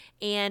level.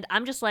 And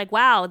I'm just like,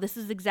 wow, this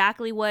is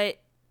exactly what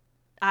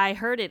I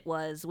heard it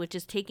was, which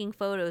is taking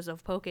photos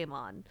of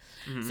Pokemon.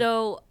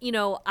 So, you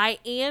know, I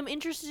am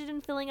interested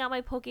in filling out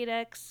my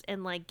Pokédex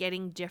and like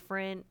getting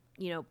different,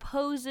 you know,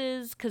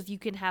 poses, because you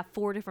can have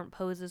 4 different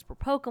poses per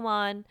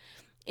Pokemon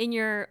in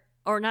your,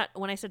 or not,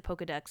 when I said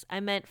Pokédex, I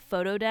meant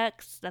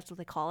Photodex. That's what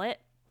they call it.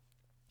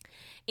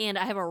 And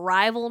I have a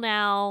rival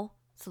now.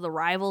 So the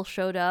rival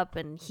showed up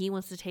and he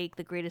wants to take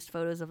the greatest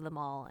photos of them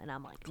all. And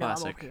I'm like, no,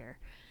 I'm over here.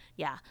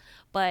 Yeah.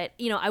 But,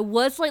 you know, I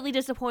was slightly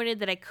disappointed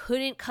that I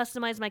couldn't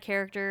customize my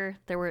character.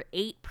 There were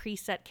 8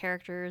 preset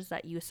characters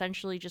that you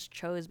essentially just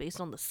chose based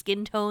on the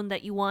skin tone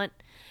that you want.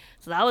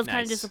 So that was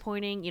kind of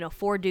disappointing. You know,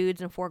 4 dudes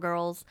and 4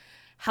 girls.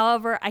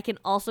 However, I can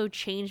also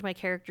change my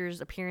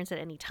character's appearance at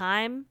any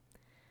time,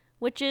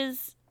 which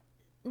is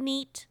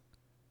neat.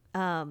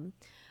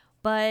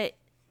 But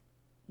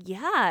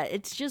yeah,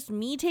 it's just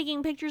me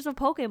taking pictures of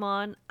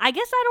Pokemon. I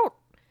guess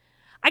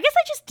I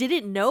just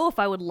didn't know if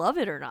I would love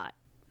it or not.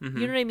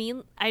 You know what I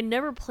mean? I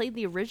never played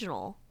the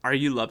original. Are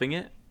you loving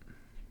it?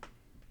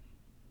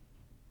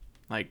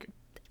 Like,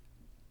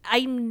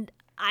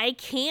 I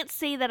can't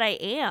say that I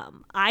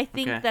am. I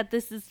think that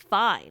this is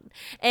fine.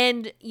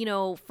 And, you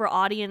know, for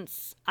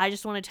audience, I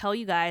just want to tell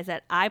you guys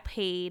that I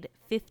paid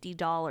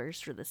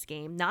 $50 for this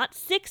game, not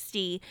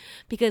 $60,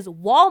 because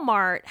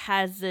Walmart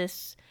has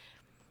this,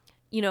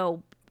 you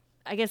know,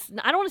 I guess,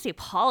 I don't want to say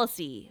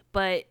policy,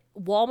 but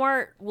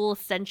Walmart will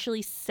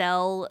essentially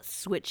sell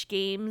Switch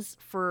games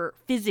for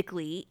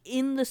physically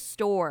in the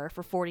store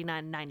for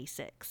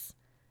 $49.96.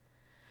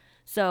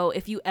 So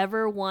if you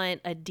ever want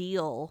a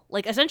deal,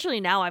 like,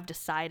 essentially now I've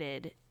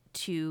decided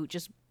to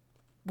just,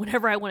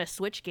 whenever I want a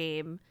Switch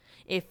game,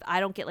 if I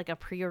don't get like a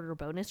pre-order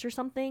bonus or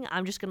something,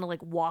 I'm just gonna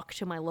like walk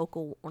to my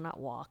local, or not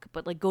walk,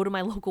 but like go to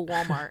my local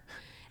Walmart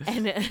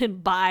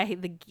and buy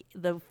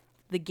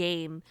the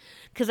game,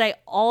 because I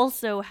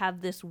also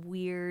have this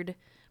weird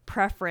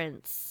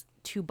preference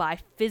to buy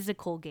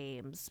physical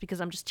games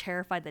because I'm just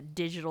terrified that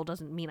digital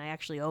doesn't mean I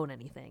actually own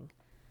anything.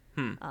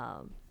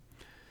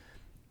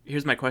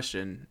 Here's my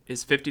question.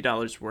 Is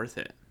 $50 worth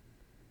it?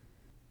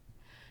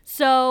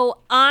 So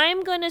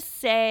I'm going to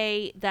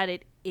say that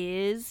it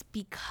is,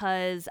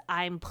 because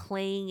I'm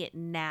playing it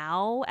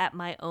now at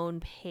my own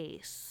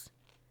pace.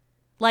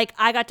 Like,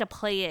 I got to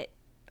play it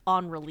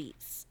on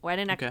release, or I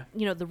didn't,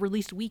 you know, the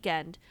released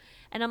weekend.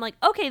 And I'm like,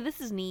 okay,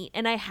 this is neat.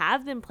 And I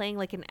have been playing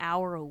like an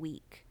hour a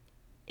week.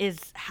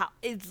 It's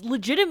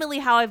legitimately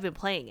how I've been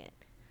playing it.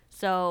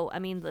 So, I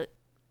mean, the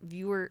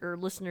viewer or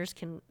listeners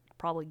can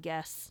probably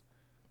guess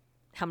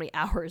how many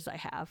hours I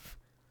have.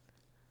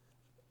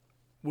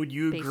 Would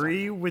you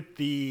agree with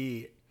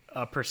the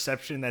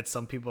perception that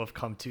some people have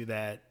come to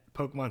that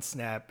Pokemon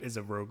Snap is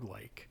a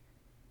roguelike?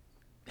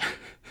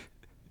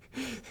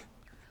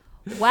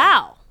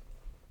 Wow.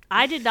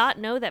 I did not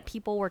know that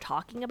people were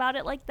talking about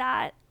it like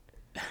that.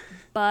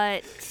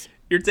 But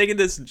you're taking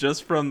this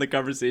just from the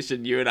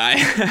conversation you and I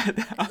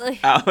had,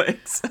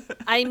 Alex.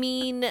 I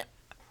mean,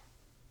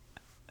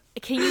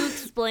 can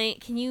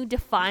you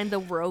define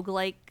the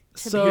roguelike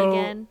to me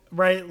again?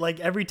 Right, like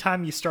every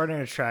time you start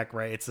on a track,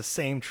 right, it's the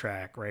same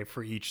track, right,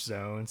 for each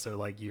zone. So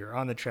like you're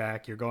on the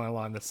track, you're going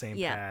along the same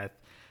path.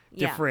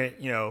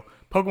 different,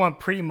 Pokemon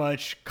pretty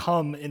much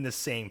come in the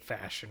same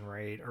fashion,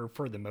 right? Or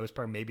for the most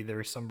part, maybe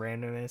there's some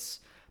randomness,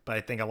 but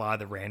I think a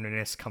lot of the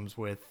randomness comes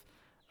with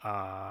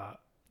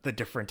the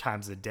different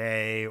times of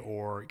day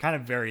or kind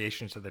of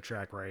variations of the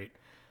track, right?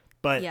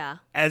 But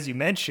as you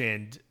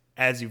mentioned,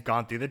 as you've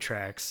gone through the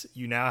tracks,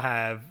 you now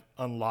have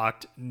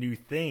unlocked new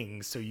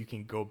things, so you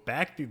can go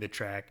back through the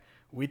track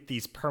with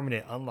these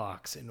permanent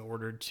unlocks in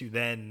order to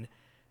then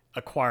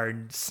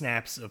acquire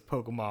snaps of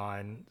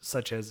Pokemon,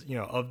 such as,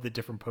 of the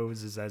different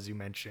poses, as you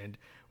mentioned,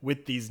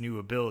 with these new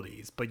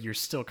abilities. But you're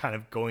still kind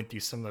of going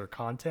through similar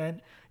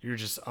content. You're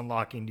just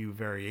unlocking new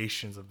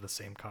variations of the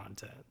same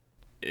content.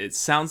 It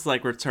sounds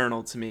like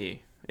Returnal to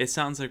me. It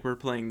sounds like we're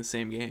playing the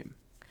same game.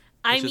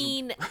 I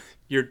mean,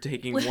 you're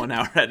taking 1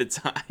 hour at a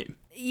time.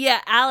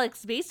 Yeah,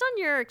 Alex, based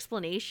on your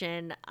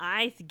explanation,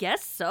 I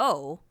guess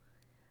so.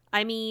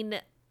 I mean,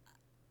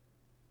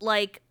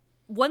 like,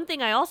 one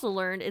thing I also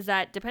learned is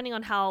that depending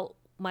on how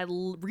my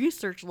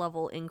research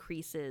level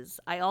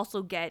increases, I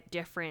also get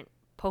different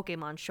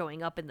Pokemon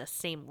showing up in the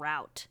same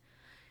route.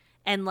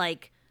 And,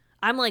 like,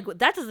 I'm like,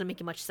 that doesn't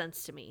make much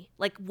sense to me.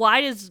 Like,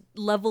 why does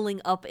leveling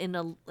up in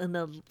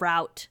a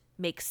route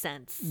make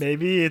sense?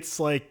 Maybe it's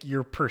like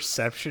your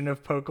perception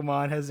of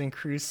Pokemon has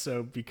increased,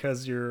 so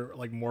because you're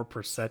like more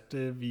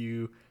perceptive,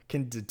 you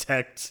can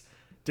detect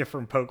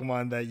different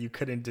Pokemon that you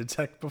couldn't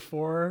detect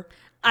before.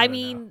 I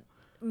mean,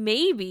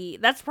 maybe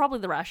that's probably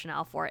the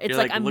rationale for it. It's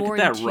like I'm look more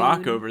at that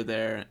rock over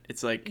there.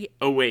 It's like,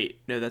 oh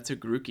wait, no, that's a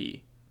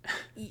Grookey.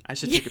 I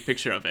should take a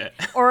picture of it.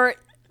 Or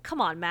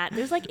come on, Matt.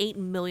 There's like 8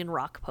 million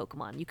rock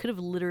Pokemon. You could have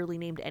literally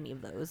named any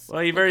of those.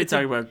 Well, you've already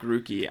talked about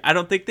Grookey. I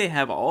don't think they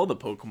have all the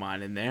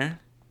Pokemon in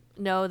there.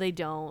 No, they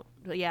don't.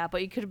 Yeah,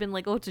 but you could have been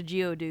like, oh, it's a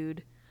Geodude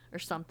or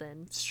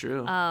something. It's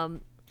true.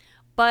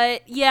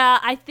 But yeah,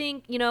 I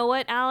think, you know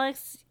what,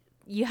 Alex?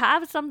 You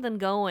have something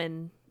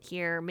going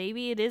here.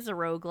 Maybe it is a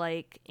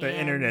roguelike. The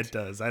internet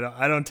does.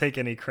 I don't take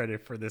any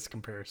credit for this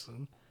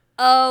comparison.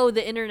 Oh,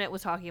 the internet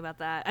was talking about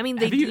that. I mean,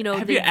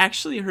 have you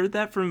actually heard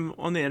that from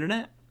on the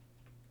internet?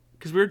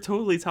 Because we were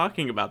totally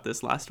talking about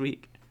this last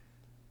week.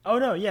 Oh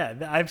no, yeah,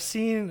 I've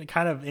seen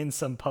kind of in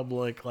some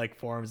public like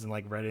forums and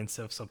like Reddit and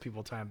stuff, some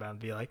people talking about it and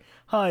be like,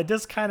 it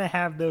does kind of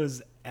have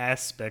those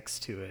aspects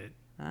to it.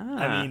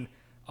 I mean,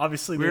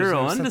 obviously we're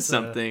onto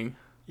something.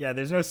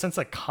 There's no sense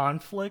of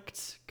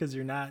conflict because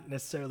you're not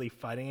necessarily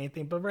fighting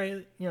anything, but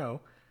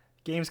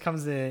games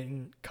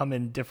come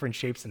in different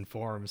shapes and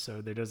forms, so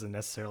there doesn't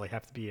necessarily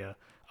have to be a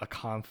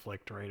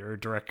conflict, right, or a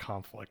direct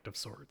conflict of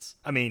sorts.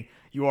 I mean,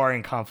 you are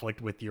in conflict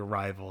with your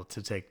rival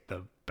to take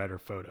the better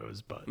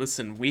photos, but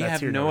listen, we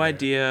have no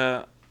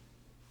idea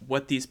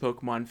what these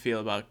Pokemon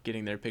feel about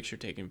getting their picture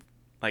taken.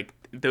 Like,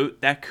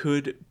 that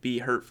could be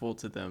hurtful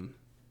to them.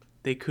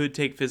 They could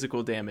take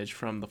physical damage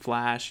from the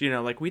flash.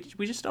 Like we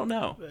just don't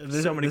know. So many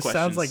questions. This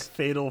sounds like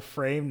Fatal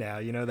Frame now.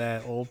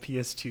 That old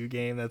PS2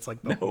 game that's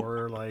like the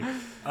horror. Like,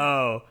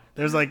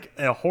 there's like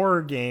a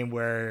horror game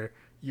where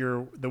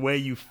the way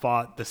you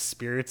fought the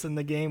spirits in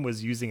the game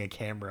was using a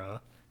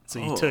camera. So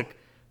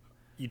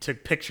you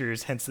took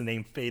pictures, hence the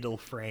name Fatal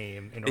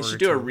Frame. They should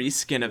do a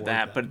reskin of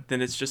that, but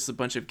then it's just a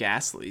bunch of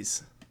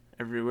Ghastlies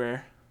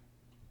everywhere.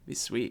 Be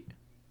sweet.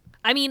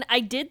 I mean, I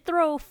did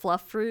throw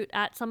fluff fruit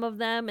at some of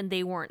them, and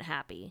they weren't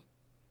happy.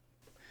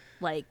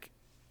 Like,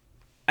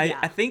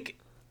 I think,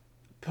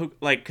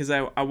 because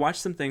I watched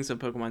some things on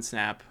Pokemon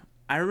Snap.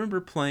 I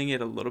remember playing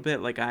it a little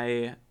bit. Like,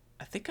 I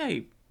think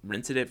I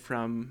rented it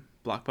from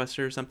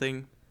Blockbuster or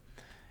something,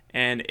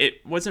 and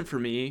it wasn't for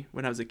me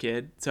when I was a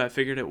kid, so I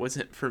figured it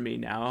wasn't for me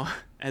now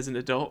as an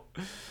adult.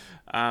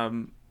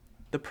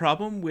 The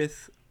problem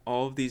with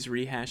all of these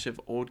rehash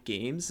of old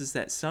games is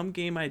that some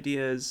game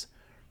ideas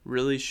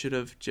really should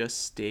have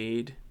just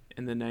stayed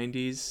in the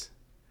 90s.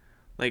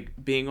 Like,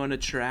 being on a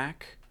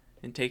track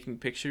and taking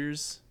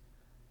pictures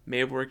may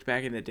have worked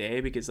back in the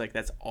day because, like,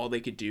 that's all they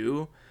could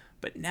do.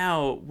 But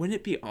now, wouldn't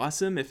it be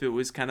awesome if it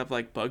was kind of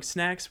like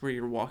Bugsnax, where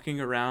you're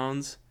walking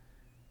around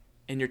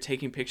and you're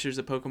taking pictures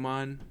of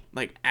Pokemon,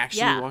 like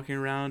actually walking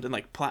around and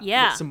like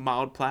with some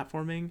mild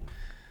platforming?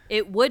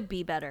 It would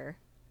be better.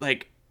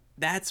 Like,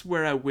 that's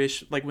where I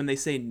wish, like, when they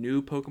say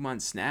new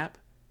Pokemon Snap,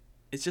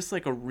 it's just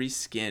like a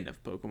reskin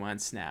of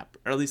Pokemon Snap,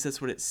 or at least that's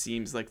what it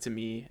seems like to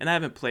me. And I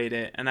haven't played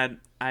it, and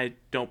I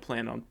don't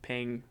plan on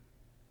paying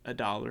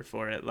 $1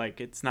 for it. Like,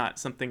 it's not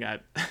something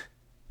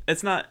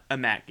it's not a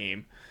Mac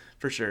game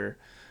for sure.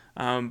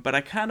 But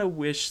I kind of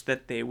wish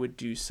that they would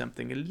do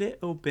something a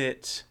little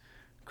bit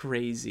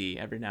crazy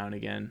every now and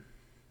again.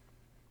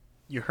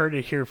 You heard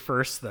it here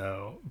first,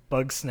 though.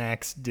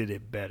 Bugsnax did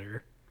it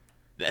better.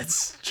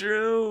 That's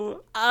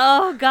true.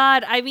 Oh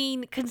God, I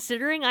mean,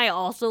 considering I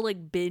also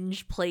like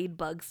binge played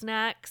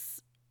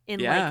Bugsnax in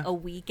like a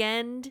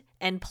weekend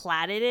and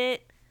platted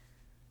it,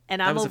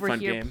 and I'm over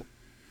here.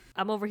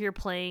 I'm over here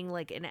playing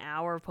like an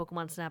hour of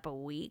Pokemon Snap a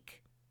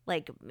week.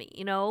 Like,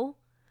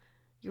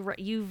 you're right.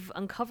 You've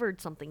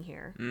uncovered something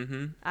here.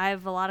 Mm-hmm. I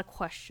have a lot of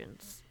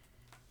questions.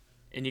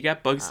 And you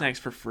got Bugsnax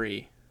for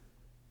free.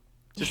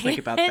 Just think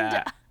about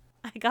that.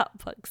 I got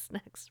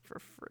Bugsnax for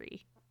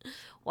free.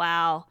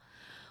 Wow.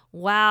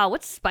 Wow,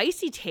 what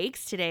spicy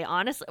takes today.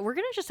 Honestly, we're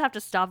going to just have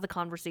to stop the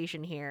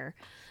conversation here.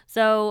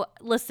 So,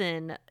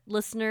 listen,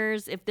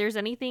 listeners, if there's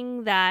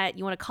anything that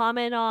you want to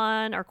comment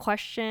on or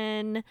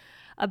question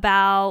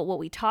about what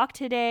we talked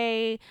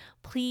today,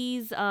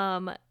 please,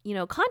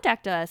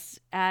 contact us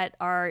at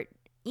our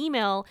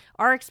email,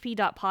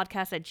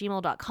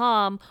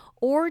 rxp.podcast@gmail.com,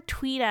 or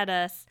tweet at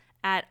us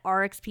at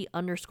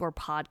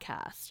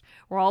rxp_podcast.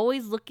 We're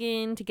always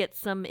looking to get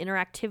some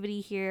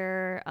interactivity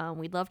here.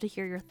 We'd love to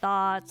hear your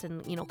thoughts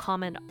and,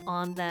 comment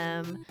on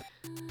them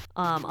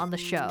on the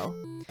show.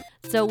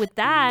 So with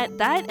that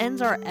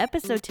ends our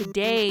episode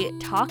today,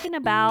 talking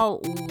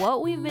about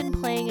what we've been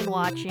playing and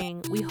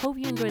watching. We hope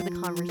you enjoyed the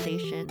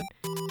conversation.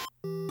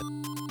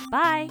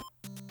 Bye.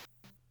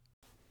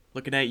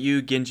 Looking at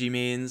you, Genji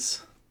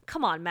mains.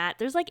 Come on, Matt.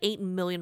 There's like 8 million